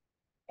feet,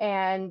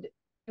 and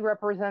it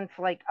represents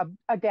like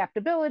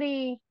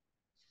adaptability,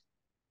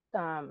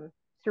 um,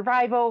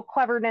 survival,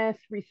 cleverness,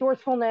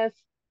 resourcefulness,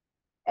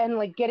 and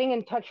like getting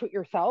in touch with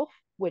yourself,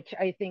 which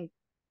I think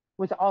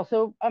was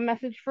also a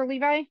message for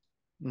Levi.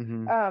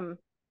 Mm-hmm. Um,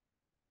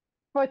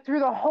 but through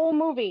the whole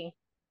movie,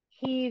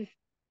 he's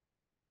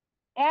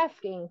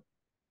asking,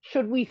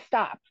 should we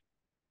stop?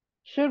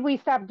 Should we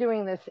stop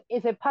doing this?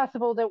 Is it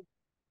possible that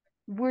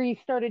we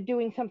started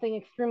doing something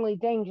extremely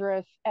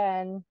dangerous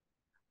and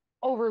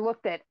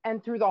overlooked it?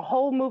 And through the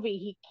whole movie,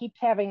 he keeps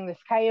having this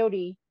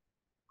coyote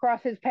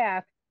cross his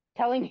path,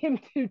 telling him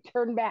to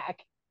turn back.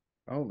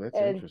 Oh, that's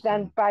And then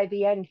interesting. by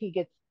the end, he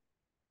gets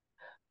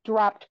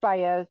dropped by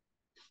a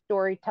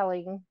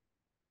storytelling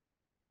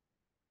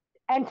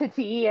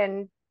entity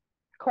and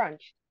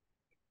crunched.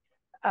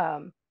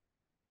 Um,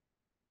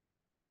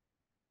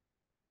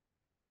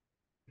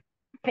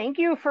 thank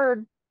you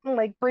for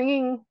like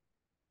putting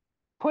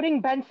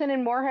Benson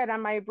and Moorhead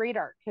on my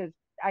radar because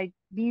I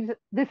these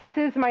this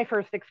is my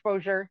first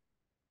exposure.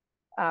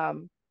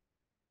 Um,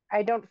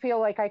 I don't feel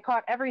like I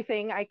caught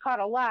everything. I caught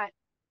a lot.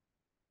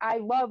 I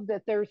love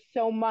that there's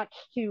so much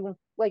to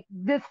like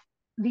this.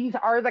 These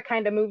are the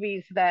kind of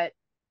movies that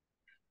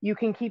you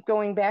can keep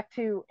going back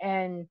to,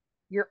 and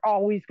you're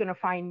always going to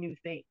find new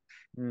things.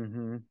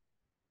 Mm-hmm.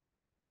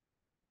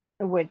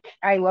 Which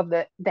I love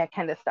that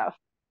kind of stuff.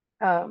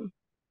 Um,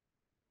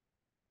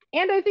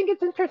 and I think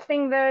it's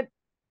interesting that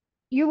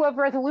you love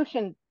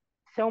Resolution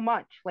so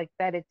much, like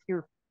that it's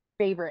your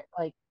favorite.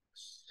 Like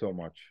So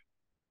much.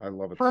 I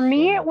love it for so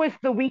me, it much. was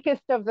the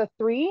weakest of the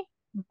three,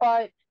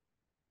 but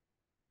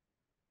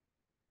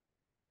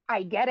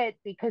I get it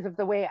because of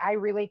the way I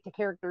relate to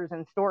characters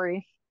and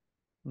stories.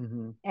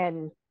 Mm-hmm.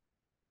 And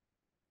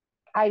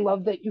I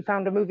love that you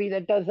found a movie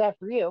that does that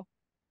for you.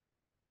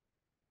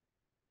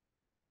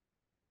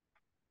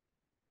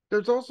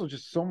 There's also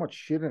just so much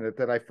shit in it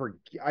that I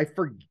forget.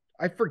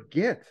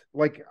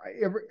 Like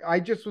I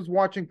just was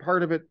watching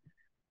part of it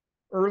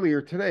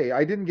earlier today.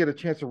 I didn't get a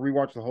chance to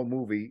rewatch the whole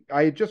movie.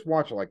 I had just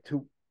watched it like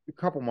a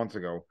couple months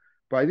ago,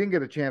 but I didn't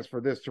get a chance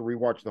for this to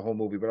rewatch the whole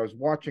movie. But I was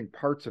watching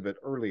parts of it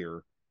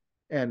earlier,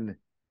 and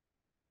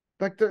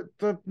like the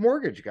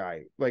mortgage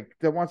guy, like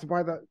that wants to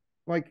buy the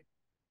like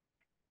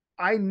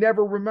I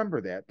never remember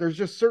that. There's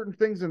just certain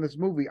things in this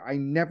movie I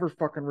never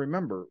fucking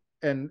remember,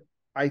 and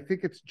I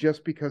think it's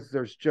just because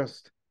there's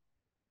just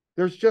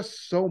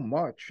so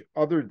much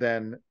other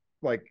than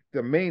like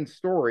the main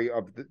story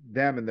of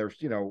them and their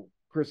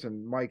Chris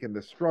and Mike and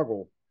the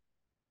struggle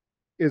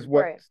is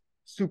what Right.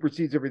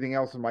 supersedes everything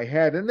else in my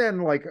head. And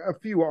then like a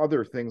few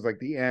other things like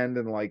the end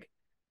and like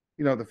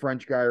the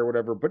French guy or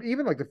whatever. But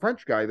even like the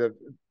French guy, that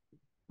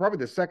probably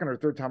the second or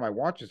third time I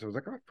watched this, I was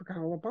like, oh, I forgot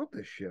all about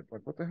this shit.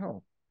 Like, what the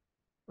hell?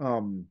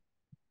 Um,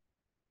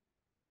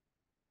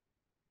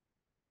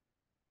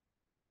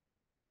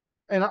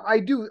 and I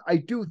do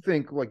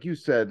think, like you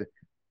said,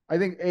 I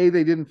think A,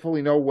 they didn't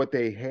fully know what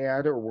they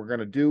had or were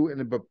gonna do,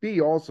 and but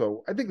B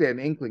also, I think they had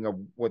an inkling of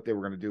what they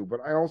were gonna do, but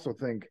I also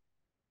think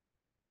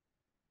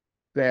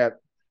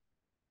that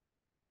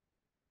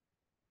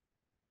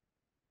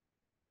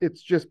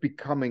it's just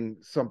becoming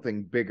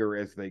something bigger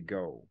as they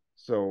go.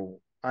 So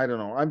I don't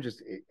know.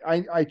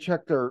 I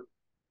checked their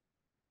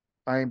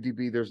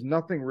IMDb. There's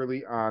nothing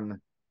really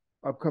on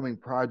upcoming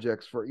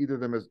projects for either of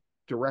them as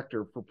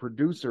director. For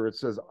producer, it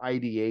says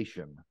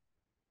ideation,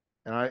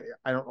 and I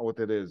don't know what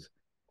that is.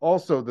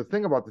 Also, the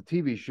thing about the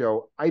TV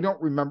show, I don't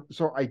remember.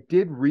 So I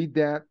did read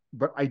that,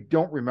 but I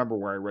don't remember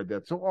where I read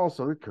that. So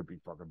also, it could be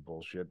fucking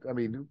bullshit. I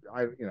mean,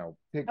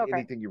 take Okay.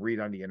 anything you read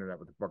on the internet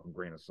with a fucking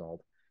grain of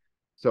salt.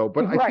 So,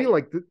 but Right.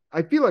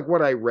 I feel like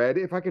what I read,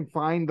 if I can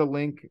find the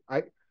link,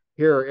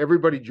 here,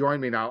 everybody join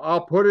me now.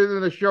 I'll put it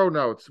in the show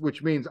notes,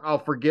 which means I'll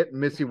forget and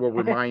Missy will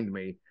remind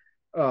me.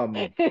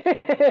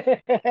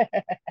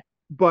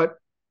 But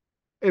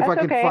if I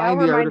That's can okay. I'll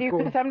find the remind you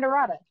because article, I'm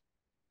neurotic.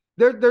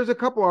 there's a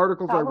couple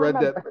articles I I'll read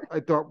that remember. I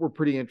thought were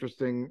pretty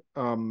interesting.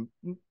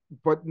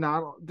 But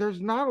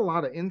there's not a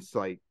lot of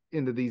insight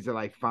into these that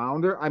I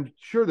found. I'm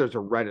sure there's a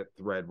Reddit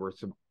thread where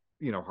some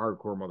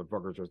hardcore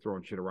motherfuckers are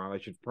throwing shit around. I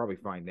should probably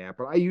find that,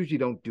 but I usually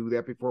don't do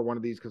that before one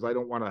of these because I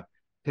don't want to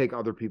take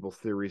other people's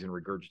theories and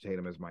regurgitate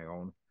them as my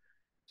own.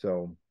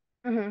 So,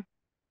 Hmm.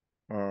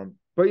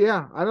 but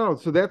yeah, I don't know.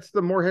 So that's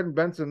the Moorhead and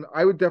Benson.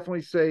 I would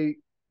definitely say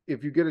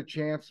if you get a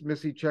chance,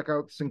 Missy, check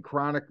out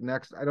Synchronic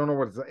next. I don't know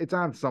what it's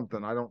on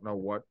something. I don't know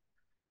what.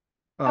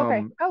 Okay,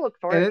 Um, I'll look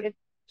for and it. it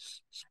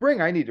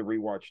Spring I need to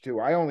rewatch too.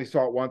 I only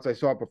saw it once. I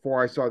saw it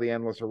before I saw the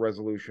Endless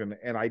Resolution,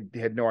 and I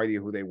had no idea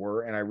who they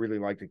were, and I really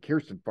liked it.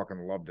 Kirsten fucking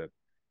loved it.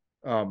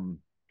 Um,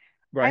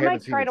 but I I haven't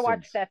might seen try it to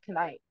watch since. that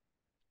tonight.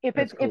 If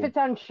That's cool. it's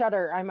on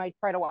Shutter, I might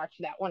try to watch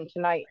that one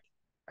tonight.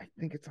 I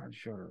think it's on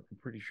Shutter. I'm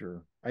pretty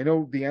sure. I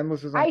know the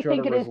Endless is on I Shutter.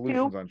 think it is too.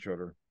 Resolution's on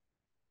Shutter.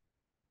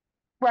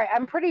 Right.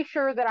 I'm pretty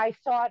sure that I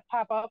saw it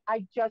pop up.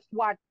 I just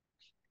watched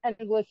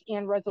Endless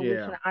and Yeah,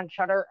 Resolution on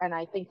Shutter, and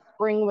I think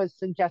Spring was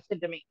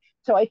suggested to me.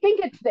 So I think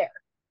it's there.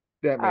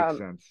 that makes Um,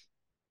 sense.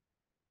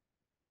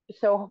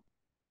 so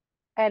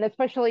and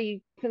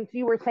especially since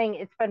you were saying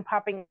it's been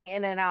popping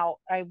in and out,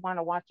 I want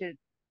to watch it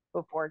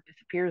before it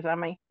disappears on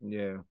me.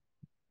 Yeah.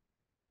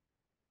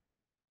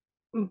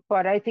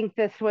 But I think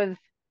this was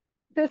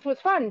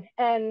fun,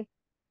 and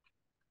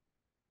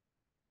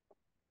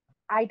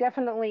I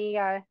definitely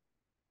I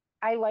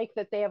like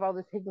that they have all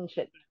this hidden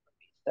shit in the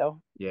movies.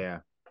 So Yeah.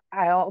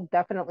 I'll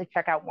definitely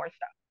check out more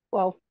stuff.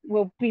 Well,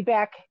 we'll be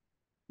back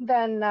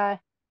then.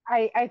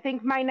 I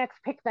think my next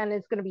pick then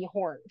is going to be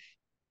horns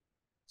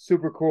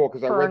Super cool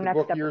because I for our read the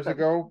next book years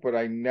episode. ago, but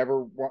I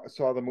never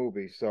saw the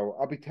movie. So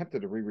I'll be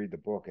tempted to reread the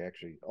book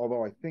actually.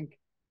 Although I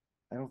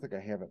don't think I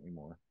have it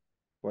anymore.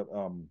 But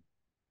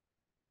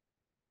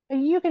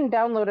You can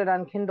download it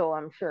on Kindle,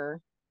 I'm sure,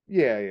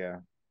 yeah, yeah.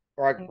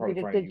 Or I could and probably read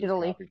it find a used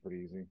digitally. copy pretty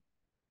easy.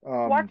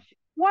 Watch Um,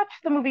 watch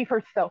the movie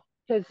first though,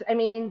 because I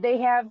mean they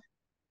have.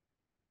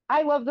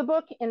 I love the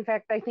book. In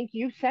fact, I think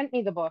you sent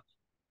me the book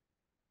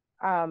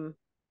um,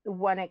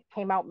 when it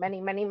came out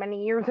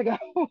many years ago.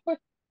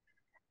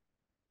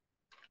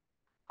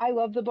 I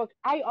love the book.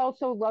 I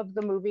also love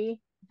the movie.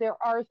 There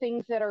are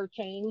things that are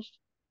changed.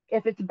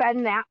 If it's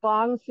been that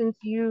long since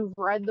you've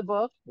read the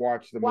book,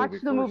 watch the watch movie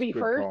the first. movie Good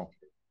first call.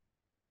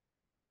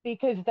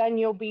 because then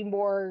you'll be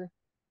more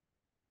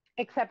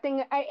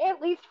accepting.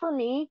 At least for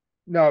me,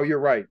 No, you're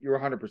right. You're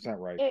 100%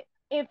 right.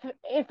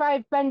 if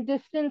I've been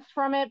distanced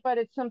from it, but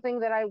it's something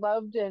that I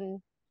loved,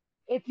 and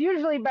it's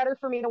usually better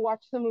for me to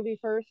watch the movie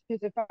first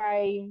because if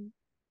I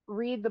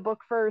read the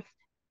book first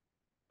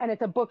and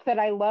it's a book that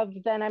I loved,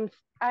 then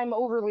I'm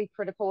overly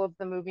critical of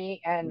the movie,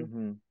 and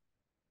Hmm.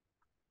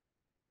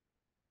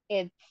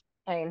 it's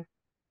I mean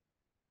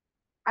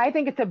I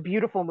think it's a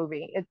beautiful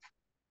movie.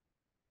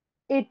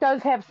 It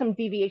does have some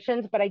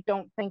deviations, but I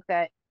don't think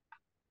that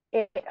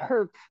it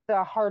hurts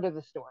the heart of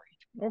the story.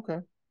 Okay.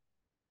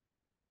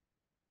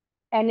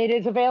 And it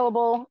is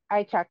available.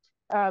 I checked.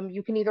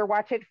 You can either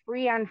watch it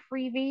free on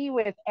Freevee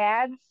with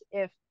ads,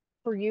 if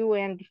for you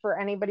and for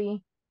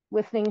anybody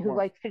listening who Watch.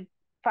 likes to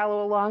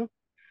follow along,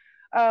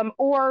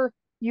 or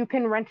you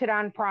can rent it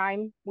on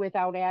Prime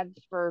without ads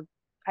for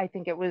I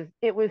think it was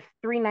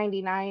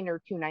 $3.99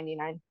 or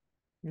 $2.99,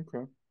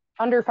 Okay.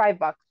 under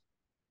 $5.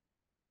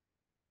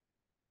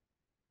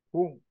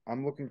 Cool.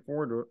 I'm looking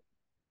forward to it.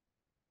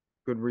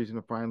 Good reason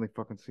to finally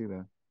fucking see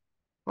that.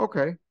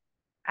 Okay.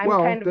 I'm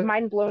Well, kind of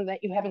mind blown that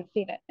you haven't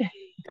seen it.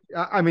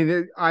 I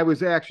mean, I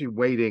was actually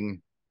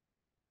waiting.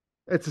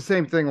 It's the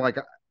same thing. Like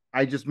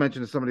I just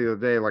mentioned to somebody the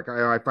other day. Like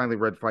I finally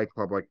read Fight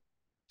Club like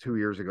 2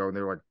 years ago, and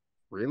they're like,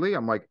 "Really?"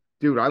 I'm like,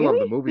 "Dude, I love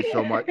the Really? movie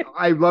so much.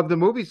 I love the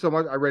movie so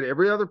much. I read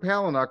every other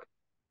Palahniuk.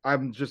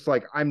 I'm just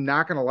like, I'm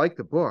not gonna like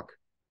the book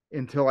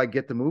until I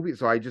get the movie.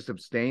 So I just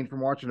abstained from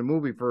watching the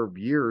movie for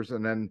years,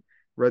 and then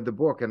read the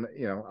book. And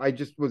I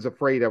just was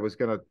afraid I was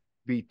gonna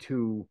be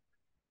too,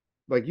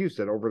 like you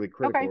said, overly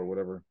critical Okay. or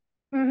whatever.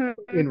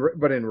 Mm-hmm.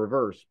 But in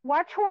reverse.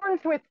 Watch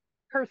Horns with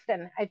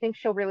Kirsten. I think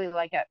she'll really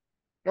like it.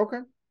 Okay,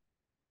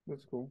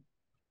 that's cool.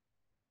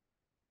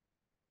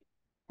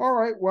 All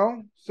right.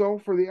 Well, so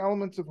for the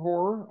elements of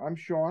horror, I'm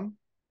Sean,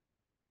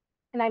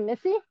 And I'm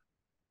Missy.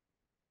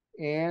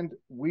 and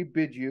we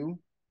bid you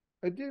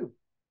adieu.